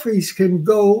 Jeffries can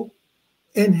go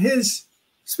in his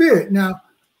spirit. Now,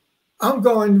 I'm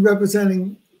going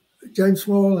representing James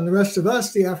Small and the rest of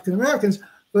us, the African Americans,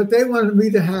 but they wanted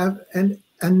me to have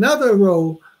another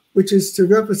role, which is to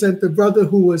represent the brother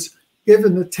who was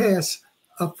given the task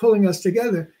of pulling us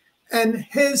together. And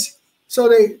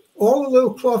all the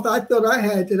little cloth I thought I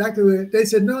had that I could wear, they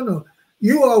said, no,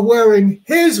 you are wearing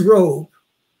his robe.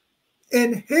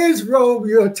 In his robe,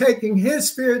 you're taking his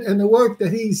spirit and the work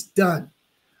that he's done.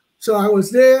 So I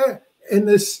was there in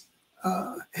this,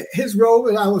 his robe,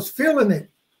 and I was feeling it.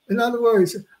 In other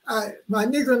words, my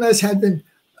Negro-ness had been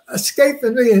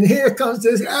escaping me, and here comes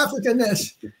this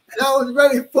African-ness. And I was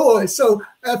ready for it. So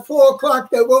at 4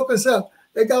 o'clock, they woke us up.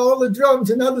 They got all the drums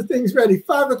and other things ready.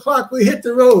 5 o'clock, we hit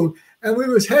the road, and we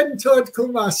was heading towards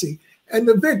Kumasi and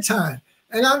the big time.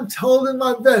 And I'm holding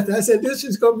my breath. I said, this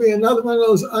is going to be another one of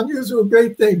those unusual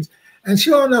great things. And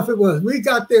sure enough, it was. We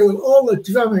got there with all the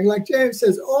drumming. Like James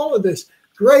says, all of this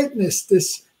greatness,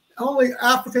 this only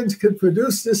Africans could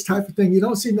produce this type of thing. You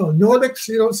don't see no Nordics.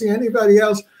 You don't see anybody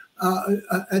else,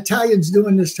 Italians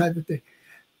doing this type of thing.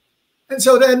 And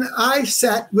so then I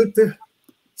sat with the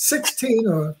 16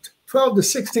 or 12 to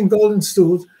 16 golden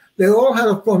stools. They all had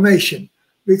a formation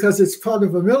because it's part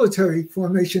of a military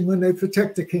formation when they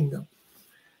protect the kingdom.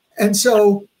 And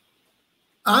so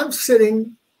I'm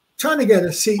sitting, trying to get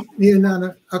a seat near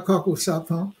Nana Akoko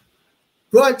Sapon,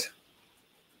 but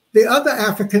the other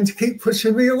Africans keep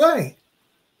pushing me away.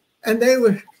 And they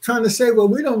were trying to say, well,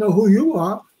 we don't know who you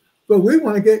are, but we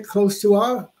want to get close to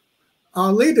our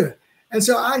leader. And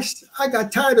so I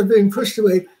got tired of being pushed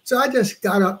away. So I just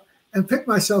got up and picked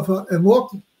myself up and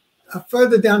walked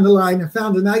further down the line and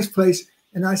found a nice place.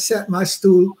 And I sat my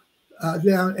stool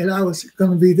down, and I was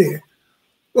going to be there.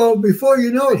 Well, before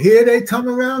you know it, here they come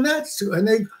around that stool, and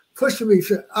they pushed me.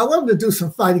 I wanted to do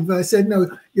some fighting, but I said, no,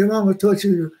 your mama taught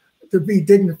you to be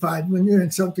dignified when you're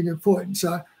in something important.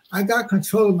 So I got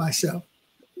control of myself.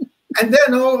 And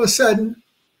then all of a sudden,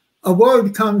 a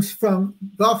word comes from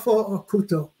Bafo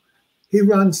Okuto. He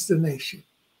runs the nation.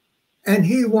 And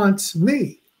he wants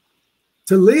me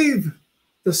to leave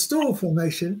the stool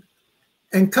formation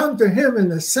and come to him in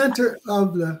the center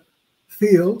of the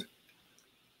field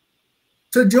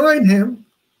to join him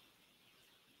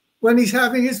when he's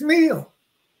having his meal.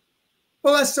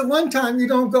 Well, that's the one time you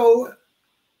don't go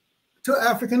to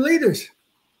African leaders.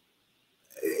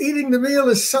 Eating the meal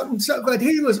is something, but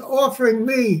he was offering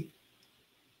me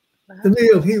the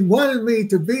meal. He wanted me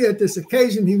to be at this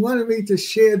occasion. He wanted me to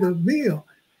share the meal.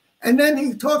 And then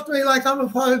he talked to me like I'm a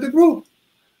part of the group.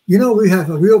 You know, we have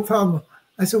a real problem.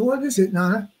 I said, what is it,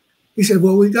 Nana? He said,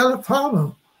 well, we got a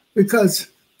problem because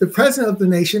the president of the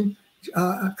nation,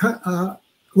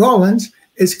 Rawlins,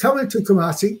 is coming to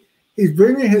Kumasi. He's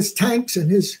bringing his tanks and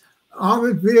his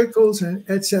armored vehicles and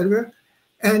et cetera.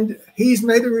 And he's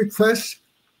made a request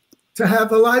to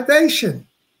have a libation.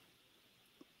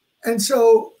 And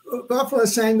so Buffalo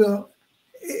is saying, well,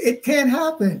 it can't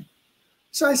happen.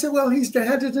 So I said, well, he's the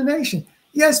head of the nation.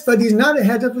 Yes, but he's not a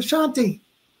head of Ashanti.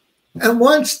 And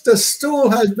once the stool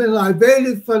has been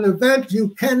libated for an event, you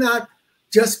cannot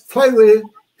just play with it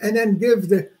and then give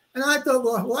the... And I thought,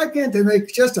 well, why can't they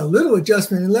make just a little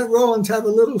adjustment and let Rollins have a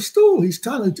little stool? He's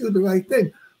trying to do the right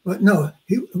thing. But no,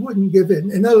 he wouldn't give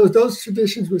in. In other words, those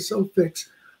traditions were so fixed.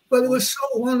 But it was so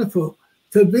wonderful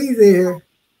to be there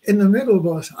in the middle of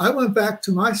us. I went back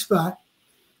to my spot,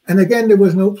 and again, there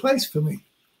was no place for me.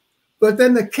 But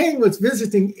then the king was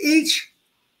visiting each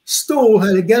stool,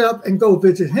 had to get up and go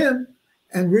visit him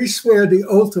and re-swear the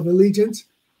oath of allegiance.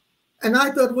 And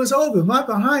I thought it was over. My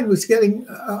behind was getting,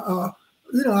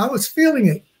 I was feeling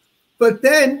it. But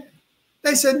then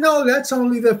they said, no, that's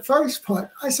only the first part.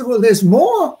 I said, well, there's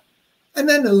more. And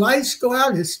then the lights go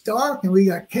out, it's dark, and we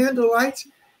got candle lights.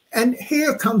 And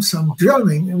here comes some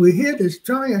drumming, and we hear this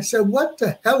drumming. I said, what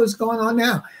the hell is going on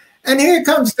now? And here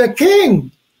comes the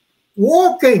king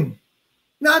walking,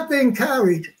 not being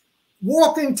carried,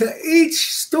 walking to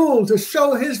each stool to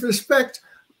show his respect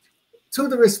to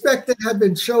the respect that had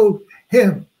been showed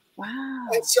him. Wow.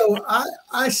 And so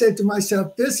I said to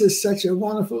myself, this is such a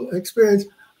wonderful experience.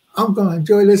 I'm going to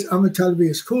enjoy this. I'm going to try to be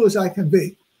as cool as I can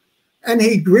be. And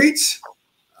he greets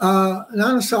Nana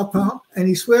Sapon, and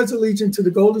he swears allegiance to the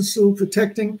golden stool,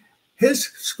 protecting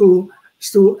his stool.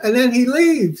 And then he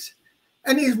leaves.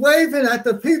 And he's waving at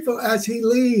the people as he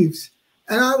leaves.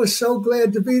 And I was so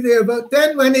glad to be there. But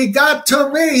then when he got to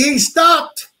me, he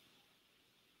stopped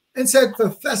and said,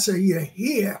 Professor, you're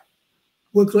here.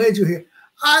 We're glad you're here.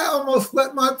 I almost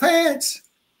wet my pants.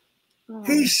 Oh.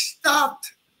 He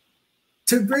stopped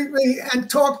to greet me and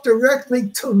talk directly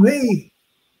to me.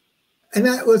 And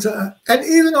that was and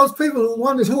even those people who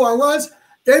wondered who I was,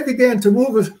 they began to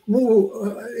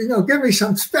give me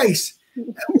some space.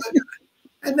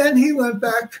 And then he went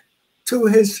back to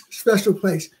his special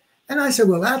place. And I said,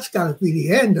 well, that's got to be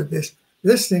the end of this.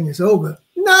 This thing is over.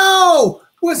 No,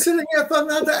 we're sitting here for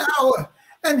another hour.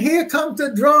 And here comes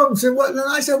the drums and what. And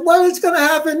I said, what is going to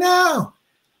happen now?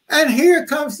 And here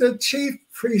comes the chief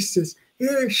priestess.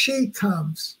 Here she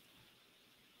comes,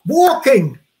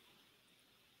 walking,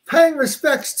 paying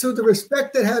respects to the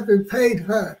respect that had been paid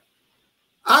her.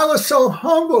 I was so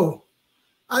humble.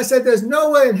 I said, there's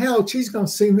no way in hell she's going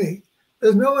to see me.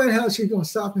 There's no way in hell she's going to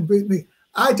stop and greet me.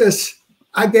 I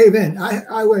gave in.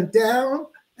 I went down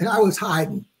and I was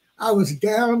hiding. I was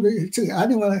down. I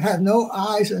didn't want to have no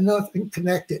eyes and nothing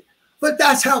connected. But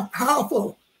that's how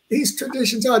powerful these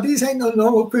traditions are. These ain't no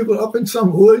normal people up in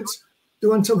some woods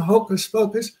doing some hocus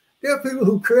pocus. They're people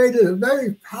who created a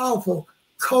very powerful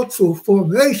cultural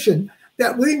formation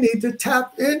that we need to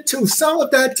tap into some of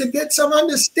that to get some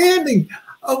understanding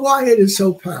of why it is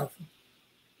so powerful.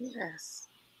 Yes.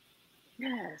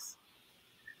 Yes.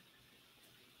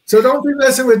 So don't be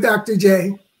messing with Dr.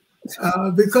 J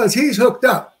because he's hooked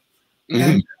up.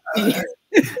 Mm-hmm.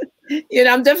 And,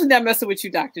 I'm definitely not messing with you,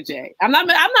 Dr. J. I'm not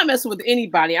messing with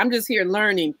anybody. I'm just here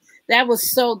learning. That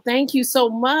was thank you so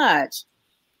much.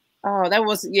 Oh, that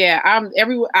was,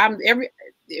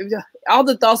 all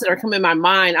the thoughts that are coming in my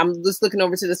mind, I'm just looking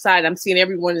over to the side. I'm seeing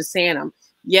everyone is saying them.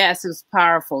 Yes, it was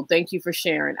powerful. Thank you for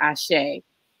sharing. Ashe.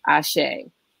 Ashe.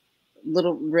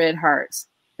 Little red hearts.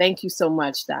 Thank you so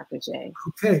much, Dr. J.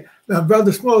 Okay. Now,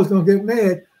 Brother Small is going to get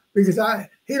mad because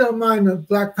he don't mind the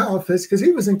Black Power fist because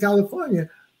he was in California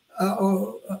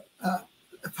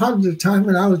part of the time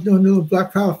when I was doing the little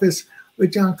Black Power fist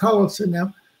with John Carlos and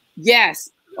them. Yes.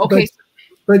 Okay.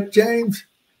 But James,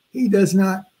 he does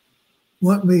not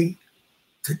want me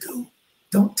to do.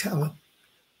 Don't tell him.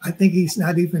 I think he's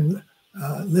not even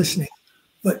listening.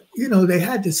 But, they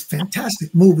had this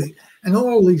fantastic movie. And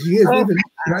all these years, we've been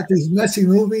got these messy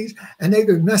movies. And they've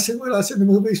been messing with us in the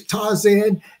movies,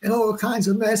 Tarzan and all kinds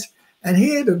of mess. And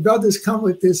here the brothers come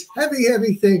with this heavy,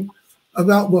 heavy thing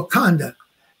about Wakanda.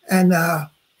 And,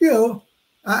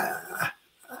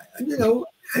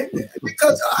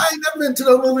 because I never been to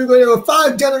the movie where there were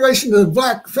 5 generations of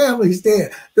Black families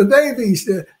there, the babies,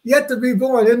 the yet to be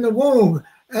born in the womb,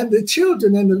 and the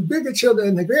children and the bigger children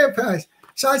and the grandparents.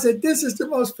 So I said, this is the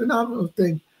most phenomenal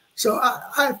thing. So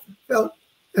I felt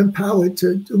empowered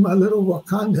to do my little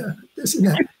Wakanda, this and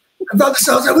that. And Brother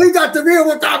Sal said, we got the real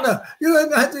Wakanda. You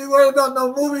don't have to be worried about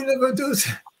no movie to produce.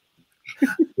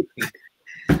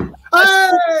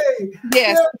 Hey!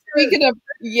 Yes. Speaking of,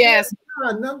 yes.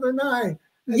 Number 9.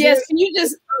 And yes, can you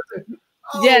just,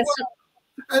 yes. Wow.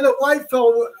 And the white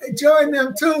fellow joined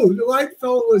them too. The white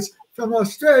fellow was from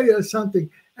Australia or something,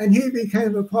 and he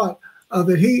became a part of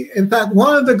it. In fact,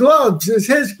 one of the gloves is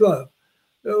his glove.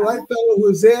 The white fellow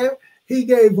was there. He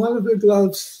gave one of the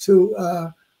gloves to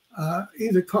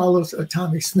either Carlos or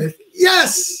Tommy Smith.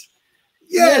 Yes.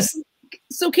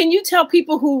 So can you tell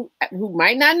people who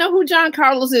might not know who John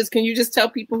Carlos is, can you just tell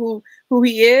people who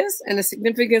he is and the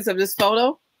significance of this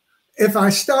photo? If I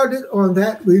started on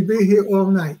that, we'd be here all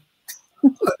night.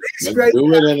 Let's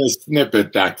do it in a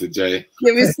snippet, Dr. J.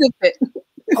 Give me a snippet.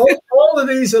 all of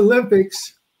these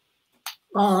Olympics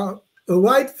are the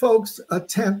white folks'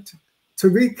 attempt to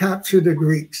recapture the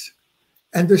Greeks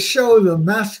and to show the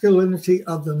masculinity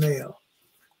of the male.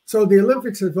 So the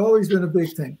Olympics have always been a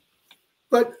big thing.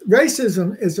 But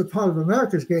racism is a part of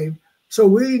America's game, so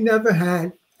we never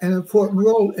had an important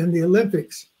role in the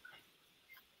Olympics.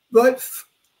 But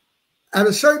at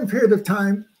a certain period of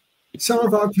time, some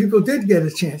of our people did get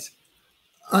a chance.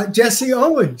 Jesse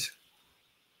Owens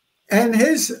and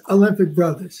his Olympic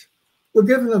brothers were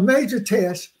given a major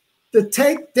task to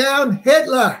take down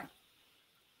Hitler.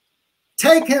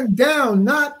 Take him down,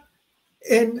 not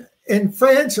in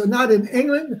France or not in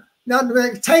England, not in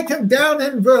America. Take him down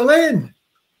in Berlin.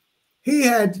 He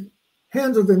had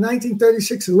handled the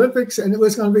 1936 Olympics, and it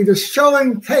was going to be the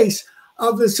showing case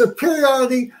of the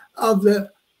superiority of the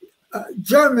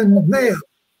German male.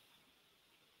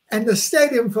 And the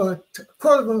stadium for a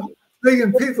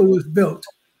 250,000 people was built.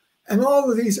 And all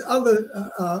of these other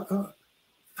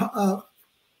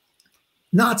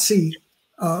Nazi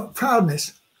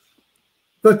proudness.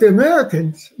 But the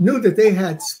Americans knew that they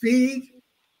had speed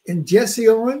in Jesse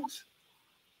Owens,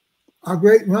 our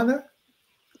great runner,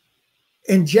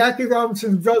 and Jackie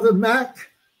Robinson's brother Mac,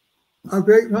 our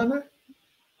great runner,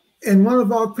 and one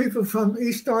of our people from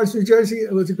East Orange, New Jersey,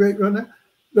 was a great runner.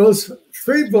 Those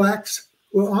 3 blacks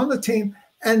were on the team,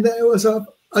 and there was a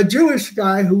Jewish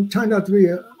guy who turned out to be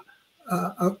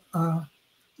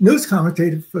news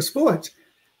commentator for sports.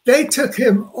 They took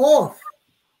him off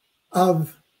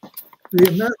of the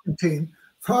American team,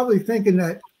 probably thinking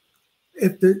that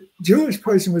if the Jewish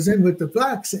person was in with the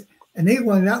blacks and he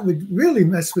won, that would really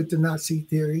mess with the Nazi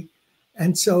theory.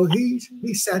 And so he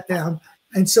sat down.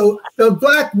 And so the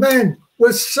black men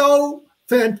were so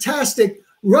fantastic,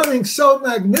 running so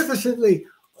magnificently,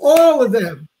 all of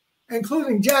them,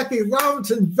 including Jackie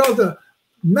Robinson's brother,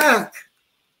 Mac,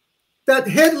 that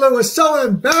Hitler was so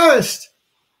embarrassed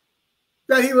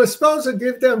that he was supposed to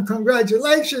give them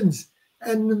congratulations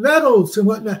and medals and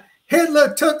whatnot.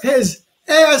 Hitler took his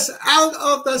ass out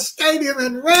of the stadium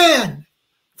and ran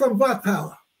from Black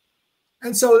Power.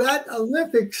 And so that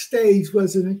Olympic stage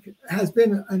has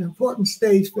been an important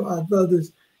stage for our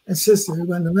brothers and sisters.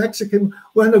 When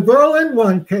the Berlin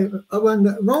one came, when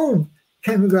the Rome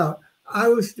came about, I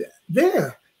was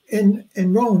there in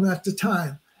Rome at the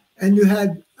time. And you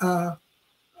had one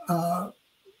of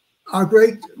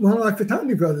my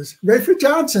fraternity brothers, Rayford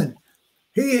Johnson.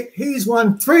 He's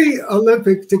won 3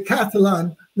 Olympic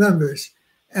decathlon members.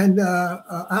 And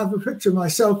I have a picture of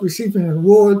myself receiving an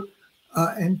award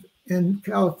in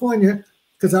California,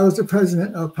 because I was the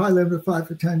president of Pi Lambda Phi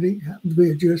fraternity, happened to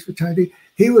be a Jewish fraternity.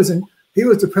 He was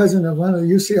the president of one of the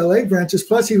UCLA branches,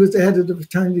 plus he was the head of the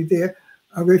fraternity there,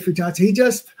 Rayford Johnson. He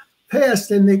just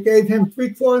passed, and they gave him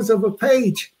 3/4 of a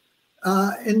page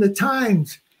in the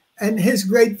Times, and his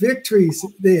great victories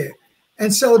there.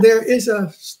 And so there is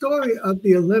a story of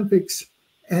the Olympics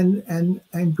and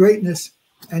greatness,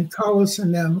 and Carlos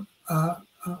and them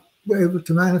were able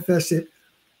to manifest it.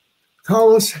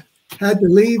 Carlos had to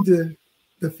leave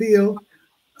the field,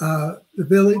 the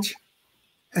village,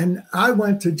 and I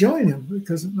went to join him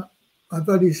because my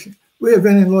buddies, we had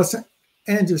been in Los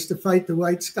Angeles to fight the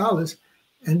white scholars.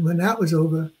 And when that was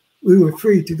over, we were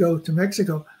free to go to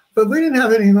Mexico. But we didn't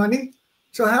have any money.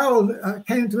 So Harold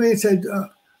came to me and said,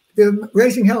 they're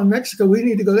raising hell in Mexico. We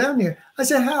need to go down there. I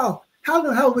said, how? How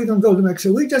the hell are we going to go to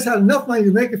Mexico? We just had enough money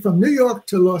to make it from New York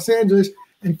to Los Angeles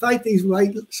and fight these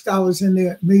white scholars in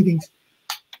their meetings.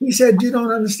 He said, you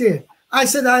don't understand. I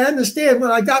said, I understand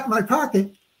what I got in my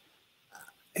pocket.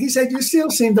 He said, you still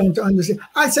seem to understand.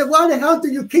 I said, why the hell do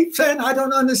you keep saying I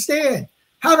don't understand?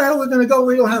 How the hell are we going to go?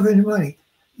 We don't have any money.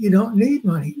 You don't need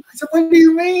money. I said, what do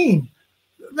you mean?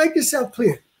 Make yourself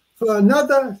clear. For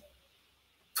another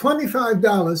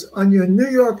 $25 on your New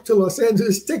York to Los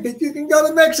Angeles ticket, you can go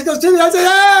to Mexico City. I said,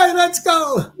 hey, let's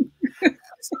go.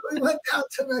 So we went down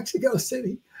to Mexico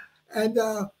City, and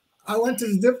I went to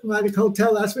the Diplomatic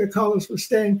Hotel. That's where Carlos was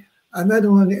staying. I met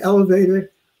him on the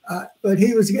elevator, but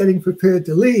he was getting prepared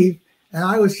to leave, and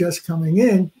I was just coming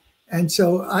in. And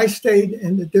so I stayed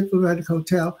in the Diplomatic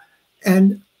Hotel,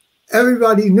 and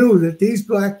everybody knew that these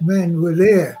black men were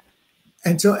there.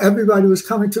 And so everybody was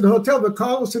coming to the hotel, but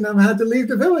Carlos and them had to leave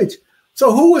the village.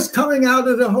 So who was coming out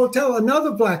of the hotel?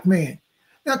 Another black man.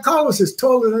 Now, Carlos is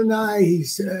taller than I,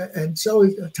 and so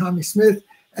is Tommy Smith.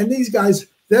 And these guys,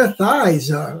 their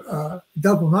thighs are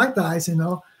double my thighs, you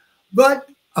know, but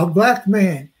a black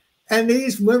man. And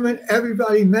these women,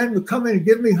 everybody, men would come in and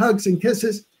give me hugs and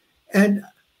kisses. And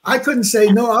I couldn't say,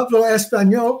 no hablo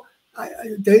español.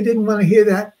 They didn't want to hear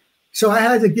that. So I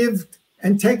had to give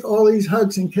and take all these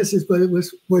hugs and kisses, but it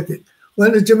was worth it.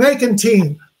 When the Jamaican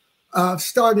team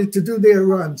started to do their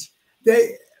runs,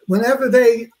 whenever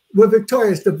they were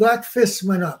victorious, the black fists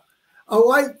went up. A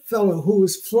white fellow who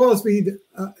was Floresby,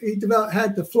 he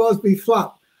had the Floresby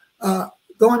flop,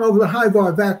 going over the high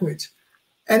bar backwards.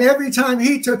 And every time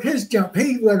he took his jump,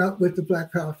 he went up with the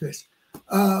black power fist.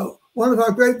 One of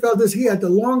our great brothers, he had the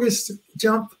longest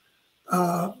jump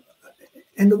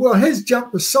in the world. His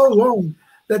jump was so long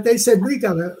that they said, we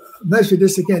got to measure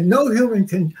this again. No human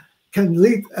can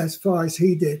leap as far as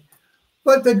he did.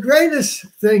 But the greatest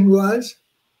thing was,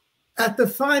 at the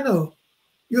final,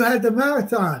 you had the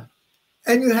marathon,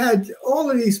 and you had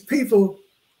all of these people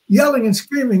yelling and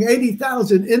screaming,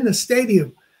 80,000 in the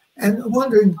stadium, and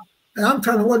wondering, and I'm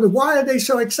trying to wonder, why are they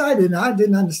so excited? And I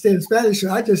didn't understand Spanish, so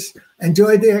I just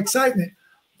enjoyed their excitement.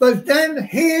 But then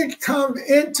he'd come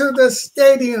into the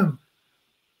stadium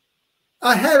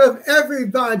ahead of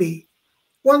everybody,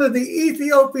 one of the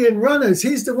Ethiopian runners.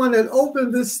 He's the one that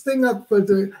opened this thing up for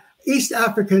the East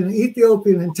African,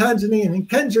 Ethiopian, and Tanzanian and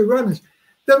Kenya runners.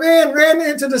 The man ran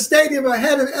into the stadium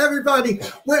ahead of everybody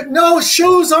with no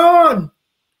shoes on.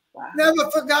 Wow.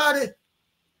 Never forgot it.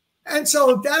 And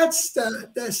so that's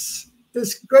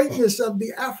this greatness of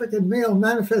the African male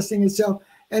manifesting itself.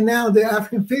 And now the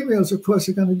African females, of course,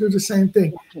 are going to do the same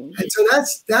thing. And so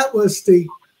that was the...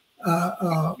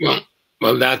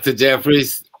 Well, Dr.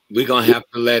 Jeffries, we're going to have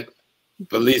to let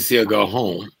Felicia go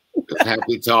home. The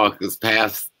HAPI Talk is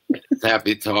past It's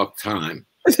happy talk time.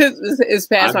 It's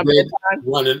past my bedtime.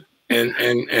 Wanted and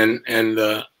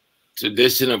the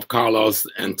tradition of Carlos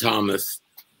and Thomas.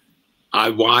 I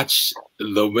watched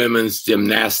the women's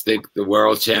gymnastic, the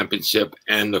world championship,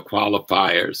 and the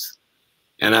qualifiers.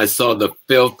 And I saw the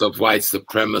filth of white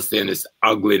supremacy and its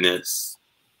ugliness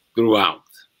throughout.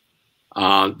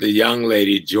 The young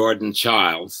lady, Jordan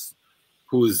Childs,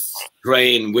 who's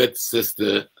trained with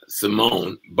Sister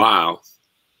Simone Biles.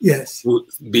 Yes. Who,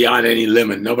 beyond any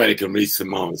limit, nobody can reach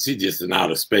Simone. She's just in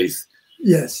outer space.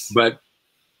 Yes. But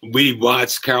we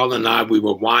watched, Carol and I, we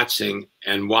were watching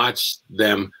and watched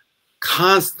them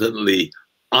constantly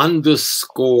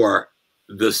underscore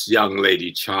this young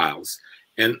lady Childs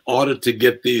in order to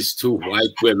get these two white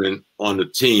women on the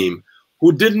team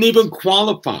who didn't even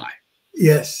qualify.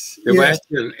 Yes. There yes.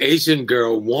 was an Asian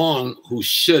girl, Wong, who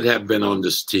should have been on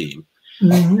this team.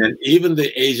 Mm-hmm. And even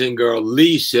the Asian girl,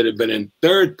 Lee, should have been in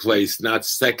third place, not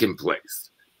second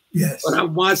place. Yes. But I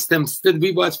watched them,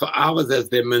 we watched for hours as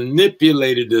they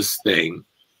manipulated this thing.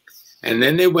 And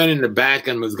then they went in the back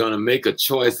and was going to make a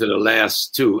choice of the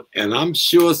last two. And I'm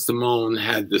sure Simone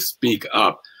had to speak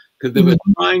up because they were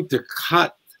trying to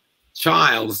cut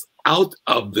Childs out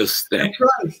of this thing. That's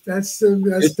right. That's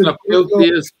the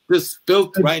filthiest, this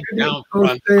filth right down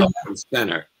front, up and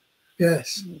center.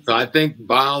 Yes. So I think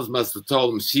Biles must have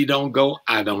told him, she don't go,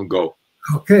 I don't go.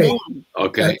 Okay.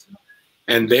 Okay.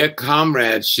 And their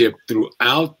comradeship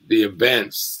throughout the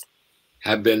events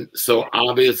have been so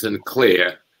obvious and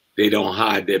clear. They don't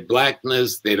hide their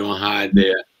blackness. They don't hide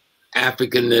their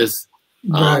Africanness.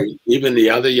 Right. Even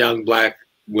the other young black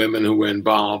women who were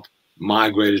involved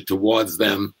migrated towards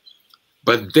them.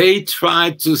 But they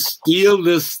tried to steal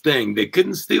this thing. They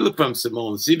couldn't steal it from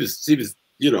Simone. She was,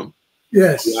 you know,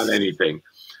 yes, not anything.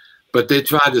 But they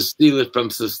tried to steal it from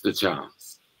Sister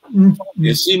Childs. Mm-hmm.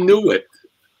 And she knew it.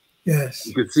 Yes.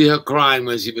 You could see her crying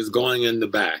when she was going in the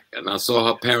back. And I saw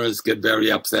her parents get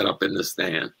very upset up in the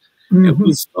stand. Mm-hmm. And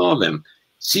we saw them.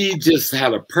 She just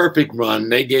had a perfect run.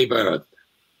 They gave her a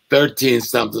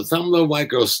 13-something. Some little white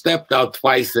girl stepped out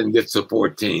twice and gets a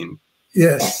 14.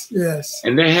 Yes, yes.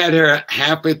 And they had her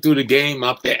halfway through the game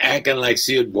up there acting like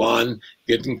she had won,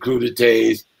 getting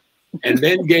crudités, and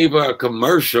then gave her a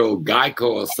commercial,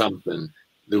 Geico or something,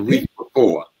 the week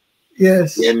before.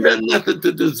 Yes. And done nothing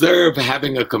to deserve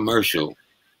having a commercial.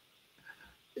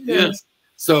 Yes. Yeah.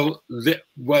 So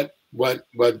what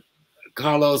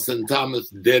Carlos and Thomas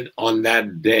did on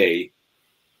that day,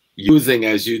 using,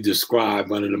 as you described,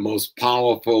 one of the most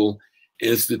powerful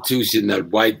institutions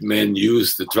that white men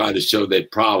use to try to show their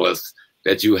prowess,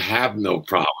 that you have no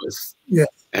prowess. Yes.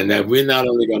 And that we're not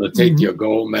only going to take your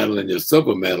gold medal and your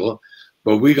silver medal,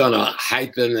 but we're going to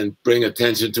heighten and bring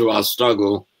attention to our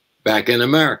struggle back in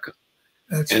America.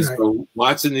 That's and right. so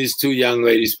watching these two young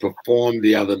ladies perform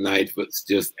the other night was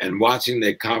just, and watching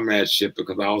their comradeship,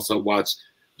 because I also watched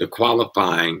the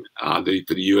qualifying for the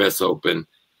U.S. Open,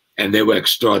 and they were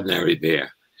extraordinary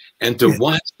there. And to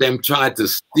watch them try to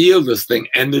steal this thing,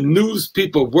 and the news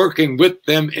people working with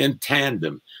them in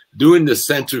tandem, doing the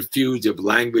centrifuge of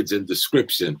language and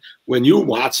description when you're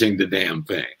watching the damn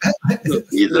thing. So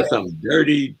these are some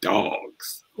dirty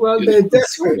dogs. Well, they're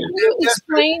desperate. Can you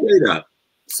explain?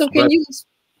 So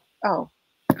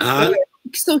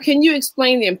so can you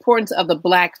explain the importance of the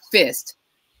black fist,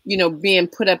 you know, being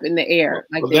put up in the air?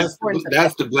 Like well,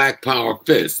 that's the Black Power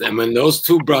fist. And when those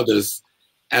two brothers,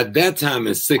 at that time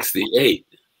in '68,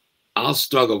 our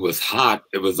struggle was hot.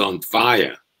 It was on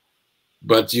fire.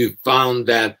 But you found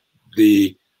that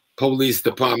the police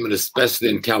department, especially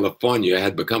in California,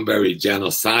 had become very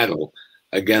genocidal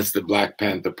against the Black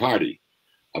Panther Party,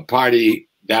 a party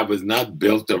that was not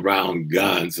built around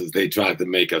guns as they tried to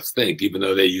make us think, even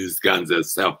though they used guns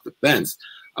as self-defense,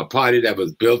 a party that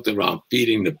was built around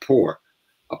feeding the poor,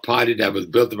 a party that was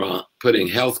built around putting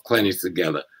health clinics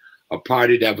together, a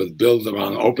party that was built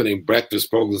around opening breakfast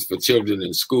programs for children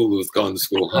in school who was going to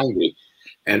school hungry,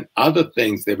 and other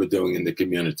things they were doing in the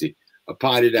community, a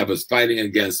party that was fighting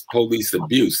against police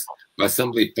abuse by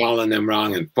simply following them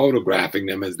around and photographing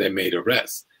them as they made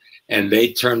arrests. And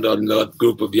they turned on that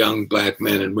group of young black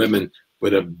men and women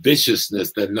with a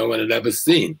viciousness that no one had ever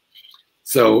seen.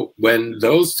 So when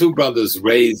those two brothers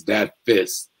raised that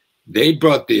fist, they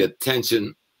brought the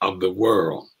attention of the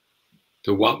world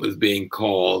to what was being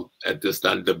called at this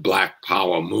time the Black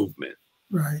Power movement.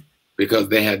 Right. Because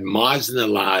they had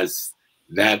marginalized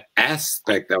that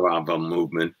aspect of our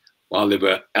movement while they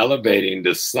were elevating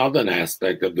the Southern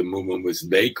aspect of the movement, which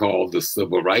they called the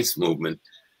Civil Rights Movement.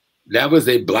 That was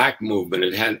a black movement.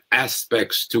 It had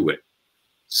aspects to it.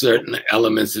 Certain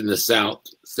elements in the South,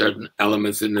 certain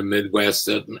elements in the Midwest,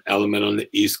 certain element on the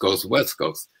East Coast, West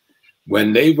Coast.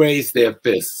 When they raised their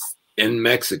fists in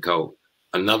Mexico,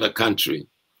 another country,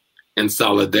 in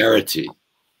solidarity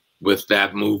with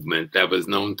that movement that was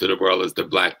known to the world as the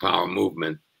Black Power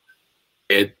movement,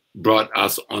 it brought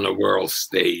us on a world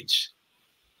stage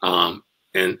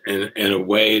in a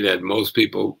way that most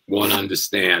people won't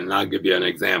understand. And I'll give you an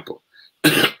example,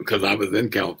 because I was in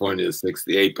California in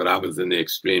 '68, but I was in the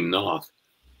extreme north.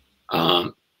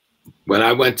 When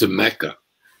I went to Mecca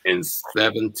in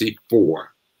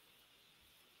 '74,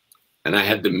 and I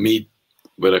had to meet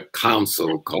with a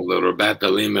council called the Rabat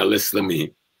Alim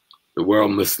al-Islami, the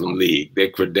World Muslim League. They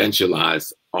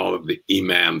credentialized all of the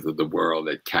imams of the world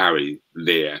that carry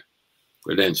their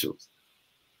credentials.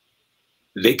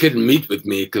 They couldn't meet with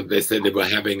me because they said they were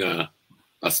having a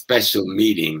special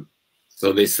meeting.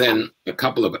 So they sent a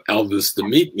couple of elders to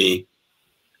meet me,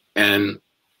 and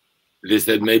they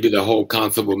said, maybe the whole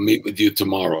council will meet with you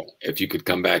tomorrow if you could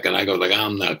come back. And I go like,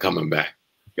 I'm not coming back.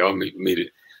 Y'all meet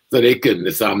it. So they couldn't.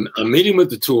 So I'm meeting with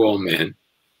the two old men.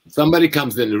 Somebody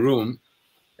comes in the room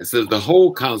and says, the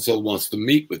whole council wants to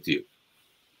meet with you.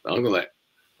 So I'm like,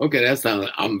 okay, that sounds,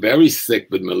 I'm very sick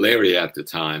with malaria at the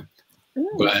time,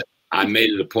 but I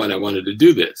made it a point I wanted to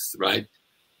do this, right?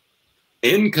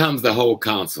 In comes the whole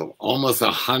council, almost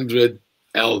 100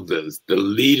 elders, the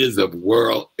leaders of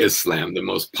world Islam, the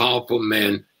most powerful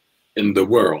men in the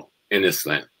world in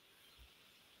Islam.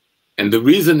 And the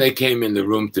reason they came in the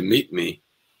room to meet me,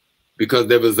 because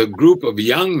there was a group of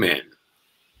young men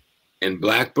in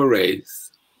black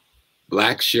berets,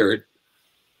 black shirt,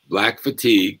 black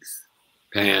fatigues,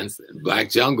 pants, and black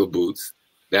jungle boots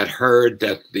that heard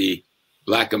that the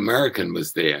Black American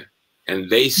was there. And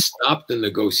they stopped the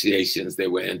negotiations they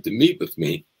were in to meet with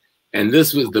me. And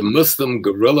this was the Muslim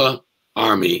guerrilla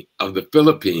army of the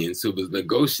Philippines who was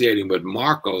negotiating with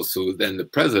Marcos, who was then the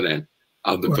president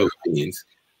of the Philippines.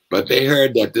 But they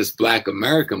heard that this Black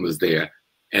American was there,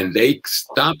 and they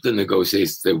stopped the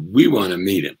negotiations and said, we want to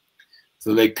meet him.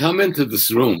 So they come into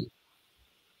this room.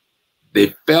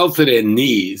 They fell to their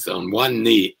knees on one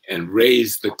knee and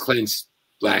raised the clenched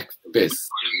black fist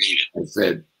and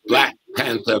said, Black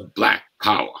Panther, Black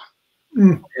Power.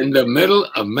 In the middle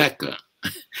of Mecca,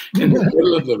 in the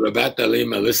middle of the Rabat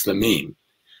Alim al-Islamin.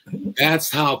 That's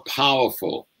how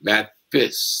powerful that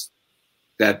fist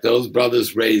that those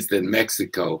brothers raised in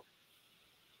Mexico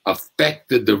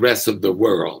affected the rest of the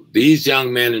world. These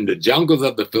young men in the jungles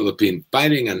of the Philippines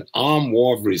fighting an armed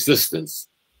war of resistance,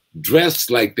 dressed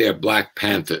like they're Black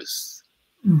Panthers,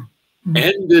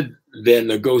 ended their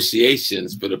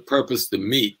negotiations for the purpose to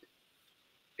meet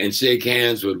and shake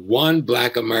hands with one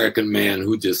Black American man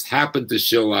who just happened to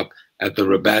show up at the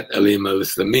Rabat Alim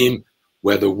al-Islamim,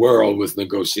 where the world was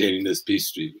negotiating this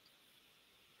peace treaty.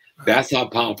 That's how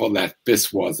powerful that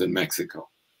fist was in Mexico.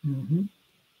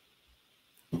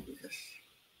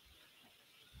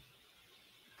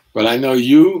 But I know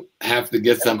you have to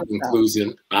get some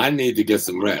conclusion. I need to get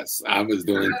some rest. I was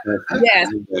doing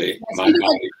today. My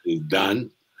body is done.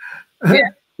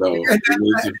 So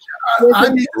I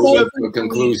need to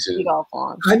conclusion.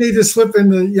 I need to slip in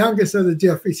the youngest of the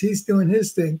Jeffries. He's doing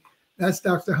his thing. That's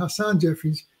Dr. Hassan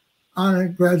Jeffries,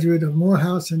 honored graduate of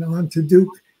Morehouse and on to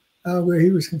Duke, where he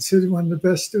was considered one of the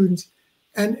best students.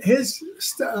 And his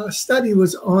study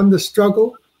was on the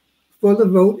struggle for the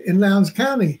vote in Lowndes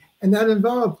County. And that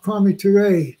involved Kwame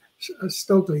Ture,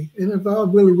 Stokely. It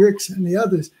involved Willie Ricks and the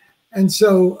others. And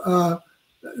so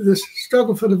the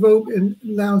struggle for the vote in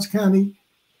Lowndes County,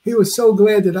 he was so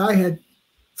glad that I had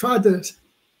tried to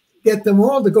get them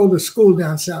all to go to school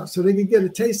down south so they could get a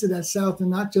taste of that south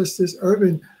and not just this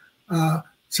urban.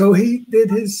 So he did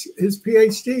his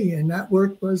PhD, and that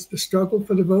work was the struggle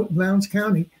for the vote in Lowndes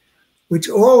County, which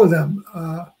all of them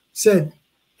said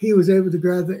he was able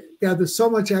to gather so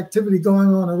much activity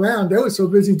going on around. They were so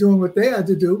busy doing what they had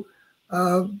to do,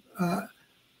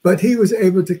 but he was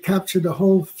able to capture the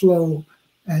whole flow,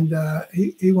 and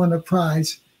he won a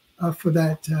prize for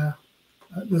that,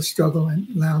 the struggle in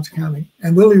Lowndes County.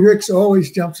 And Willie Ricks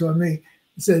always jumps on me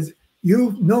and says,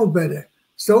 you know better.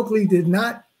 Stokely did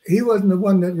not, he wasn't the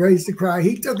one that raised the cry.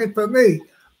 He took it from me.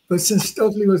 But since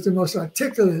Stokely was the most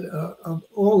articulate of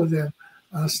all of them,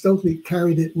 Stokely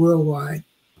carried it worldwide.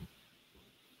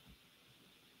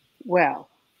 Well,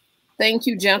 thank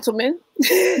you, gentlemen.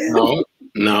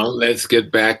 No, let's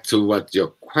get back to what your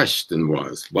question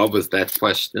was. What was that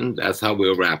question? That's how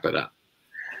we'll wrap it up.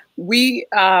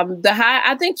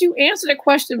 I think you answered the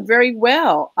question very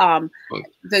well. The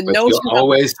notion you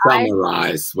always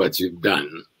summarize what you've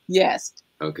done. Yes.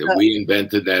 Okay, we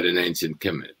invented that in ancient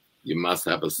Kemet. You must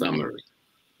have a summary.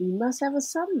 You must have a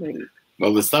summary.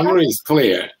 Well, the summary is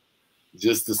clear.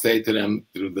 Just to say to them,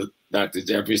 through the Dr.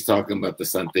 Jeffries talking about the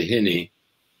Santahini.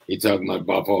 He talked about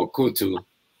Bafo Kutu.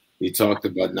 He talked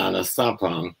about Nana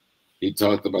Sapang. He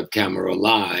talked about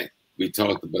Camaralai. We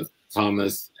talked about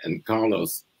Thomas and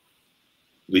Carlos.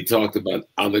 We talked about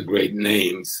other great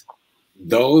names.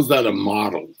 Those are the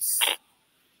models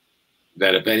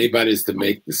that if anybody's to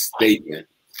make the statement,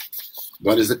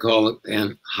 what is it called?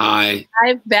 And high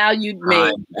valued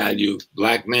man, high value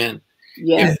black man.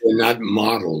 Yes. If they're not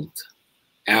modeled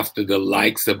after the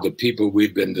likes of the people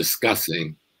we've been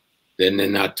discussing, then they're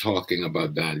not talking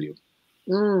about value.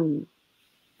 Mm.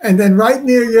 And then right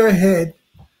near your head,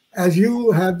 as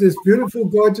you have this beautiful,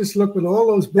 gorgeous look with all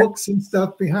those books and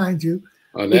stuff behind you.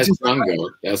 Oh, that's Congo.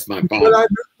 That's my what father. I've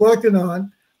been working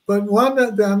on. But one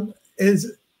of them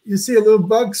is, you see a little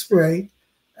bug spray,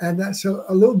 and that's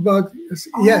a little bug.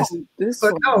 Yes,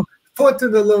 but no, put to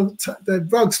the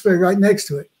bug spray right next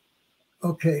to it.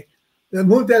 Okay, then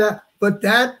move that out. But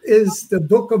that is the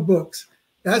book of books.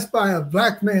 That's by a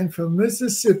black man from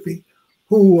Mississippi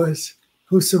who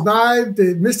survived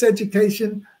the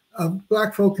miseducation of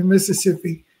black folk in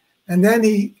Mississippi, and then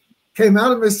he came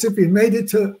out of Mississippi and made it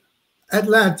to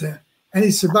Atlanta, and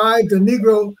he survived the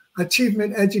Negro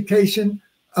Achievement Education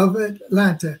of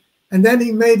Atlanta, and then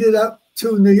he made it up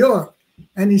to New York,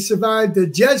 and he survived the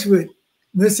Jesuit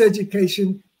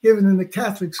miseducation given in the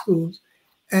Catholic schools,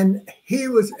 and he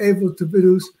was able to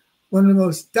produce one of the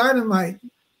most dynamite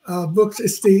books.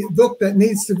 It's the book that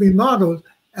needs to be modeled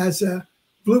as a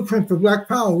blueprint for Black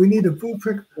power. We need a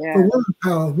blueprint for women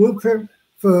power, blueprint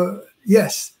for,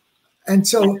 yes. And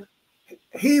so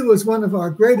he was one of our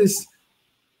greatest.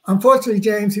 Unfortunately,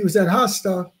 James, he was at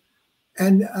Hofstra,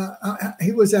 and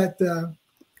he was at the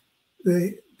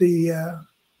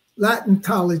Latin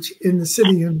College in the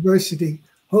City University,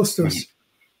 Hostos.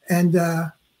 And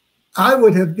I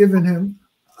would have given him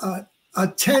a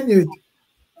tenured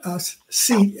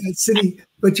seat at City,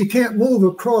 but you can't move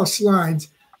across lines.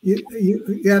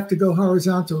 You have to go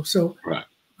horizontal. So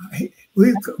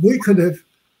we could have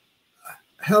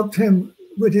helped him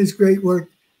with his great work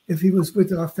if he was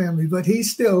with our family. But he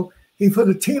put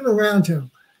a team around him,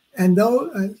 and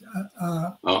Tababu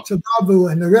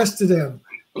and the rest of them.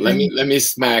 Let me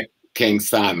smack King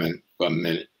Simon for a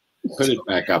minute. Put it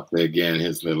back up there again,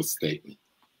 his little statement.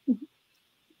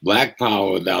 Black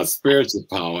power without spiritual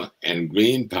power and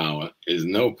green power is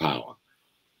no power.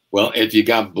 Well, if you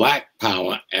got black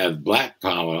power as black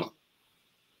power,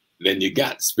 then you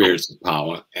got spiritual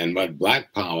power. And what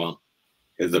black power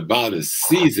is about is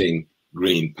seizing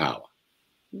green power.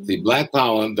 See, black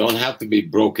power don't have to be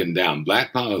broken down.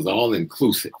 Black power is all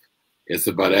inclusive. It's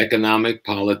about economic,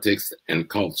 politics, and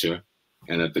culture.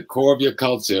 And at the core of your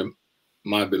culture,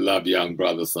 my beloved young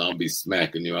brother, so I'll be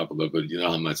smacking you up a little bit. You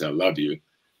know how much I love you.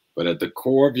 But at the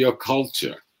core of your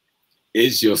culture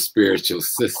is your spiritual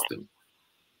system.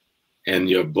 And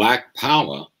your black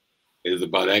power is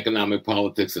about economic,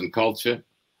 politics, and culture.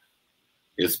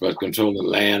 It's about controlling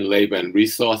land, labor, and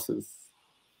resources.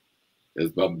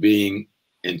 It's about being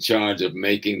in charge of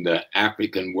making the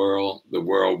African world the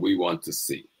world we want to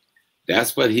see.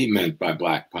 That's what he meant by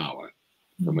black power.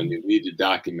 And when you read the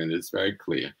document, it's very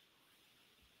clear.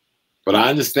 But I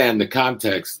understand the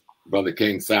context, Brother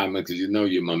King Simon, because you know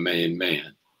you're my main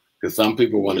man. Because some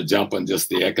people want to jump on just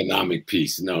the economic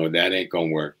piece. No, that ain't going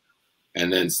to work.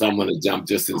 And then someone to jump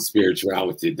just in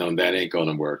spirituality. No, that ain't going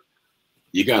to work.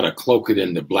 You got to cloak it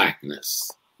in the blackness.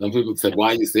 Some people say,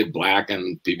 why you say black?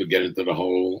 And people get into the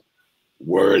whole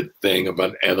word thing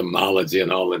about etymology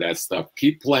and all of that stuff.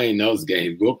 Keep playing those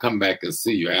games. We'll come back and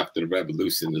see you after the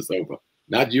revolution is over.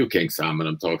 Not you, King Simon.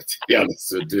 I'm talking to the others.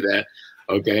 So do that.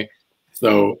 Okay.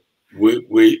 So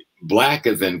we black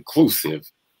is inclusive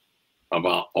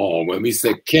about all. When we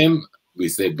say Kim, we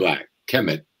say black.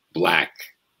 Kemet, black.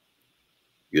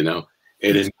 You know,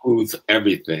 it includes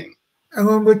everything. And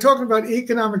when we're talking about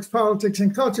economics, politics,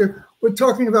 and culture, we're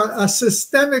talking about a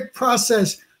systemic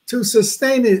process to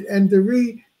sustain it and to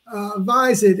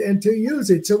revise it and to use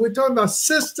it. So we're talking about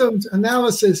systems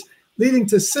analysis leading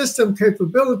to system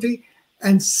capability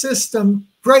and system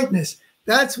greatness.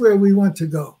 That's where we want to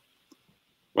go.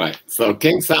 Right. So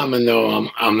King Simon, know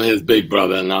I'm his big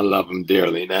brother, and I love him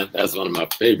dearly. That's one of my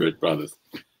favorite brothers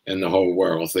in the whole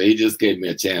world. So he just gave me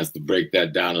a chance to break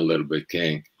that down a little bit,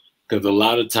 King. Because a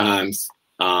lot of times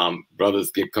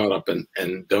brothers get caught up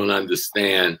and don't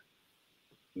understand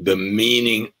the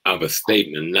meaning of a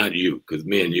statement. Not you, because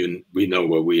me and you, we know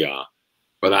where we are.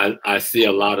 But I see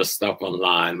a lot of stuff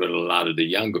online with a lot of the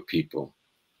younger people.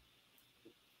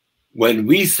 When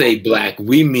we say black,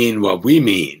 we mean what we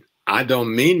mean. I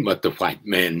don't mean what the white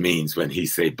man means when he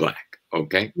say black,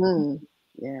 okay?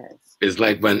 Yes. It's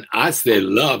like when I say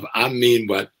love, I mean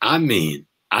what I mean.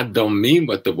 I don't mean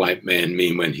what the white man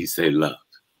mean when he say love.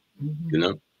 You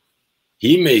know,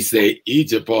 he may say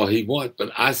Egypt all he wants,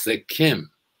 but I say Kim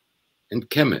and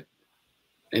Kemet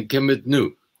and Kemet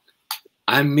Nu.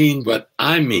 I mean what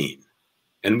I mean.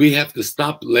 And we have to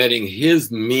stop letting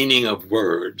his meaning of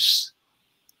words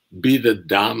be the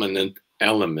dominant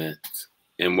element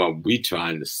in what we're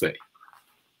trying to say.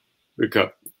 Because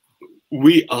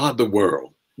we are the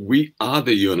world. We are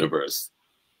the universe.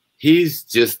 He's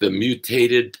just a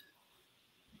mutated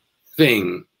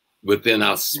thing within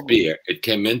our sphere. It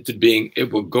came into being,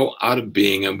 it will go out of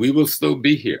being, and we will still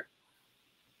be here.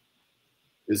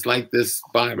 It's like this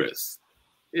virus.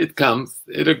 It comes,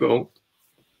 it'll go.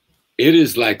 It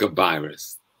is like a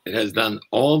virus. It has done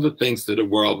all the things to the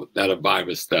world that a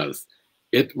virus does.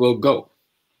 It will go.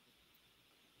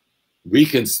 We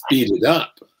can speed it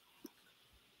up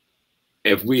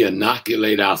if we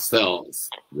inoculate ourselves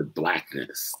with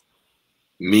blackness,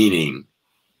 meaning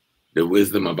the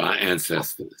wisdom of our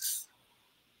ancestors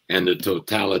and the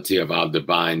totality of our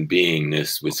divine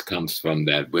beingness, which comes from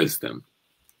that wisdom,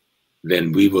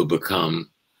 then we will become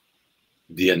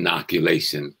the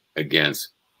inoculation against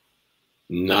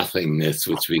nothingness,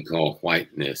 which we call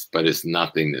whiteness, but it's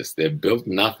nothingness. They've built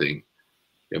nothing.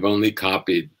 They've only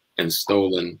copied and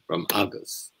stolen from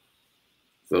others.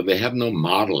 So they have no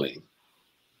modeling.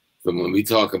 So when we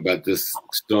talk about this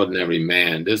extraordinary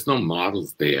man, there's no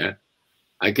models there.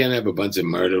 I can't have a bunch of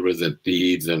murderers and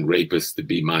thieves and rapists to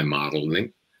be my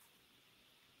modeling.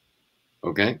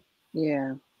 Okay?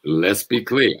 Yeah. Let's be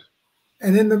clear.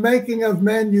 And in the making of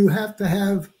men, you have to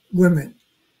have women.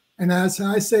 And as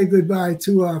I say goodbye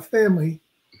to our family,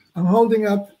 I'm holding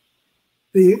up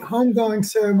the homegoing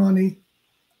ceremony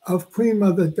of Queen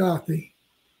Mother Dorothy.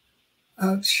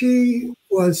 She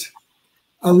was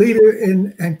a leader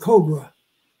in Cobra,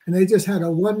 and they just had a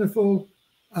wonderful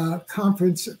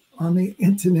conference on the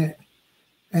internet.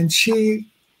 And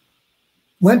she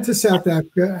went to South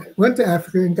Africa, went to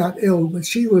Africa and got ill, but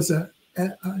she was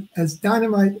as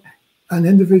dynamite an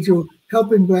individual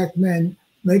helping Black men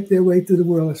make their way through the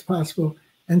world as possible.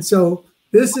 And so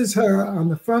this is her on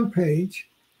the front page.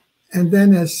 And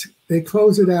then as they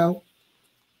close it out,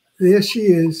 there she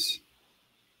is,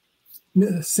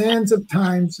 the sands of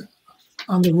times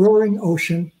on the roaring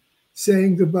ocean,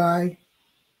 saying goodbye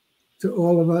to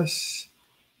all of us.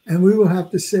 And we will have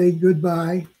to say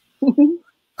goodbye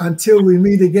until we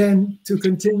meet again to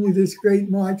continue this great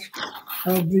march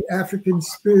of the African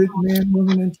spirit, man,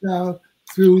 woman, and child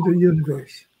through the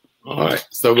universe. All right.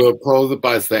 So we'll close it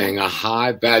by saying a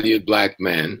high-valued Black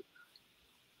man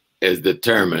is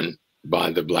determined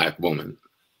by the Black woman,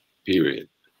 period.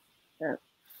 Yeah.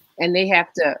 And they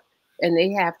have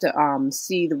to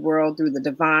see the world through the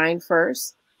divine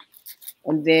first,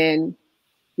 and then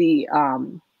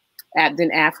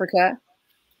then Africa,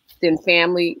 then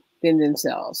family, then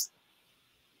themselves.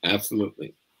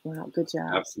 Absolutely. Wow, good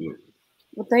job. Absolutely.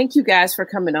 Well, thank you guys for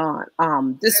coming on.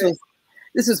 This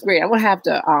was great. I'm gonna have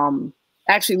to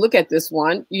actually look at this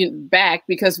one back,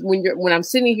 because when I'm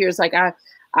sitting here, it's like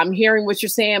I'm hearing what you're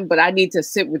saying, but I need to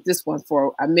sit with this one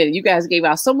for a minute. You guys gave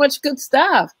out so much good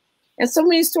stuff and so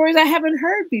many stories I haven't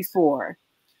heard before.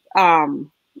 So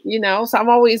I'm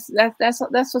always that's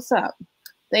what's up.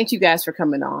 Thank you guys for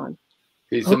coming on.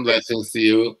 Peace and blessings to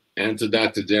you and to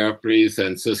Dr. Jeffries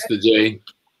and Sister J.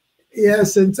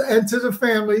 Yes, and to the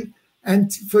family,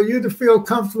 and for you to feel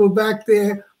comfortable back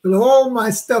there with all my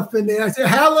stuff in there. I say,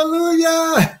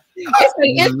 hallelujah.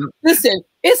 Listen,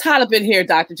 it's hot up in here,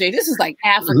 Dr. J. This is like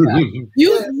Africa.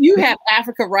 You have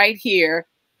Africa right here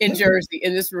in Jersey,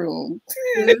 in this room.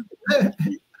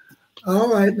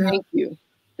 All right, now. Thank you.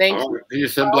 Thank you.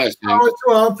 Peace and blessings. Power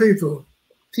to our people.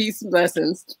 Peace and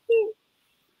blessings.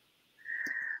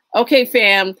 Okay,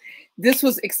 fam. This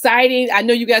was exciting. I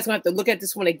know you guys are going to have to look at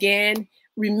this one again.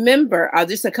 Remember,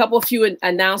 just a couple of few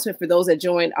announcements for those that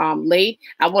joined late.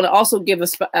 I want to also give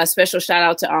a special shout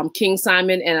out to King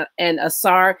Simon and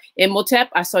Asar Imhotep.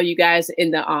 I saw you guys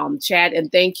in the chat,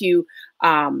 and thank you,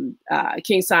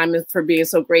 King Simon, for being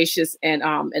so gracious and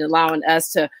allowing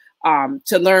us to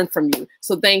learn from you.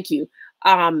 So thank you.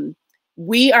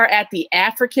 We are at the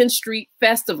African Street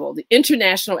Festival, the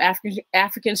International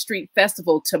African Street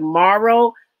Festival,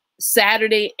 tomorrow,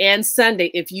 Saturday and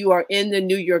Sunday. If you are in the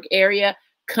New York area,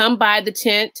 come by the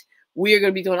tent. We are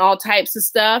going to be doing all types of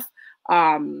stuff.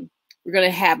 We're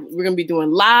going to be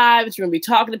doing lives. We're going to be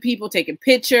talking to people, taking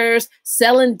pictures,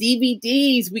 selling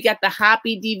DVDs. We got the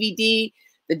HAPI DVD,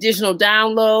 the digital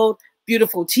download,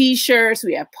 beautiful t-shirts.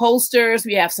 We have posters.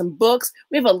 We have some books.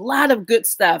 We have a lot of good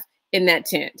stuff in that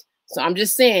tent. So I'm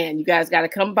just saying, you guys got to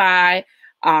come by.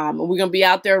 We're going to be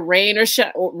out there, rain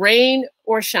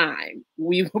or shine.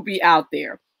 We will be out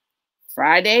there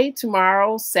Friday,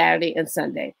 tomorrow, Saturday, and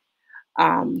Sunday.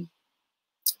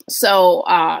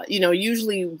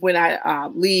 Usually when I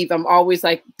leave, I'm always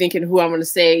like thinking who I'm going to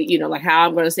say, like how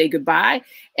I'm going to say goodbye.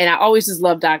 And I always just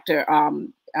love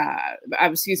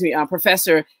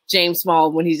Professor James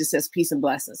Small when he just says peace and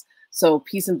blessings. So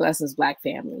peace and blessings, Black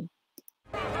family.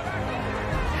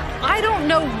 I don't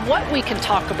know what we can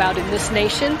talk about in this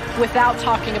nation without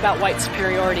talking about white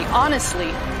superiority. Honestly,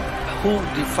 who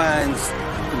defines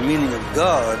the meaning of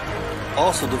God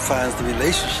also defines the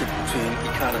relationship between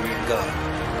economy and God.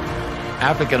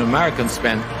 African Americans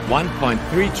spent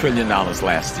 $1.3 trillion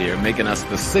last year, making us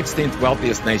the 16th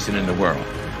wealthiest nation in the world.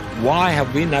 Why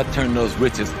have we not turned those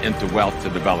riches into wealth to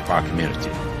develop our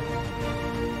community?